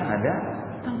 Biar ada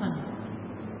teman.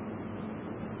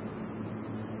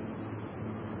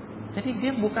 Jadi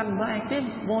dia bukan baik, dia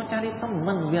mau cari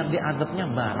teman biar diadabnya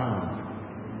bareng.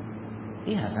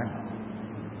 Iya kan?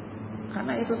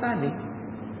 Karena itu tadi,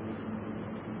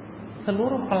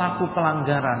 seluruh pelaku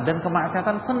pelanggaran dan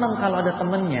kemaksiatan senang kalau ada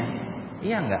temennya.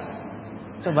 Iya enggak?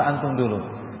 Coba antum dulu,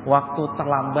 waktu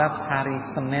terlambat hari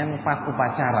Senin pas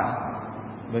upacara,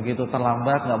 begitu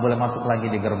terlambat nggak boleh masuk lagi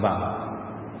di gerbang.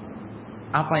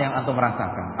 Apa yang antum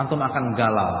rasakan? Antum akan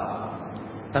galau.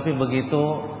 Tapi begitu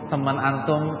teman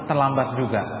antum terlambat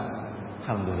juga,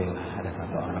 alhamdulillah ada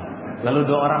satu orang. Lalu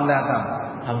 2 orang datang,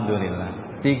 alhamdulillah.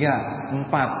 3, 4,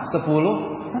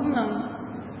 10, senang.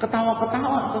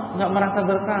 Ketawa-ketawa tuh, nggak merasa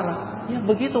bersalah. Ya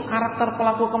begitu karakter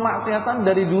pelaku kemaksiatan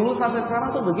dari dulu sampai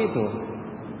sekarang tuh begitu.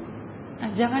 Nah,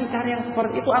 jangan cari yang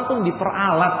seperti itu, antum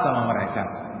diperalat sama mereka.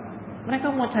 Mereka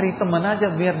mau cari teman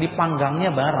aja biar dipanggangnya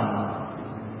bareng,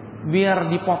 biar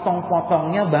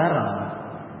dipotong-potongnya bareng,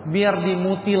 biar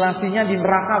dimutilasinya di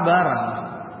neraka bareng.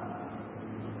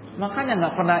 Makanya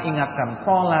nggak pernah ingatkan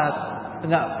sholat,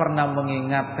 nggak pernah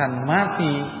mengingatkan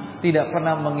mati, tidak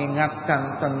pernah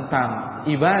mengingatkan tentang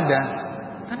ibadah,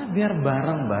 karena biar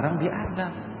bareng-bareng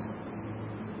diadab.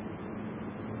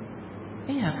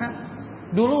 Iya kan?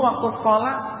 Dulu waktu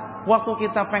sekolah, waktu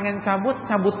kita pengen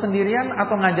cabut sendirian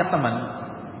atau ngajak teman?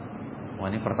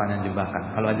 Wah, ini pertanyaan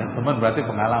jebakan. Kalau ajak teman berarti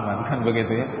pengalaman, kan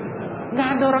begitu ya? Nggak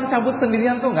ada orang cabut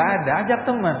sendirian tuh, nggak ada. Ajak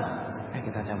teman.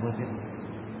 Kita cabut ya.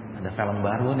 Ada film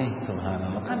baru nih,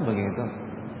 subhanallah, kan begitu.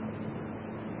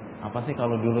 Apa sih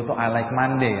kalau dulu tuh I like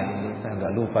Monday ya? Saya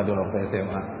nggak lupa dulu waktu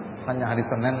SMA. Hanya hari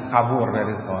Senin kabur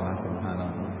dari sekolah,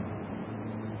 subhanallah.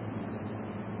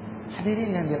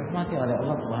 Hadirin yang dirahmati oleh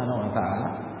Allah Subhanahu wa taala.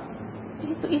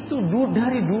 Itu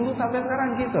dari dulu sampai sekarang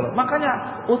gitu loh. Makanya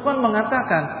Utsman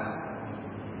mengatakan,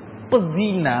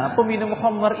 pezina, peminum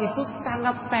khamr itu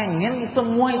sangat pengen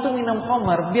semua itu minum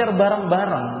khamr biar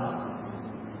bareng-bareng.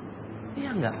 Iya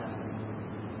enggak?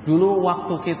 Dulu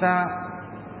waktu kita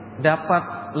dapat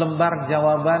lembar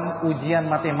jawaban ujian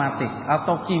matematik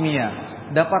atau kimia,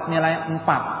 dapat nilai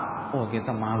 4. Oh,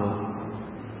 kita malu.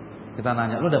 Kita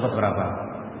nanya, lu dapat berapa?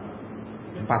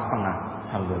 4,5.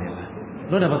 Alhamdulillah.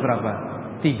 Lu dapat berapa?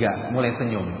 3. Mulai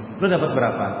senyum. Lu dapat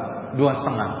berapa?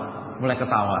 2,5. Mulai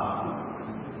ketawa.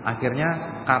 Akhirnya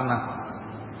karena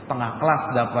setengah kelas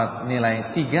dapat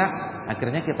nilai 3,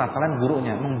 akhirnya kita salahin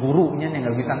gurunya. Emang gurunya yang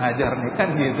nggak bisa ngajar nih, kan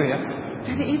gitu ya.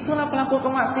 Jadi itulah pelaku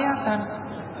kemaksiatan.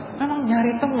 Memang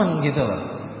nyari temen gitu loh.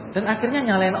 Dan akhirnya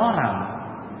nyalain orang.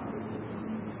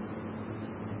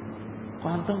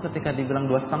 Kok antum ketika dibilang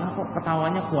 2,5 kok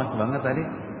ketawanya puas banget tadi?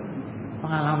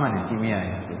 Pengalaman ya, kimia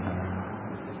ya, subhanallah.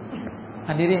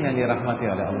 Hadirin yang dirahmati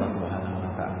oleh Allah Subhanahu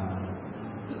wa taala.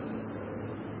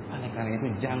 Oleh karena itu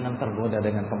jangan tergoda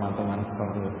dengan teman-teman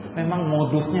seperti itu. Memang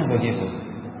modusnya begitu.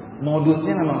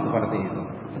 Modusnya memang seperti itu.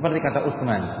 Seperti kata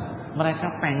Utsman, mereka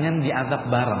pengen diadab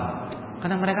bareng.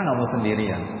 Karena mereka nggak mau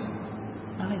sendirian.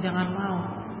 Malah jangan mau.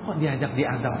 Kok diajak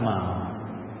diadab mau?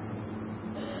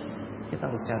 Kita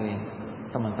harus cari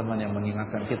teman-teman yang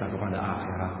mengingatkan kita kepada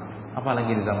akhirat.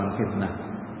 Apalagi di zaman fitnah,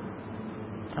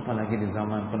 apalagi di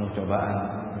zaman penuh cobaan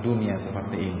dunia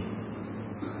seperti ini.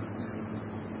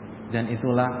 Dan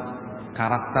itulah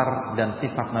karakter dan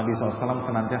sifat Nabi SAW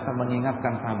senantiasa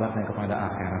mengingatkan sahabatnya kepada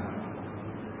akhirat.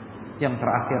 Yang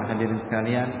terakhir, hadirin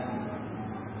sekalian,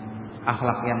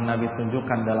 akhlak yang Nabi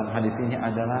tunjukkan dalam hadis ini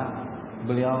adalah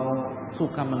beliau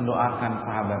suka mendoakan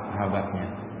sahabat-sahabatnya.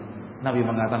 Nabi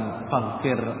mengatakan,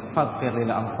 faghfir lil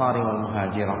ansari wal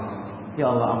muhajirah. Ya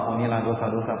Allah, ampunilah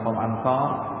dosa-dosa kaum Ansar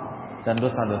dan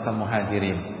dosa-dosa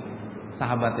muhajirin.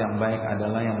 Sahabat yang baik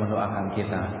adalah yang mendoakan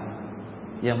kita,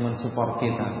 yang mensupport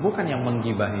kita, bukan yang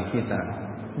menggibahi kita,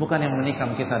 bukan yang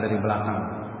menikam kita dari belakang,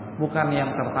 bukan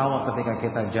yang tertawa ketika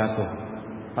kita jatuh,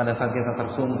 pada saat kita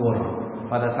tersungkur,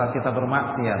 pada saat kita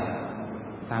bermaksiat.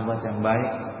 Sahabat yang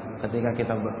baik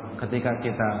ketika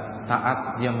kita taat,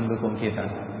 dia mendukung kita.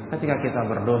 Ketika kita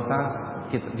berdosa,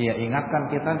 dia ingatkan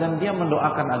kita dan dia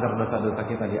mendoakan agar dosa-dosa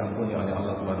kita diampuni oleh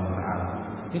Allah Subhanahu wa taala.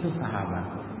 Itu sahabat.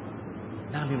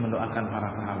 Nabi mendoakan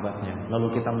para sahabatnya, lalu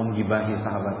kita menggibahi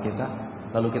sahabat kita,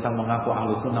 lalu kita mengaku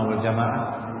Ahlus Sunnah wal Jamaah.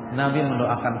 Nabi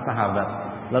mendoakan sahabat,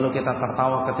 lalu kita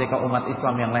tertawa ketika umat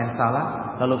Islam yang lain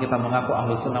salah, lalu kita mengaku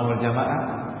Ahlus Sunnah wal Jamaah.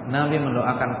 Nabi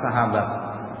mendoakan sahabat,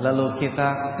 lalu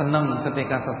kita senang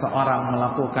ketika seseorang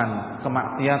melakukan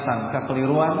kemaksiatan,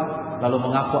 kekeliruan, lalu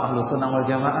mengaku Ahlus Sunnah wal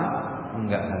Jamaah.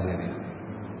 Enggak, hadirin.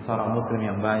 Seorang muslim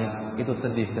yang baik itu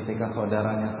sedih ketika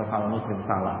saudaranya sesama muslim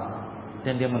salah,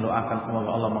 dan dia mendoakan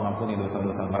semoga Allah mengampuni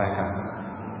dosa-dosa mereka.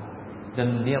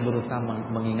 Dan dia berusaha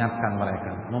mengingatkan mereka,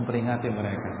 memperingati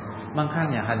mereka.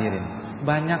 Makanya hadirin,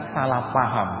 banyak salah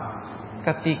paham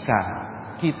ketika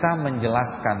kita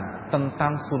menjelaskan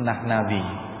tentang sunnah Nabi,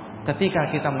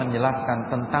 ketika kita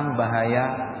menjelaskan tentang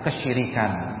bahaya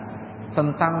kesyirikan,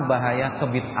 tentang bahaya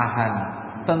kebid'ahan,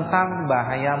 tentang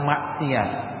bahaya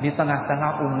maksiat di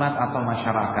tengah-tengah umat atau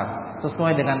masyarakat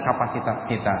sesuai dengan kapasitas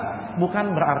kita.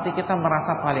 Bukan berarti kita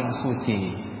merasa paling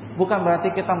suci, bukan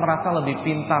berarti kita merasa lebih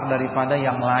pintar daripada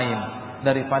yang lain,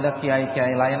 daripada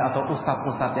kiai-kiai lain atau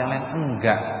ustadz-ustadz yang lain.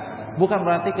 Enggak. Bukan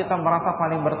berarti kita merasa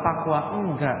paling bertakwa.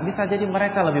 Enggak. Bisa jadi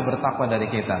mereka lebih bertakwa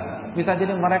dari kita, bisa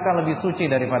jadi mereka lebih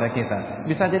suci daripada kita,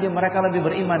 bisa jadi mereka lebih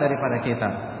beriman daripada kita.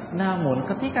 Namun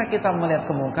ketika kita melihat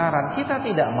kemungkaran, kita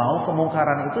tidak mau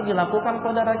kemungkaran itu dilakukan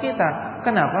saudara kita.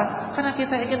 Kenapa? Karena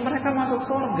kita ingin mereka masuk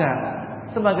surga,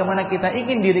 sebagaimana kita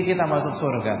ingin diri kita masuk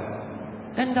surga.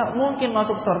 Dan gak mungkin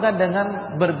masuk surga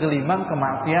dengan bergelimang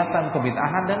kemaksiatan,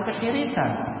 kebid'ahan dan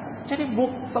kesyirikan. Jadi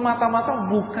semata-mata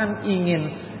bukan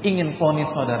ingin vonis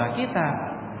saudara kita,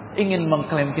 ingin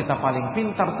mengklaim kita paling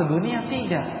pintar sedunia.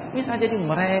 Tidak. Bisa jadi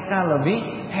mereka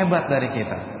lebih hebat dari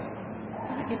kita.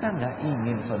 Tapi kita nggak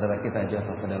ingin saudara kita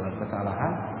jatuh ke dalam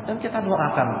kesalahan, dan kita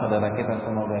doakan saudara kita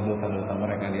semoga dosa-dosa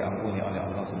mereka diampuni oleh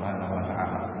Allah Subhanahu Wa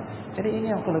Taala. Jadi ini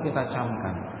yang perlu kita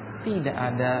camkan. Tidak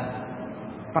ada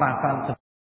perasaan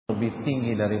lebih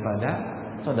tinggi daripada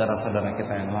saudara-saudara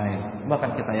kita yang lain.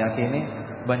 Bahkan kita yakini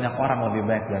banyak orang lebih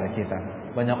baik dari kita,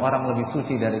 banyak orang lebih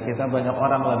suci dari kita, banyak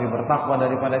orang lebih bertakwa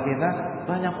daripada kita,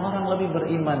 banyak orang lebih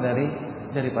beriman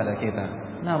daripada kita.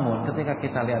 Namun ketika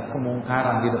kita lihat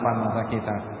kemungkaran di depan mata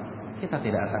kita, kita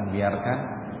tidak akan biarkan,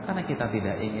 karena kita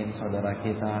tidak ingin saudara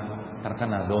kita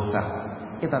terkena dosa.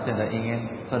 Kita tidak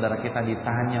ingin saudara kita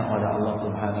ditanya oleh Allah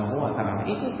Subhanahu Wa Taala.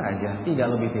 Itu saja, tidak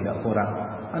lebih tidak kurang.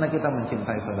 Karena kita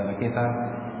mencintai saudara kita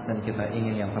dan kita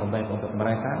ingin yang terbaik untuk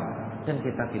mereka, dan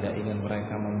kita tidak ingin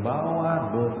mereka membawa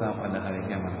dosa pada hari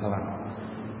kiamat kelak.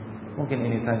 Mungkin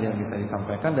ini saja yang bisa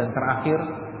disampaikan. Dan terakhir,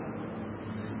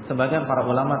 sebagian para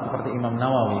ulama seperti Imam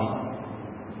Nawawi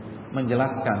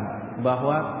menjelaskan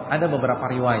bahwa ada beberapa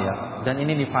riwayat, dan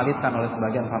ini divalidkan oleh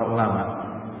sebagian para ulama,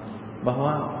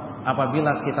 bahwa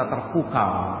apabila kita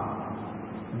terpukau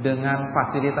dengan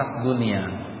fasilitas dunia,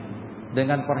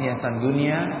 dengan perhiasan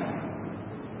dunia,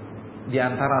 di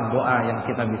antara doa yang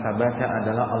kita bisa baca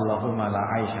adalah Allahumma la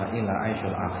aisha illa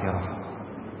aishul akhirah.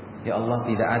 Ya Allah,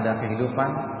 tidak ada kehidupan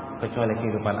kecuali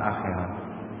kehidupan akhirat.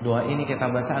 Doa ini kita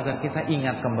baca agar kita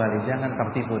ingat kembali, jangan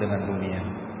tertipu dengan dunia.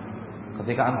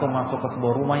 Ketika antum masuk ke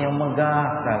sebuah rumah yang megah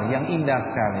sekali, yang indah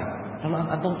sekali, lalu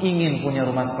antum ingin punya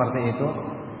rumah seperti itu,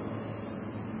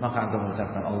 maka antum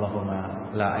mengucapkan Allahumma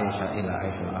la aisha illa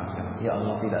aishul akhirah. Ya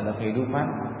Allah, tidak ada kehidupan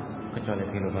kecuali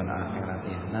kehidupan akhirat.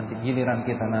 Ya, nanti giliran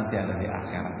kita nanti ada di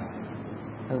akhirat.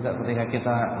 Ketika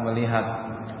kita melihat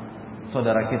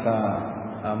saudara kita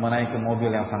menaiki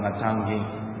mobil yang sangat canggih,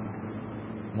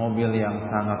 mobil yang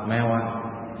sangat mewah,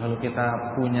 lalu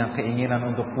kita punya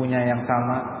keinginan untuk punya yang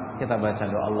sama, kita baca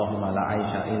doa Allahumma la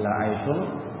aisha illa aishul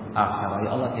akhirah. Ya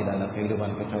Allah, tidak ada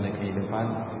kehidupan kecuali kehidupan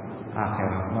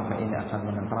akhirat. Maka ini akan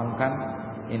menenteramkan,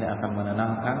 ini akan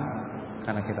menenangkan,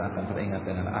 karena kita akan teringat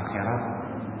dengan akhirat.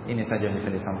 Ini saja bisa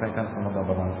disampaikan, semoga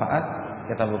bermanfaat.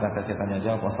 Kita buka sesi tanya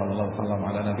jawab. Wassallallahu wasallam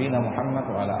ala nabiyina Muhammad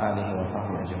wa ala alihi wa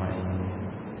sahbihi ajma'in.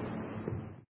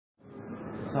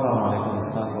 Assalamualaikum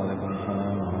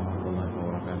warahmatullahi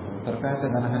wabarakatuh. Terkait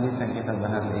dengan hadis yang kita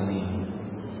bahas ini,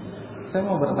 saya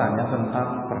mau bertanya tentang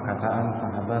perkataan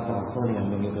sahabat Rasul yang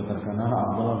begitu terkenal,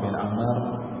 Abdullah bin Amr,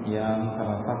 yang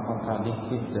terasa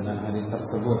kontradiktif dengan hadis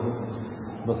tersebut.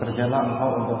 Bekerjalah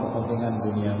engkau untuk kepentingan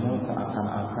duniamu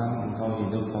seakan-akan engkau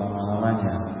hidup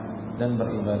selama-lamanya, dan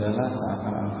beribadahlah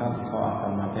seakan-akan engkau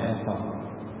akan mati esok.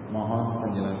 Mohon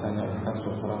penjelasannya Ustadz.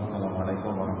 Syukran.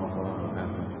 Assalamualaikum warahmatullahi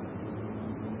wabarakatuh.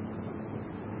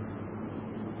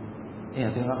 Ya,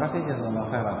 terima kasih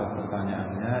jazakallahu khair atas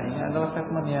pertanyaannya. Ini adalah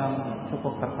statement yang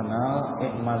cukup terkenal.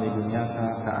 I'mal li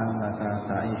dunyaka ka'annaka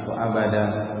ta'ishu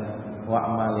abadan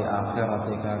wa'mal li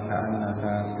akhiratika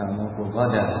ka'annaka tamutu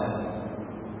ghadan.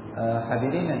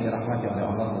 Hadirin yang dirahmati oleh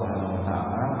Allah Subhanahu Wa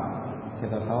Taala,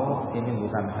 kita tahu ini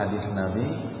bukan hadis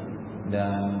Nabi,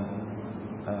 dan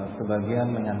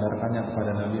sebagian menyandarkannya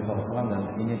kepada Nabi SAW, dan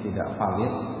ini tidak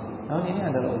valid. Namun ini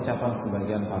adalah ucapan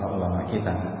sebagian para ulama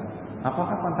kita.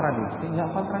 Apakah kontradiksi? Enggak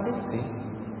kontradiksi.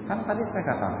 Kan tadi saya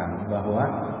katakan bahwa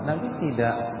Nabi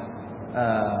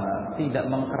tidak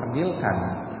mengkerdilkan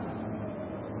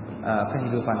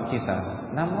kehidupan kita.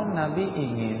 Namun Nabi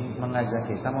ingin mengajak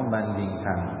kita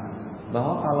membandingkan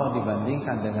bahwa kalau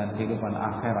dibandingkan dengan kehidupan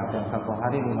akhirat yang satu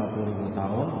hari 50.000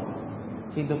 tahun,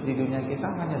 hidup di dunia kita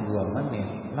hanya 2 menit.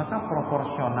 Maka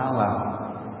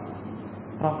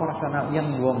proporsional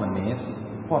yang 2 menit,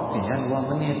 porsinya 2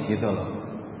 menit gitu loh.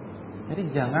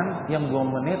 Jadi jangan yang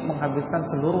 2 menit menghabiskan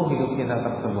seluruh hidup kita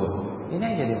tersebut. Ini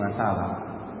yang jadi masalah.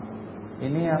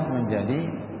 Ini yang menjadi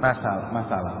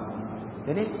masalah.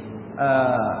 Jadi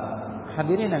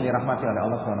hadirin yang dirahmati oleh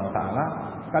Allah Subhanahu wa taala,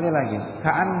 sekali lagi,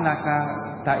 ka'annaka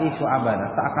ta'ishu abada,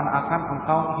 seakan-akan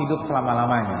engkau hidup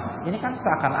selama-lamanya. Ini kan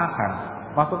seakan-akan.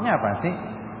 Maksudnya apa sih?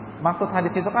 Maksud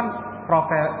hadis itu kan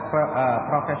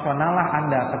profesional lah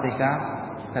Anda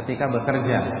ketika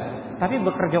bekerja. Tapi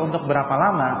bekerja untuk berapa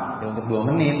lama? Ya untuk 2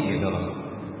 menit gitu loh.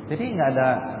 Jadi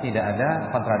tidak ada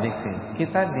kontradiksi.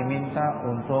 Kita diminta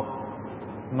untuk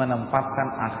menempatkan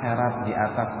akhirat di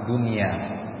atas dunia.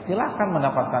 Silahkan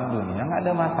mendapatkan dunia, nggak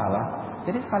ada masalah.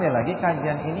 Jadi sekali lagi,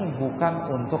 kajian ini bukan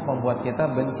untuk membuat kita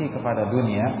benci kepada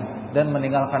dunia dan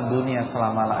meninggalkan dunia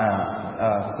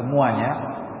semuanya.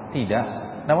 Tidak.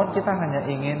 Namun kita hanya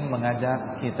ingin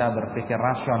mengajak kita berpikir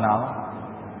rasional,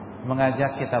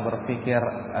 mengajak kita berpikir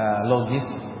logis,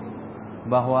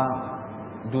 bahwa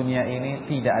dunia ini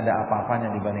tidak ada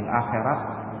apa-apanya dibanding akhirat,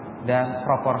 dan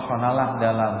proporsionalah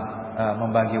dalam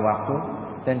membagi waktu,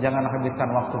 dan jangan habiskan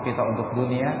waktu kita untuk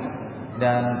dunia.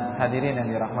 Dan hadirin yang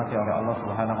dirahmati oleh Allah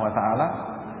Subhanahu wa taala,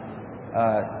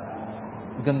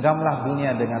 genggamlah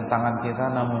dunia dengan tangan kita,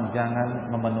 namun jangan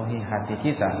memenuhi hati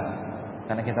kita.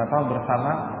 Karena kita tahu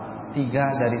bersama 3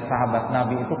 dari sahabat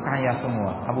Nabi itu kaya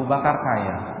semua. Abu Bakar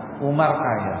kaya, Umar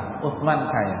kaya, Utsman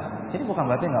kaya. Jadi bukan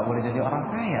berarti nggak boleh jadi orang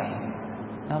kaya.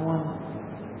 Namun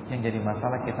yang jadi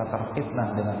masalah kita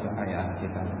terfitnah dengan kekayaan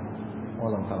kita.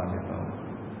 Wallahu ta'ala bishawab.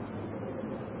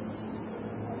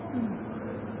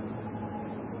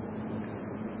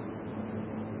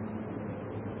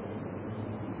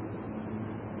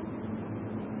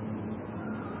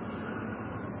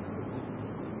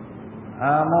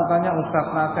 Mau tanya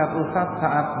Ustadz, nasihat Ustadz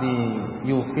saat di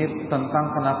Yufid tentang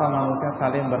kenapa manusia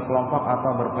saling berkelompok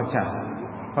atau berpecah.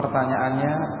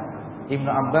 Pertanyaannya,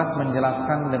 Ibnu Abbas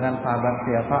menjelaskan dengan sahabat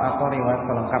siapa atau riwayat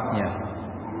selengkapnya.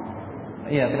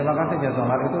 Iya, terima kasih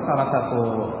Jazomar. Itu salah satu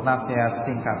nasihat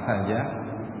singkat saja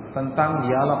tentang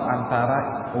dialog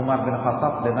antara Umar bin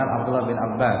Khattab dengan Abdullah bin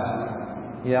Abbas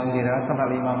yang diriwayatkan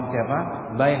oleh Imam siapa?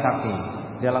 Baihaqi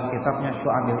dalam kitabnya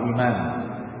Syu'abil Iman.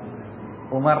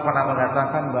 Umar pernah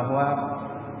mengatakan bahwa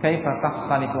kaifa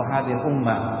tahtalifu hadhil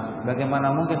ummah,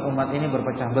 bagaimana mungkin umat ini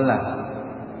berpecah belah,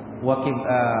 wa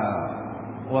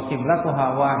qiblatuha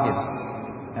wahid,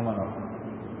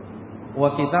 wa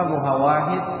kitabuha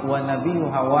wahid, wa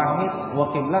nabiyuha wahid, wa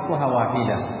qiblatuha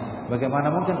wahidah.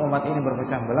 Bagaimana mungkin umat ini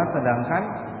berpecah belah sedangkan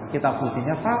kitab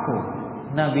sucinya satu,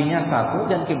 nabinya satu,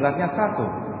 dan kiblatnya satu.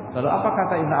 Lalu apa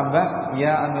kata Ibnu Abbas?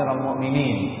 Ya Amirul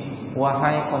Mukminin,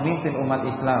 wahai pemimpin umat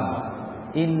Islam,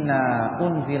 inna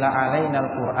unzila alaina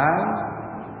al-Qur'an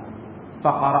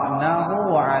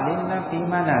faqara'nahu wa 'alimna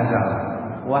fima nazal.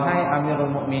 Wahai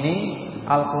Amirul Mukminin,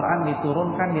 Al-Qur'an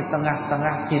diturunkan di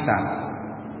tengah-tengah kita,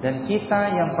 dan kita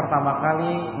yang pertama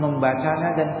kali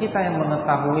membacanya dan kita yang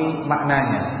mengetahui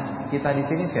maknanya. Kita di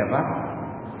sini siapa?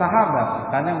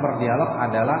 Sahabat, karena yang berdialog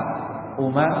adalah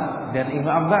Umar dan Ibnu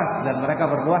Abbas, dan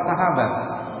mereka berdua sahabat.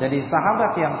 Jadi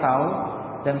sahabat yang tahu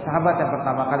dan sahabat yang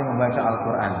pertama kali membaca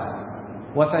Al-Qur'an.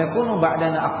 Wa sayakunu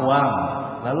ba'dana aqwam.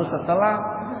 Lalu setelah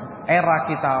era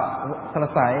kita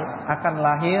selesai akan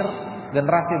lahir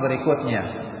generasi berikutnya.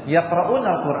 Yaqra'un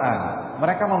al-Qur'an.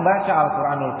 Mereka membaca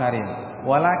Al-Qur'anul Karim.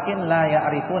 Walakin la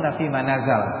ya'rifuna fi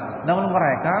manazal. Namun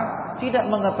mereka tidak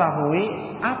mengetahui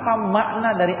apa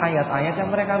makna dari ayat-ayat yang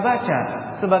mereka baca,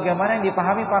 sebagaimana yang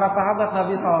dipahami para sahabat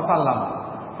Nabi SAW.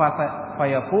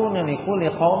 Fayakunu likulli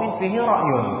qaumin fihi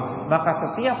ra'yun. Maka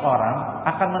setiap orang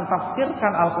akan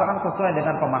mentafsirkan Al-Quran sesuai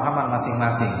dengan pemahaman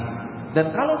masing-masing.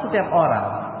 Dan kalau setiap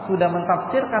orang sudah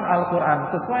mentafsirkan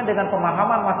Al-Quran sesuai dengan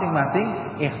pemahaman masing-masing,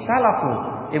 ikhtalafu.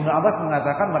 Ibnu Abbas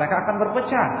mengatakan mereka akan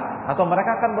berpecah atau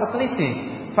mereka akan berselisih.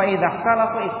 Fa idza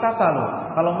ikhtalafu iktatalu.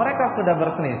 Kalau mereka sudah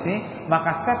berselisih,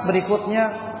 maka step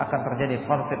berikutnya akan terjadi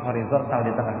konflik horizontal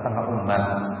di tengah-tengah umat.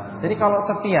 Jadi kalau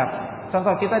setiap,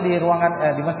 contoh kita di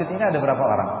ruangan di masjid ini ada berapa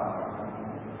orang?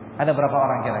 Ada berapa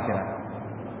orang kira-kira?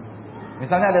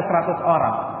 Misalnya ada 100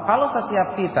 orang. Kalau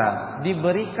setiap kita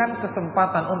diberikan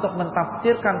kesempatan untuk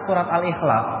mentafsirkan surat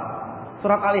Al-Ikhlas,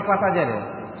 surat Al-Ikhlas aja deh,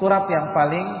 surat yang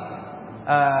paling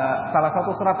salah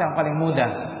satu surat yang paling mudah,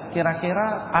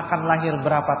 kira-kira akan lahir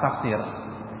berapa tafsir?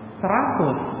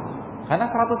 100. Karena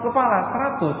 100 kepala,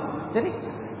 100. Jadi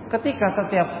ketika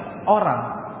setiap orang,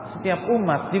 setiap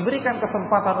umat diberikan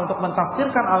kesempatan untuk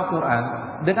mentafsirkan Al-Quran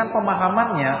dengan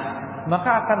pemahamannya,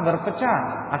 maka akan berpecah,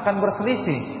 akan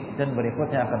berselisih, dan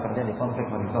berikutnya akan terjadi konflik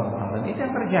horizontal. Dan itu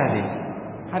yang terjadi.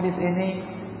 Hadis ini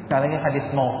sekali lagi hadis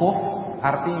mauquf,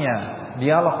 artinya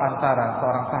dialog antara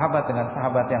seorang sahabat dengan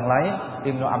sahabat yang lain,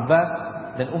 Ibnu Abbas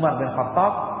dan Umar bin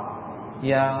Khattab,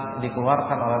 yang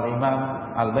dikeluarkan oleh Imam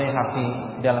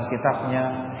Al-Baihaqi dalam kitabnya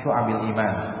Syu'abil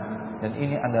Iman. Dan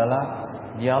ini adalah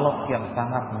dialog yang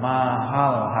sangat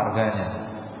mahal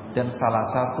harganya. Dan salah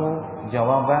satu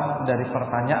jawaban dari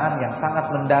pertanyaan yang sangat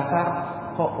mendasar,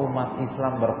 kok umat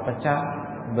Islam berpecah,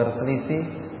 berselisih,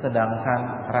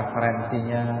 sedangkan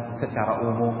referensinya secara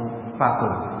umum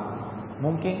satu.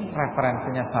 Mungkin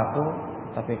referensinya satu,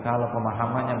 tapi kalau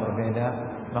pemahamannya berbeda,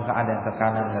 maka ada yang ke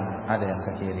kanan dan ada yang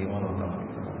ke kiri. Wallahu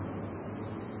a'lam.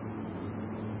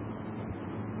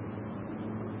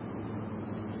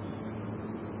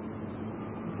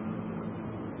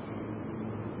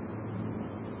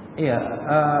 Iya,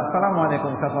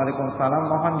 assalamualaikum, waalaikumsalam.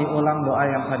 Mohon diulang doa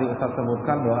yang tadi Ustadz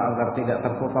sebutkan, doa agar tidak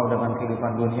terpukau dengan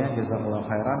kehidupan dunia. Jazakallahu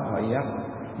khairan wa iyyak.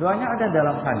 Doanya ada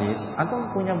dalam hadis. Antum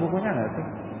punya bukunya nggak sih?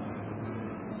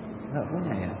 Nggak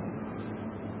punya ya?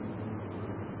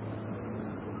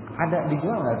 Ada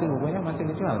dijual nggak sih bukunya? Masih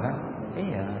dijual kan?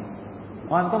 Iya.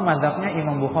 Oh, antum mazhabnya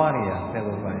Imam Bukhari ya? Saya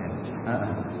lupa ya.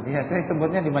 Iya, saya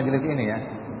sebutnya di majelis ini ya.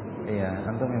 Iya,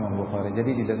 antum Imam Bukhari.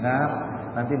 Jadi didengar,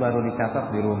 nanti baru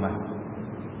dicatat di rumah.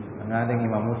 Nggak ada yang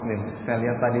Imam Muslim. Saya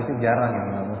lihat tadi itu jarang yang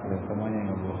Imam Muslim, semuanya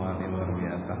Imam Bukhari, luar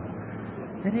biasa.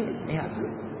 Jadi ya,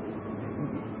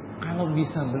 kalau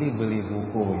bisa beli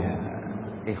buku ya,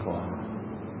 ikhwan,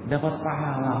 dapat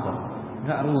pahala kok.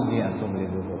 Nggak rugi antum beli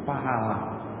buku,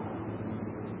 pahala.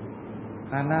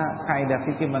 Karena kaidah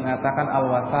fikih mengatakan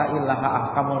al-wasail laha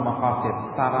ahkamul maqasid.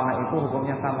 Sarana itu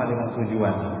hukumnya sama dengan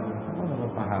tujuan.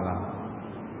 Pahala.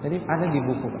 Jadi ada di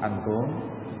buku antum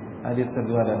hadis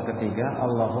kedua dan ketiga,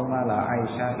 Allahumma la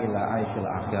aisha illa aishul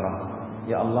akhirah.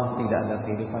 Ya Allah, tidak ada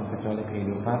kehidupan kecuali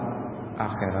kehidupan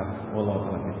akhirat.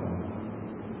 Wallahu a'lam bishawab.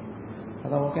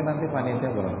 Atau mungkin nanti panitia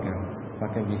broadcast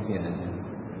pakai bisi aja.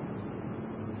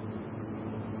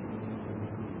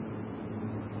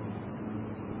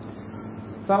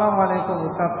 Assalamualaikum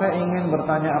Ustadz, saya ingin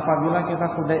bertanya, apabila kita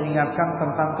sudah ingatkan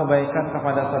tentang kebaikan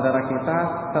kepada saudara kita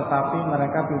tetapi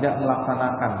mereka tidak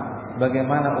melaksanakan,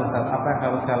 bagaimana Ustadz? Apa yang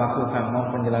harus saya lakukan? Mohon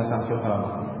penjelasan, syukran.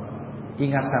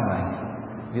 Ingatkan lagi,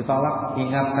 ditolak,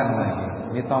 ingatkan lagi,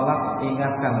 ditolak,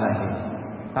 ingatkan lagi.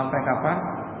 Sampai kapan?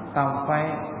 Sampai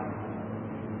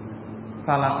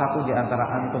salah satu di antara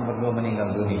antum berdua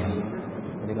meninggal dunia.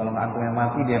 Jadi kalau antum yang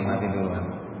mati, dia mati duluan.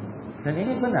 Dan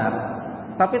ini benar.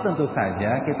 Tapi tentu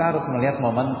saja kita harus melihat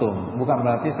momentum. Bukan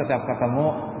berarti setiap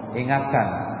ketemu ingatkan.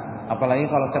 Apalagi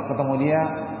kalau setiap ketemu dia,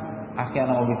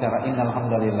 akhirnya mau bicara innal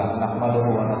hamdalillah nahmaduhu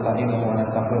wa nasta'inuhu wa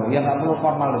nastaghfiruh. Ya enggak perlu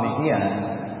formal demikian.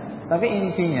 Tapi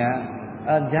intinya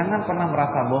jangan pernah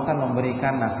merasa bosan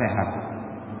memberikan nasihat.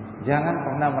 Jangan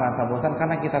pernah merasa bosan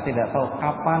karena kita tidak tahu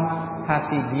kapan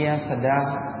hati dia sedang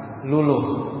luluh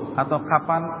atau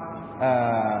kapan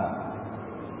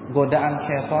godaan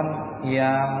syaitan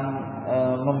yang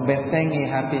membentengi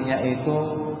hatinya itu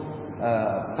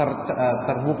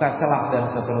terbuka celah dan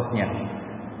seterusnya.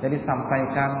 Jadi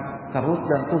sampaikan terus,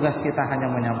 dan tugas kita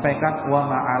hanya menyampaikan. Wa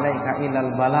ma'alaika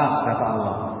illal balagh, kata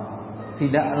Allah.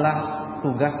 Tidaklah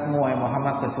tugasmu wahai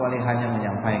Muhammad kecuali hanya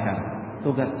menyampaikan.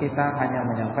 Tugas kita hanya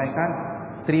menyampaikan.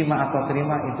 Terima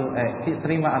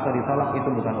atau ditolak itu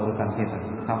bukan urusan kita.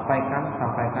 Sampaikan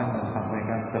dan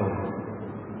sampaikan terus.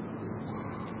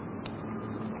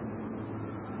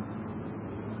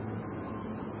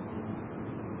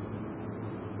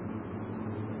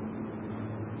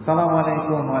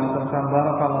 Assalamualaikum, waalaikumsalam,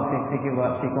 barakallahu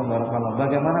fikum, barakallahu.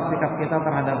 Bagaimana sikap kita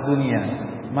terhadap dunia?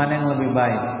 Mana yang lebih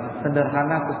baik?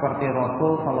 Sederhana seperti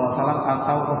Rasul sallallahu alaihi wasallam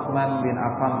atau Utsman bin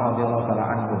Affan radhiyallahu taala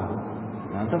anhu?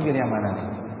 Nah, antum pilih yang mana nih?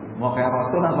 Mau kayak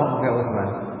Rasul atau mau kayak Utsman?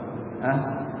 Hah?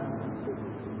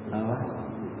 Apa?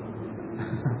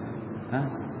 Hah?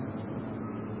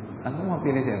 Antum mau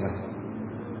pilih siapa?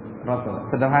 Rasul.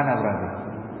 Sederhana berarti.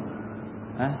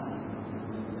 Hah?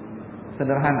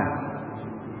 Sederhana.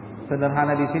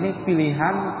 Sederhana di sini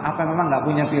pilihan apa memang nggak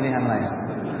punya pilihan lain?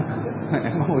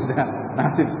 Emang udah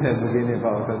nasib saya begini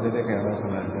Pak Ustadz, jadi kayak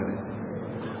Rasulullah.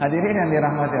 Hadirin yang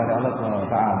dirahmati oleh Allah Subhanahu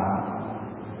Wa Taala,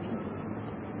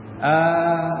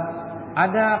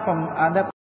 ada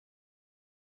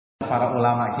para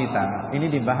ulama kita.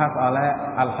 Ini dibahas oleh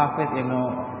Al-Hafidz Ibnu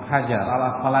Hajar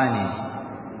Al-Asqalani,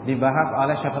 dibahas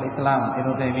oleh Syekhul Islam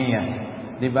Ibnu Taimiyah,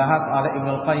 dibahas oleh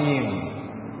Ibnu Qayyim.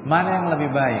 Mana yang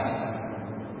lebih baik?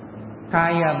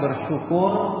 Kaya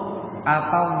bersyukur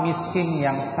atau miskin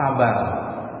yang sabar?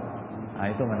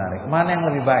 Nah, itu menarik. Mana yang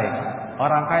lebih baik?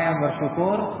 Orang kaya yang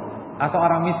bersyukur atau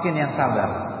orang miskin yang sabar?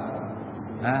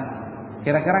 Nah,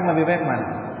 kira-kira yang lebih baik mana?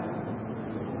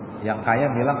 Yang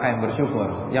kaya bilang kaya yang bersyukur.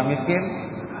 Yang miskin?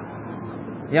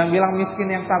 Yang bilang miskin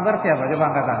yang sabar siapa? Coba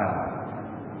angkat tangan.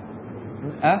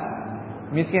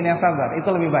 Miskin yang sabar, itu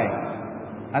lebih baik.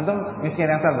 Antum miskin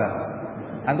yang sabar?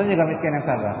 Antum juga miskin yang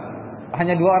sabar?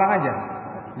 Hanya 2 orang aja.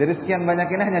 Dari sekian banyak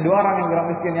ini hanya 2 orang yang bilang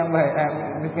miskin yang baik,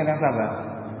 miskin yang sabar.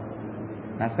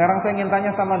 Nah sekarang saya ingin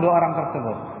tanya sama dua orang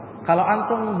tersebut. Kalau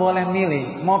antum boleh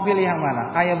milih, mau pilih yang mana?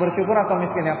 Kaya bersyukur atau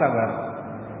miskin yang sabar?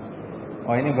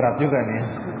 Oh ini berat juga nih.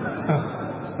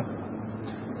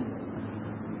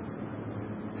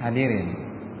 Hadirin,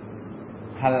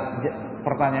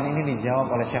 pertanyaan ini dijawab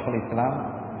oleh Syekhul Islam.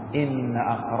 Inna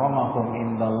akramakum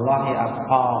indallahi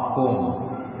atqakum.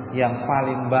 Yang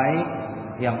paling baik,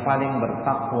 yang paling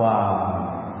bertakwa.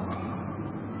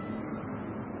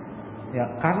 Ya,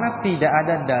 karena tidak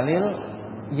ada dalil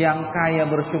yang kaya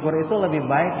bersyukur itu lebih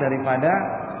baik daripada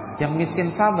yang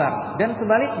miskin sabar. Dan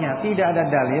sebaliknya, tidak ada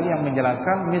dalil yang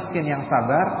menjelaskan miskin yang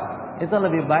sabar itu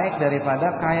lebih baik daripada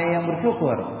kaya yang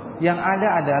bersyukur. Yang ada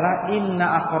adalah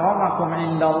inna akramakum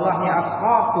indallahi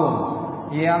atqakum.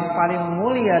 Yang paling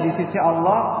mulia di sisi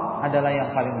Allah adalah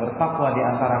yang paling bertakwa di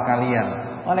antara kalian.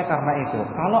 Oleh karena itu,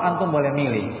 kalau antum boleh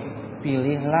milih,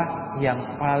 pilihlah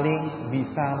yang paling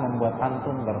bisa membuat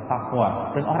antum bertakwa.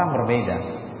 Dan orang berbeda.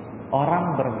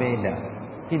 Orang berbeda.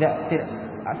 Tidak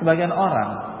sebagian orang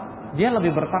dia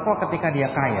lebih bertakwa ketika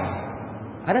dia kaya.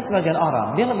 Ada sebagian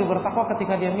orang dia lebih bertakwa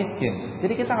ketika dia miskin.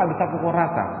 Jadi kita nggak bisa pukul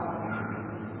rata.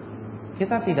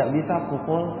 Kita tidak bisa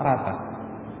pukul rata.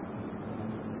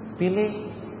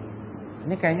 Pilih.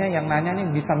 Ini kayaknya yang nanya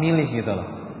ini bisa milih gitu loh.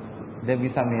 Dia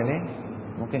bisa milih.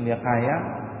 Mungkin dia kaya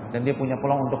dan dia punya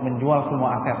peluang untuk menjual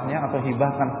semua asetnya atau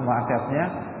hibahkan semua asetnya,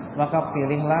 maka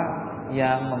pilihlah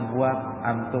yang membuat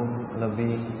antum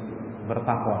lebih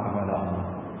bertakwa kepada Allah.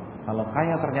 Kalau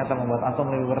kaya ternyata membuat antum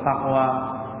lebih bertakwa,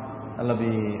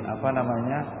 lebih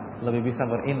lebih bisa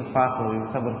berinfak, lebih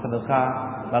bisa bersedekah,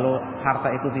 lalu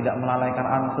harta itu tidak melalaikan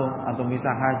antum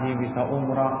bisa haji, bisa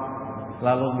umrah,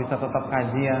 lalu bisa tetap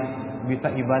kajian,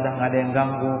 bisa ibadah nggak ada yang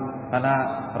ganggu karena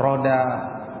roda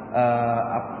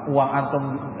uang antum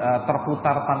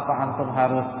terputar tanpa antum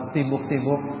harus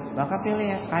sibuk-sibuk, maka pilih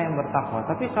yang kaya bertakwa.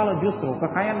 Tapi kalau justru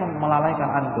kekayaan melalaikan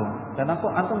antum dan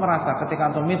antum merasa ketika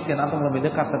antum miskin antum lebih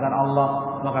dekat dengan Allah,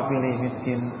 maka pilih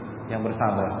miskin yang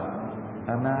bersabar.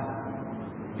 Karena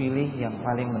pilih yang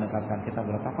paling mendekatkan kita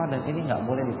bertakwa, dan ini nggak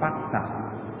boleh dipaksa.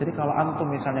 Jadi kalau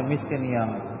antum misalnya miskin yang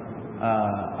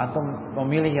antum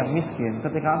memilih yang miskin,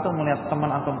 ketika antum melihat teman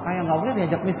antum kaya, nggak boleh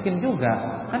diajak miskin juga,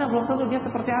 karena belum tentu dia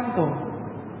seperti antum.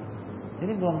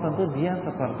 Jadi belum tentu dia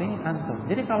seperti antum.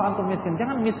 Jadi kalau antum miskin,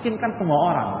 jangan miskinkan semua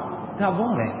orang, nggak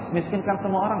boleh. Miskinkan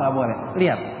semua orang nggak boleh.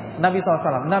 Lihat Nabi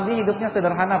SAW, Nabi hidupnya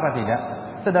sederhana apa tidak?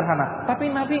 Sederhana. Tapi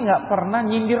Nabi nggak pernah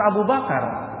nyindir Abu Bakar,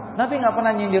 Nabi nggak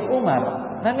pernah nyindir Umar,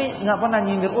 Nabi nggak pernah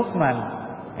nyindir Utsman.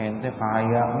 Ente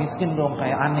kaya, miskin dong,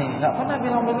 kayak aneh. Gak pernah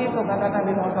bilang begitu kata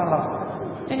Nabi SAW.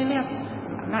 Jadi lihat,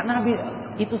 Nabi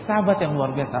itu sahabat yang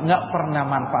luar biasa. Gak pernah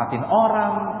manfaatin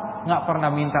orang, gak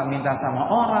pernah minta-minta sama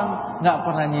orang, gak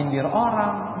pernah nyindir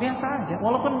orang. Biasa aja,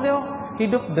 walaupun beliau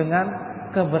hidup dengan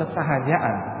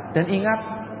kebersahajaan. Dan ingat,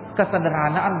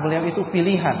 kesederhanaan beliau itu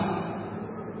pilihan,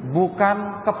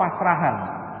 bukan kepasrahan.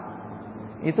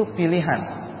 Itu pilihan.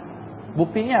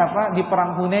 Buktinya apa? Di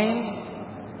perang Hunain,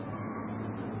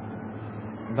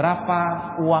 berapa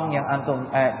uang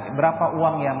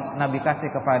yang Nabi kasih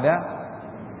kepada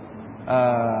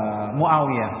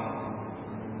Muawiyah?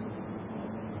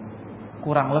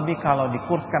 Kurang lebih kalau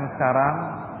dikurskan sekarang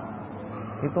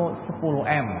itu 10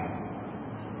 M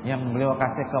yang beliau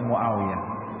kasih ke Muawiyah.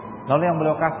 Lalu yang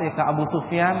beliau kasih ke Abu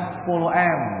Sufyan 10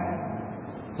 M.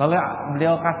 Lalu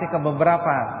beliau kasih ke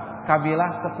beberapa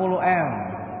kabilah 10 M.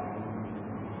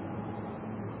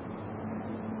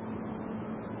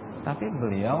 Tapi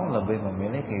beliau lebih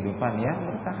memilih kehidupan yang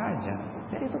bersahaja.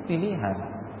 Jadi itu pilihan.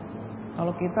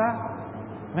 Kalau kita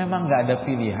memang nggak ada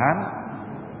pilihan,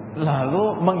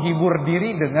 lalu menghibur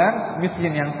diri dengan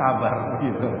miskin yang sabar,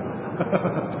 gitu.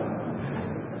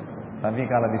 Tapi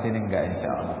kalau di sini enggak, insya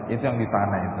Allah. Itu yang di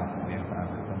sana itu, yang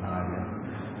sana, tenang aja.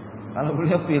 Kalau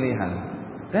beliau pilihan,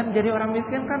 dan jadi orang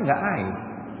miskin kan nggak aib.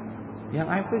 Yang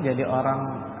aib tuh jadi orang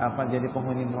jadi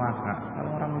penghuni neraka.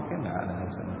 Kalau orang miskin nggak ada aib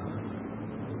sama sekali.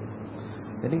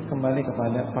 Jadi kembali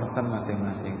kepada person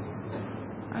masing-masing.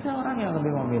 Ada orang yang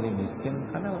lebih memilih miskin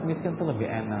karena miskin itu lebih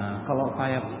enak. Kalau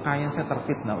saya kaya saya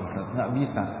terfitnah Ustaz, nggak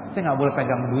bisa. Saya nggak boleh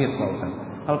pegang duit Pak Ustaz.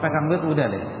 Kalau pegang duit udah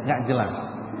deh, nggak jelas.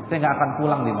 Saya nggak akan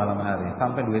pulang di malam hari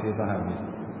sampai duit itu habis.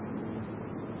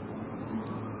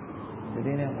 Jadi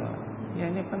ini apa? Ya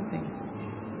ini penting.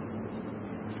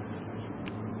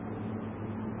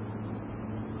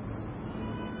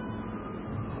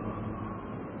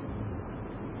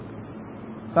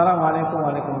 Assalamualaikum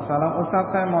warahmatullahi. Ustaz,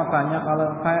 saya mau tanya,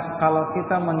 kalau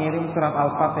kita mengirim surat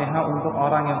Al-Fatihah untuk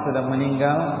orang yang sudah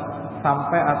meninggal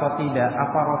sampai atau tidak,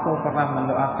 apa Rasul pernah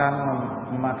mendoakan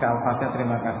memakai Al-Fatihah?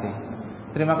 Terima kasih.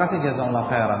 Terima kasih, jazakallahu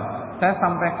khairan. Saya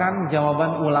sampaikan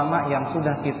jawaban ulama yang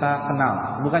sudah kita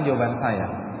kenal, bukan jawaban saya.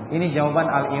 Ini jawaban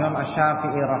Al-Imam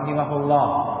Asy-Syafi'i rahimahullah.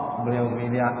 Beliau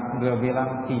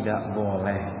bilang tidak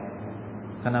boleh.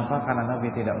 Kenapa? Karena Nabi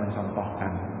tidak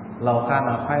mencontohkan. Lau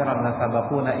kana khairan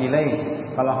lasabaquna ilaih.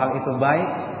 Kalau hal itu baik,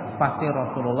 pasti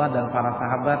Rasulullah dan para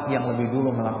sahabat yang lebih dulu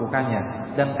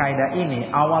melakukannya. Dan kaidah ini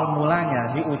awal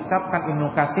mulanya diucapkan Ibnu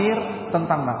Katsir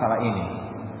tentang masalah ini,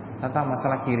 tentang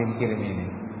masalah kirim-kirim ini.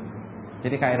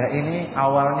 Jadi kaidah ini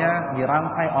awalnya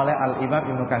dirangkai oleh Al-Imam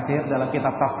Ibnu Katsir dalam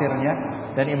kitab tafsirnya,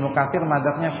 dan Ibnu Katsir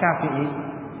mazhabnya Syafi'i.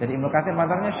 Jadi Ibnu Katsir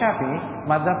mazhabnya Syafi'i,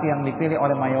 mazhab yang dipilih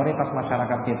oleh mayoritas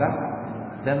masyarakat kita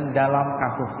dan dalam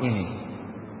kasus ini.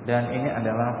 Dan ini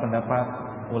adalah pendapat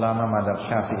ulama mazhab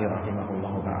Syafi'i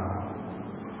rahimahullahu taala.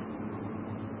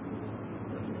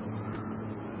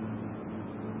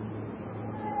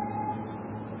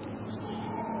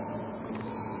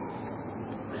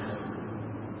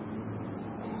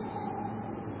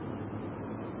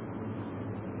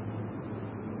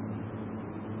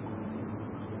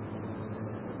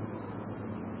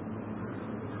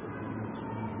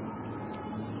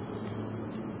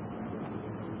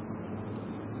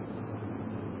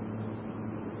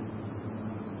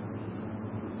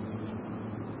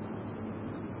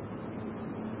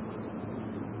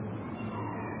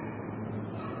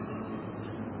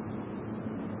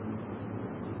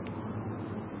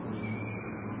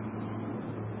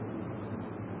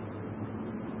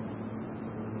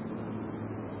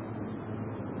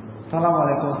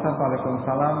 Assalamualaikum Ustaz.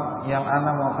 Waalaikumsalam. Yang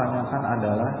ana mau tanyakan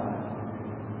adalah,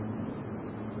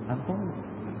 antum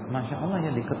Masya Allah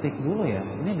ya diketik dulu ya.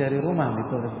 Ini dari rumah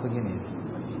ditulis begini.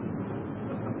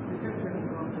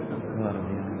 Luar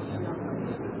biasa.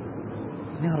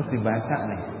 Ini harus dibaca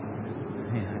nih.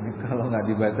 Ya, ini kalau nggak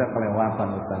dibaca kelewatan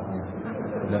Ustaznya.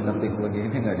 Udah ngetik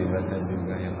begini nggak dibaca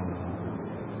juga ya Allah.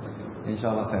 Insya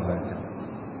Allah saya baca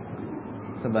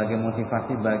sebagai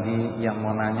motivasi bagi yang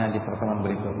mau nanya di pertemuan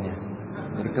berikutnya.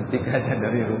 Jadi ketik aja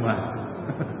dari rumah.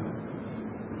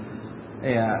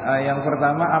 Iya, yang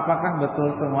pertama, apakah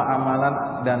betul semua amalan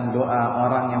dan doa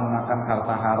orang yang memakan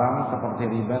harta haram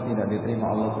seperti riba tidak diterima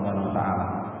Allah Subhanahu wa taala?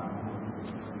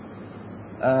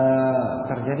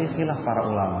 Terjadi khilaf para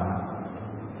ulama.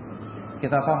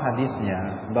 Kita tahu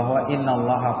hadisnya bahwa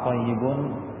innallaha thayyibun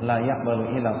la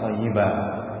yaqbalu illa thayyiba.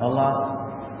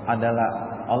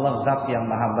 Allah zat yang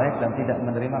maha baik dan tidak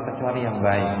menerima kecuali yang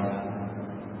baik.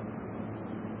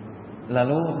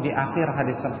 Lalu di akhir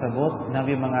hadis tersebut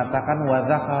Nabi mengatakan wa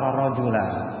dzakara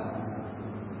rajulan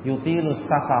yutilus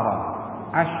safara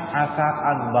ash'asa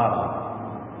adbar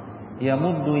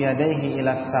yamuddu yadayhi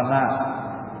ila sama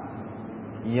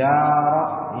ya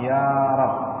rab ya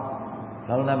rab.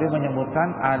 Lalu Nabi menyebutkan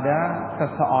ada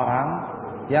seseorang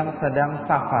yang sedang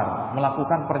safar,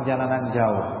 melakukan perjalanan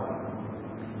jauh.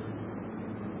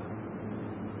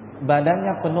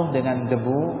 Badannya penuh dengan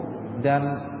debu dan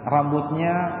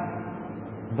rambutnya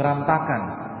berantakan.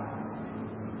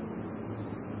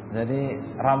 Jadi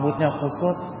rambutnya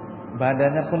kusut,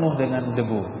 badannya penuh dengan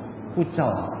debu, kucel,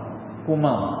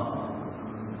 kumal.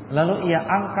 Lalu ia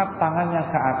angkat tangannya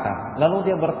ke atas, lalu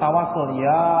dia bertawasul,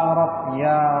 ya Rabb,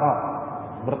 ya Rabb,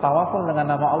 bertawasul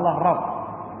dengan nama Allah Rabb.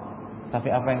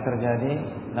 Tapi apa yang terjadi?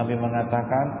 Nabi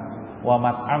mengatakan wa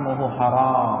mat'amuhu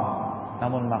haram,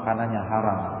 namun makanannya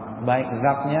haram, baik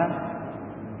zatnya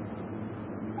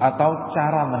atau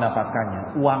cara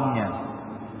mendapatkannya, uangnya.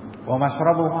 Wa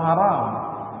mashrabuhu haram,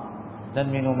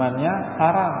 dan minumannya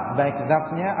haram, baik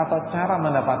zatnya atau cara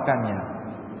mendapatkannya.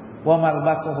 Wa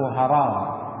malbasuhu haram,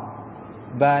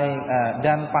 baik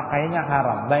dan pakaiannya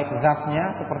haram, baik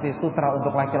zatnya seperti sutra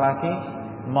untuk laki-laki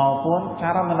maupun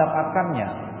cara mendapatkannya,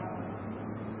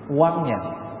 uangnya.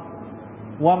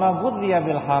 Wa ma ghudhiya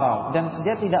bil haram, dan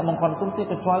dia tidak mengkonsumsi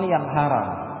kecuali yang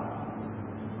haram.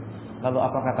 Lalu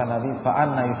apa kata Nabi? Fa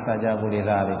anna yustajabu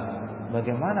lidzalik.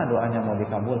 Bagaimana doanya mau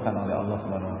dikabulkan oleh Allah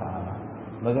Subhanahu wa taala?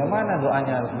 Bagaimana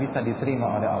doanya bisa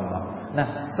diterima oleh Allah?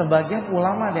 Nah, sebagian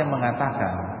ulama yang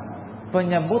mengatakan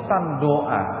penyebutan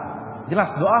doa,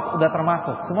 jelas doa sudah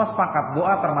termasuk, semua sepakat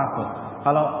doa termasuk.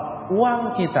 Kalau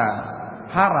uang kita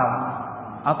haram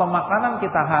atau makanan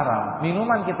kita haram,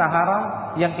 minuman kita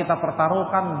haram, yang kita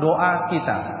pertaruhkan doa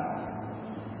kita.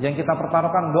 Yang kita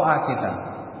pertaruhkan doa kita.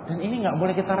 Dan ini nggak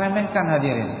boleh kita remehkan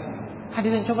hadirin.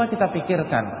 Hadirin coba kita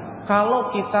pikirkan.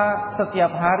 Kalau kita setiap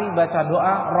hari baca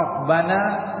doa Rabbana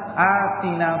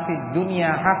atina fid dunya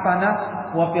hasanah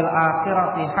wa fil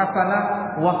akhirati hasanah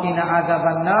wa qina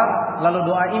adzabannar, lalu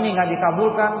doa ini nggak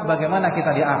dikabulkan, bagaimana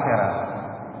kita di akhirat?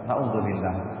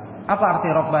 Nauzubillah. Apa arti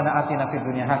Rabbana atina fid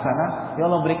dunya hasanah? Ya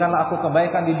Allah, berikanlah aku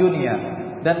kebaikan di dunia.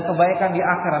 dan kebaikan di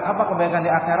akhirat. Apa kebaikan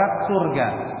di akhirat? Surga.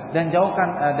 Dan jauhkan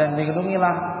dan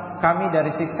lindungilah kami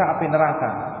dari siksa api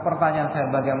neraka. Pertanyaan saya,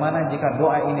 bagaimana jika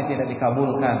doa ini tidak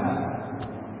dikabulkan?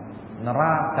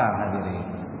 Neraka, hadirin.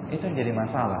 Itu yang jadi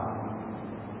masalah.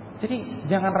 Jadi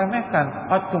jangan remehkan.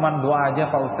 Oh, cuma doa aja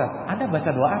Pak Ustadz. Anda baca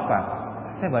doa apa?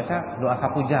 Saya baca doa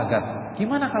sapu jagat.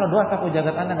 Gimana kalau doa sapu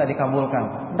jagat Anda nggak dikabulkan?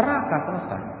 Neraka,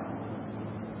 selesai.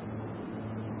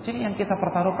 Jadi yang kita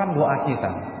pertaruhkan doa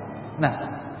kita. Nah,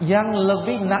 yang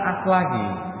lebih naas lagi,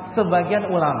 sebagian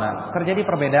ulama terjadi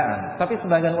perbedaan. Tapi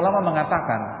sebagian ulama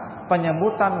mengatakan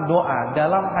penyebutan doa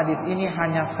dalam hadis ini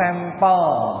hanya sampel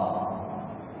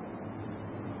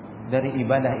dari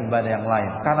ibadah-ibadah yang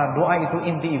lain. Karena doa itu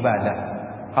inti ibadah.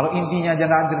 Kalau intinya aja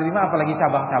nggak diterima, apalagi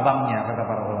cabang-cabangnya, kata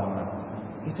para ulama.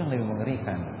 Itu yang lebih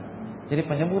mengerikan. Jadi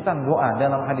penyebutan doa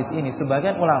dalam hadis ini,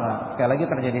 sebagian ulama, sekali lagi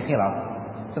terjadi khilaf,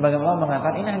 sebagian ulama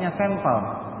mengatakan ini hanya sampel.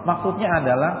 Maksudnya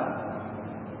adalah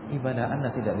ibadah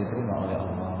Anda tidak diterima oleh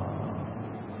Allah.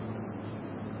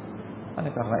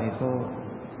 Oleh karena itu,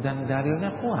 dan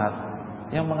dalilnya kuat.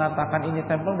 Yang mengatakan ini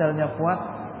sampel, dalilnya kuat.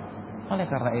 Oleh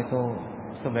karena itu,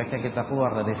 sebaiknya kita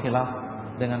keluar dari khilaf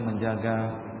dengan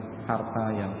menjaga harta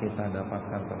yang kita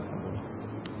dapatkan tersebut.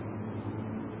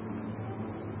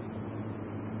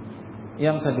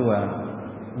 Yang kedua,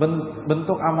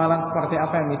 bentuk amalan seperti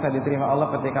apa yang bisa diterima Allah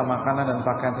ketika makanan dan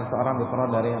pakaian seseorang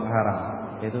diperoleh dari yang haram.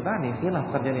 Itu tadi khilaf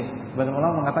terjadi. Sebagian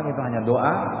ulama mengatakan itu hanya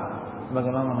doa,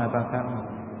 sebagian ulama mengatakan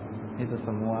itu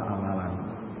semua amalan.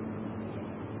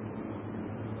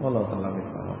 Wallahu ta'ala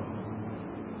bishawab.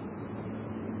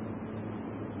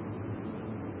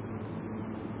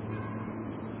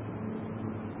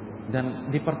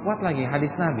 Dan diperkuat lagi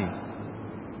hadis Nabi.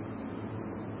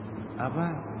 Apa?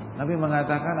 Nabi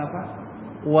mengatakan apa?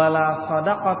 Wala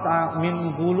sadaqata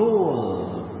min gulul.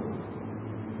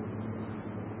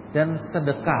 Dan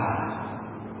sedekah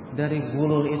dari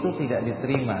gulul itu tidak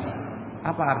diterima.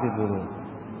 Apa arti gulul?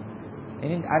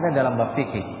 Ini ada dalam bab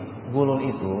fikih. Gulul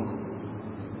itu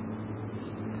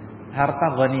harta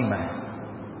ghanimah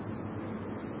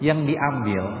yang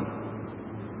diambil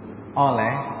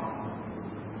oleh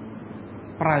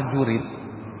prajurit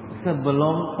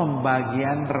sebelum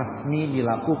pembagian resmi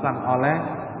dilakukan oleh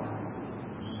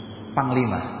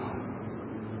panglima.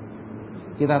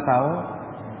 Kita tahu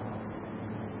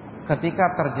ketika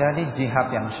terjadi jihad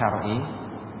yang syar'i,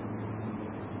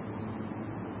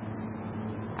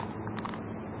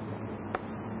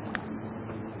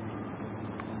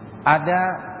 ada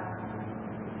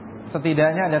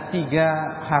setidaknya ada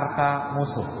 3 harta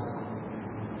musuh.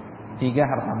 3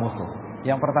 harta musuh.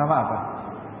 Yang pertama apa?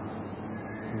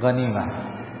 Ghanimah.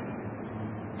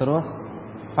 Terus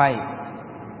fai.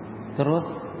 Terus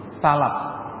salab.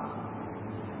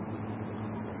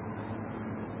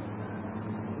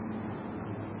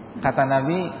 Kata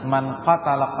Nabi, man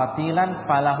qatala qatilan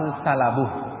falahu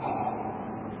salabuh.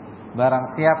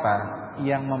 Barang siapa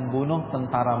yang membunuh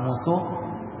tentara musuh,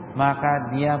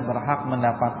 maka dia berhak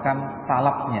mendapatkan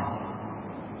salabnya.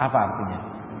 Apa artinya?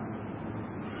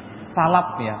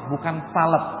 Salab ya, bukan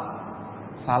salep.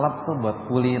 Salab itu buat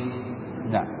kulit,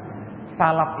 enggak.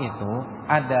 Salab itu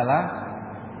adalah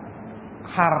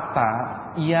harta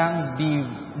yang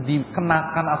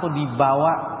dikenakan atau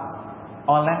dibawa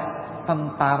oleh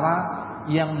tentara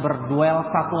yang berduel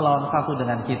satu lawan satu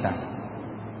dengan kita.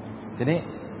 Jadi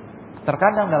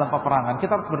terkadang dalam peperangan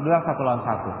kita harus berduel satu lawan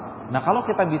satu. Nah, kalau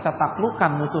kita bisa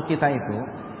taklukkan musuh kita itu,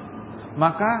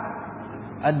 maka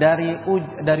dari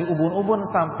ubun-ubun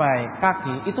sampai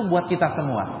kaki itu buat kita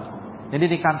semua. Jadi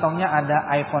di kantongnya ada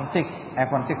iPhone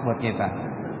 6 buat kita.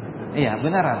 Iya,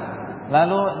 beneran.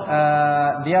 Lalu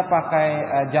dia pakai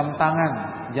jam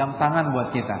tangan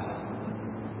buat kita.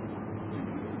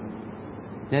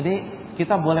 Jadi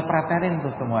kita boleh preterin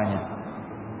tuh semuanya.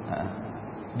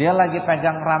 Dia lagi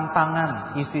pegang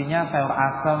rantangan, isinya sayur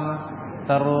asem,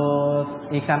 terus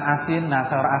ikan asin. Nah,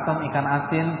 sayur asem, ikan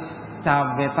asin,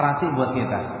 cabai terasi buat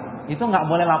kita. Itu nggak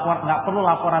perlu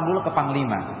laporan dulu ke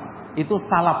panglima. Itu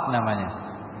salab namanya.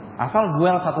 Asal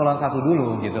duel satu lawan satu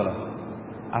dulu gitu loh.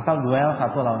 Asal duel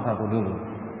satu lawan satu dulu.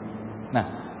 Nah,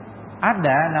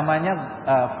 ada namanya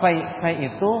fai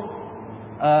itu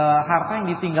harta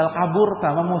yang ditinggal kabur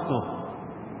sama musuh.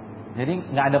 Jadi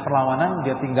nggak ada perlawanan,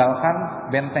 dia tinggalkan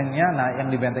bentengnya. Nah,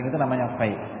 yang di benteng itu namanya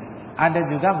fai. Ada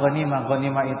juga ghanimah.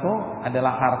 Ghanimah itu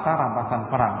adalah harta rampasan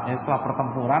perang. Jadi setelah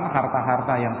pertempuran,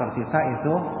 harta-harta yang tersisa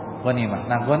itu ghanimah.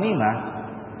 Nah, ghanimah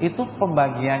itu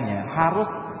pembagiannya harus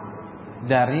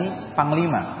dari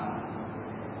panglima.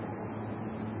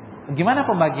 Gimana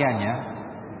pembagiannya?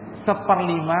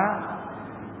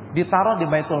 1/5 ditaruh di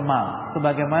Baitul Mal,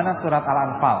 sebagaimana surat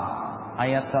Al-Anfal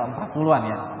ayat ke-40-an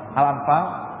ya. Al-Anfal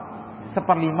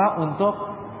 1/5 untuk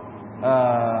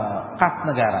kas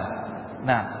negara.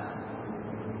 Nah,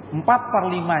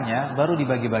 4/5-nya baru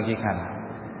dibagi-bagikan.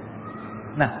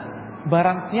 Nah,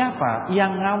 barang siapa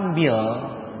yang ngambil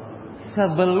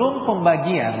sebelum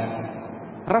pembagian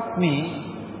resmi,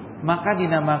 maka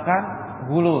dinamakan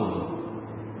gulul.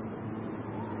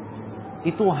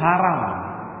 Itu haram.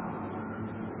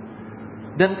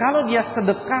 Dan kalau dia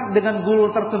sedekah dengan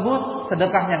gulul tersebut,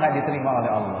 sedekahnya nggak diterima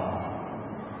oleh Allah.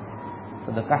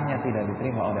 Sedekahnya tidak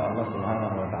diterima oleh Allah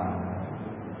Subhanahu wa ta'ala.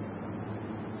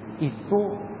 Itu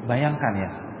bayangkan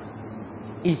ya,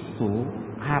 itu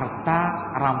harta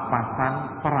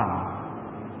rampasan perang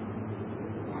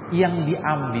yang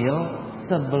diambil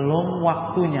sebelum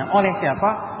waktunya. Oleh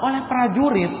siapa? Oleh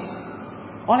prajurit,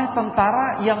 oleh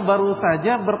tentara yang baru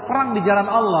saja berperang di jalan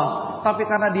Allah. Tapi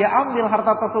karena dia ambil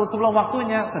harta tersebut sebelum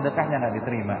waktunya, sedekahnya nggak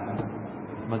diterima.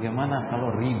 Bagaimana kalau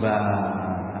riba?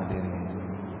 Hadirin.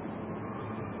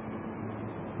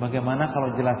 Bagaimana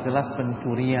kalau jelas-jelas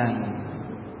pencurian?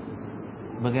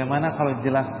 Bagaimana kalau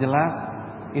jelas-jelas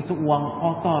itu uang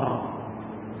kotor?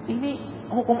 Ini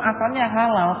hukum asalnya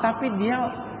halal, tapi dia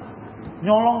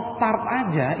nyolong start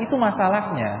aja, itu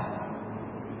masalahnya.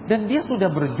 Dan dia sudah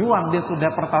berjuang, dia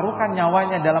sudah pertaruhkan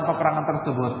nyawanya dalam peperangan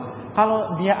tersebut.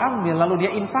 Kalau dia ambil lalu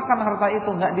dia infakkan harta itu,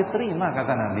 nggak diterima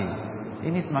kata Nabi.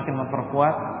 Ini semakin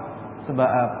memperkuat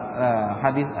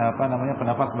hadis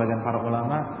pendapat sebagian para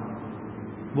ulama.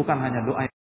 Bukan hanya doa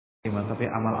yang diterima, tapi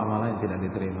amal-amalnya yang tidak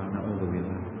diterima.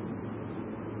 Na'udzubillah.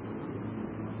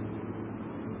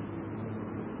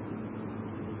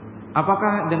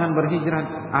 Apakah dengan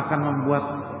berhijrah akan membuat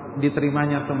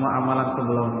diterimanya semua amalan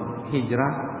sebelum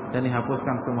hijrah dan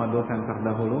dihapuskan semua dosa yang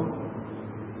terdahulu?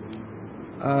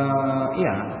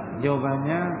 Iya,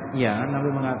 jawabannya ya. Nabi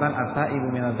mengatakan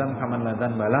at-taibu minadzam kaman la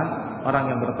dzanbala.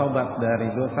 Orang yang bertobat dari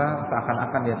dosa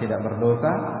seakan-akan dia tidak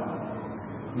berdosa.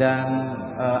 Dan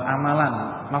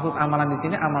amalan, maksud amalan di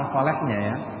sini amal solehnya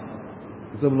ya.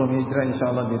 Sebelum hijrah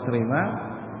insyaallah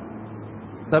diterima.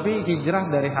 Tapi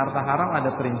hijrah dari harta haram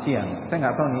ada perincian. Saya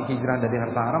nggak tahu nih hijrah dari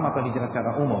harta haram atau hijrah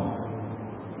secara umum.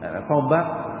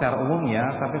 Tobat secara umum ya,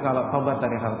 tapi kalau tobat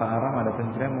dari harta haram ada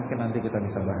perincian, mungkin nanti kita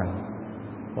bisa bahas.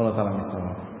 Wallahu ta'ala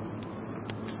misal.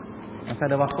 Masih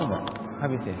ada waktu nggak?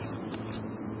 Habis ya.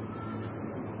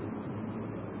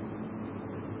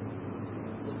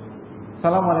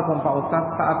 Assalamualaikum Pak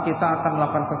Ustadz. Saat kita akan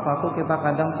melakukan sesuatu, kita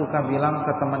kadang suka bilang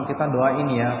ke teman kita, doain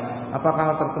ya. Apakah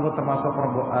hal tersebut termasuk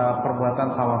perbuatan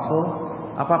tawasul?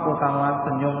 Apa keutamaan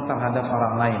senyum terhadap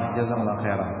orang lain? Jazakallahu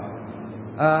khairan.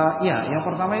 Ya, yang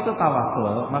pertama itu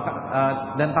tawasul.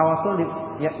 Dan tawasul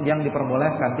yang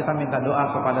diperbolehkan, kita minta doa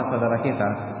kepada saudara kita.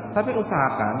 Tapi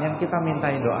usahakan yang kita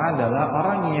mintai doa adalah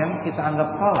orang yang kita anggap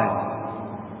soleh,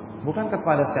 bukan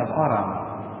kepada setiap orang.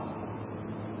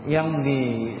 Yang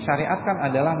disyariatkan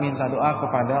adalah minta doa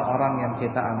kepada orang yang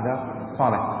kita anggap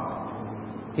soleh.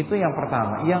 Itu yang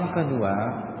pertama. Yang kedua,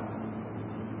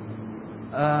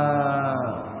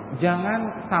 jangan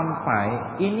sampai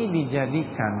ini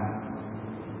dijadikan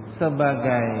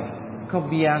sebagai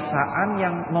kebiasaan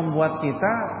yang membuat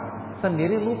kita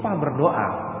sendiri lupa berdoa.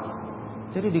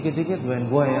 Jadi dikit-dikit doain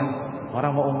gue ya,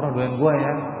 orang mau umrah doain gue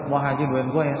ya, mau haji doain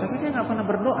gue ya, tapi dia nggak pernah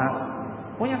berdoa.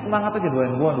 Punya semangat aja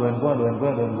doain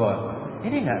gue.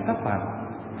 Ini nggak tepat.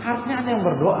 Harusnya Anda yang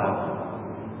berdoa.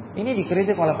 Ini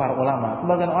dikritik oleh para ulama.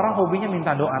 Sebagian orang hobinya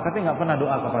minta doa, tapi nggak pernah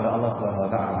doa kepada Allah Subhanahu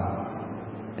Wa Taala.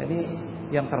 Jadi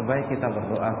yang terbaik kita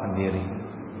berdoa sendiri.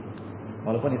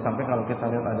 Walaupun di samping kalau kita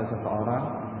lihat ada seseorang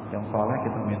yang soleh,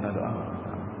 kita minta doa nggak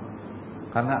masalah.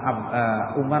 Karena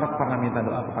Umar pernah minta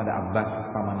doa kepada Abbas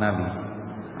sama Nabi.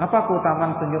 Apa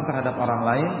keutamaan senyum terhadap orang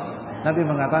lain? Nabi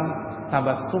mengatakan,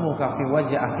 tabassumuka fi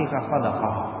wajhi akhika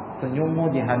shadaqah.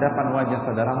 Senyummu di hadapan wajah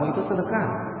saudaramu itu sedekah.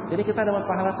 Jadi kita dapat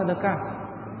pahala sedekah.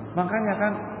 Makanya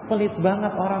kan pelit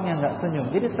banget orang yang nggak senyum.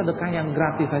 Jadi sedekah yang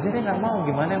gratis aja dia nggak mau,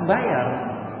 gimana yang bayar?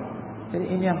 Jadi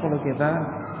ini yang perlu kita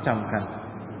camkan.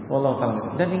 Wallahu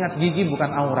ta'ala. Dan ingat, gigi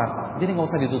bukan aurat. Jadi nggak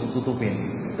usah ditutup-tutupin.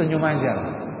 Senyum aja.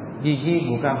 Gigi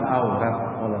bukan aurat.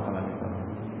 Wallahu ta'ala.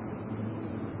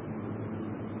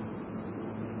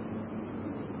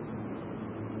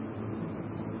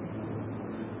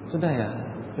 Sudah ya,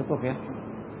 cukup ya.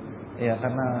 Ya,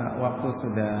 karena waktu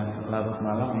sudah larut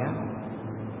malam ya.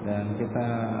 Dan kita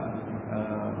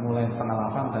mulai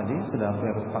 7:30 tadi, sudah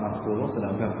hampir 9:30, sudah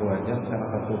hampir 2 jam. Saya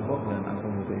rasa cukup dan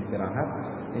antum butuh istirahat.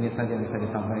 Ini saja yang bisa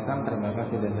disampaikan. Terima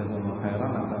kasih dan jazakumullah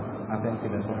khairan atas atensi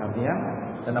dan perhatian.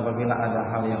 Dan apabila ada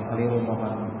hal yang keliru,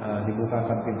 mohon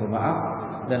dibukakan pintu maaf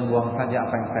dan buang saja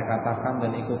apa yang saya katakan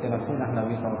dan ikutilah sunnah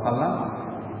Nabi SAW.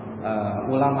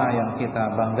 Ulama yang kita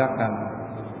banggakan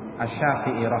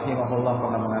Asy-Syafi'i rahimahullah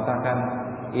pernah mengatakan,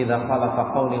 "Idza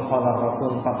khalafa qawli qala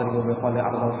Rasul fadribu bi qawli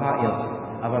ardil ha'il."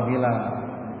 Apabila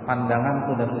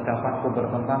pandanganku dan ucapanku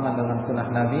bertentangan dengan sunnah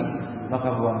Nabi,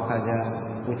 maka buang saja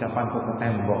ucapanku ke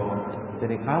tembok.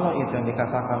 Jadi kalau itu yang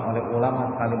dikatakan oleh ulama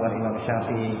sekaliber Imam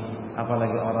Syafi'i,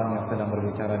 apalagi orang yang sedang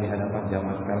berbicara di hadapan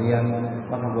jamaah sekalian,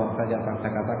 maka buang saja apa yang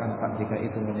saya katakan, Pak, jika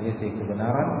itu menyelisih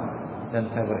kebenaran. Dan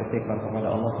saya beristighfar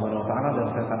kepada Allah Subhanahu wa taala, dan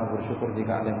saya sangat bersyukur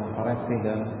jika ada yang mengkoreksi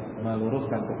dan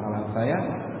meluruskan kesalahan saya.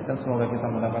 Dan semoga kita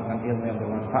mendapatkan ilmu yang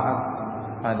bermanfaat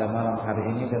pada malam hari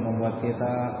ini dan membuat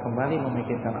kita kembali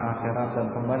memikirkan akhirat dan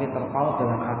kembali terpaut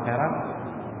dengan akhirat.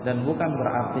 Dan bukan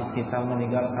berarti kita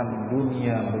meninggalkan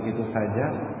dunia begitu saja,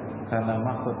 karena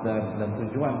maksud dan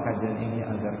tujuan kajian ini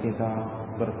agar kita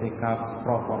bersikap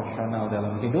proporsional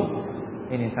dalam hidup.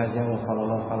 Ini saja,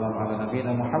 wassallallahu ala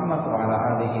nabiyina Muhammad wa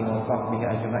ala alihi wa sahbihi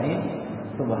ajma'in.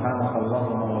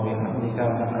 Subhanakallahumma wa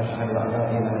bihamdika asyhadu an la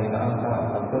ilaha illa anta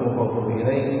astaghfiruka wa atubu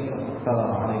ilaik.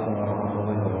 Assalamualaikum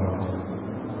warahmatullahi wabarakatuh.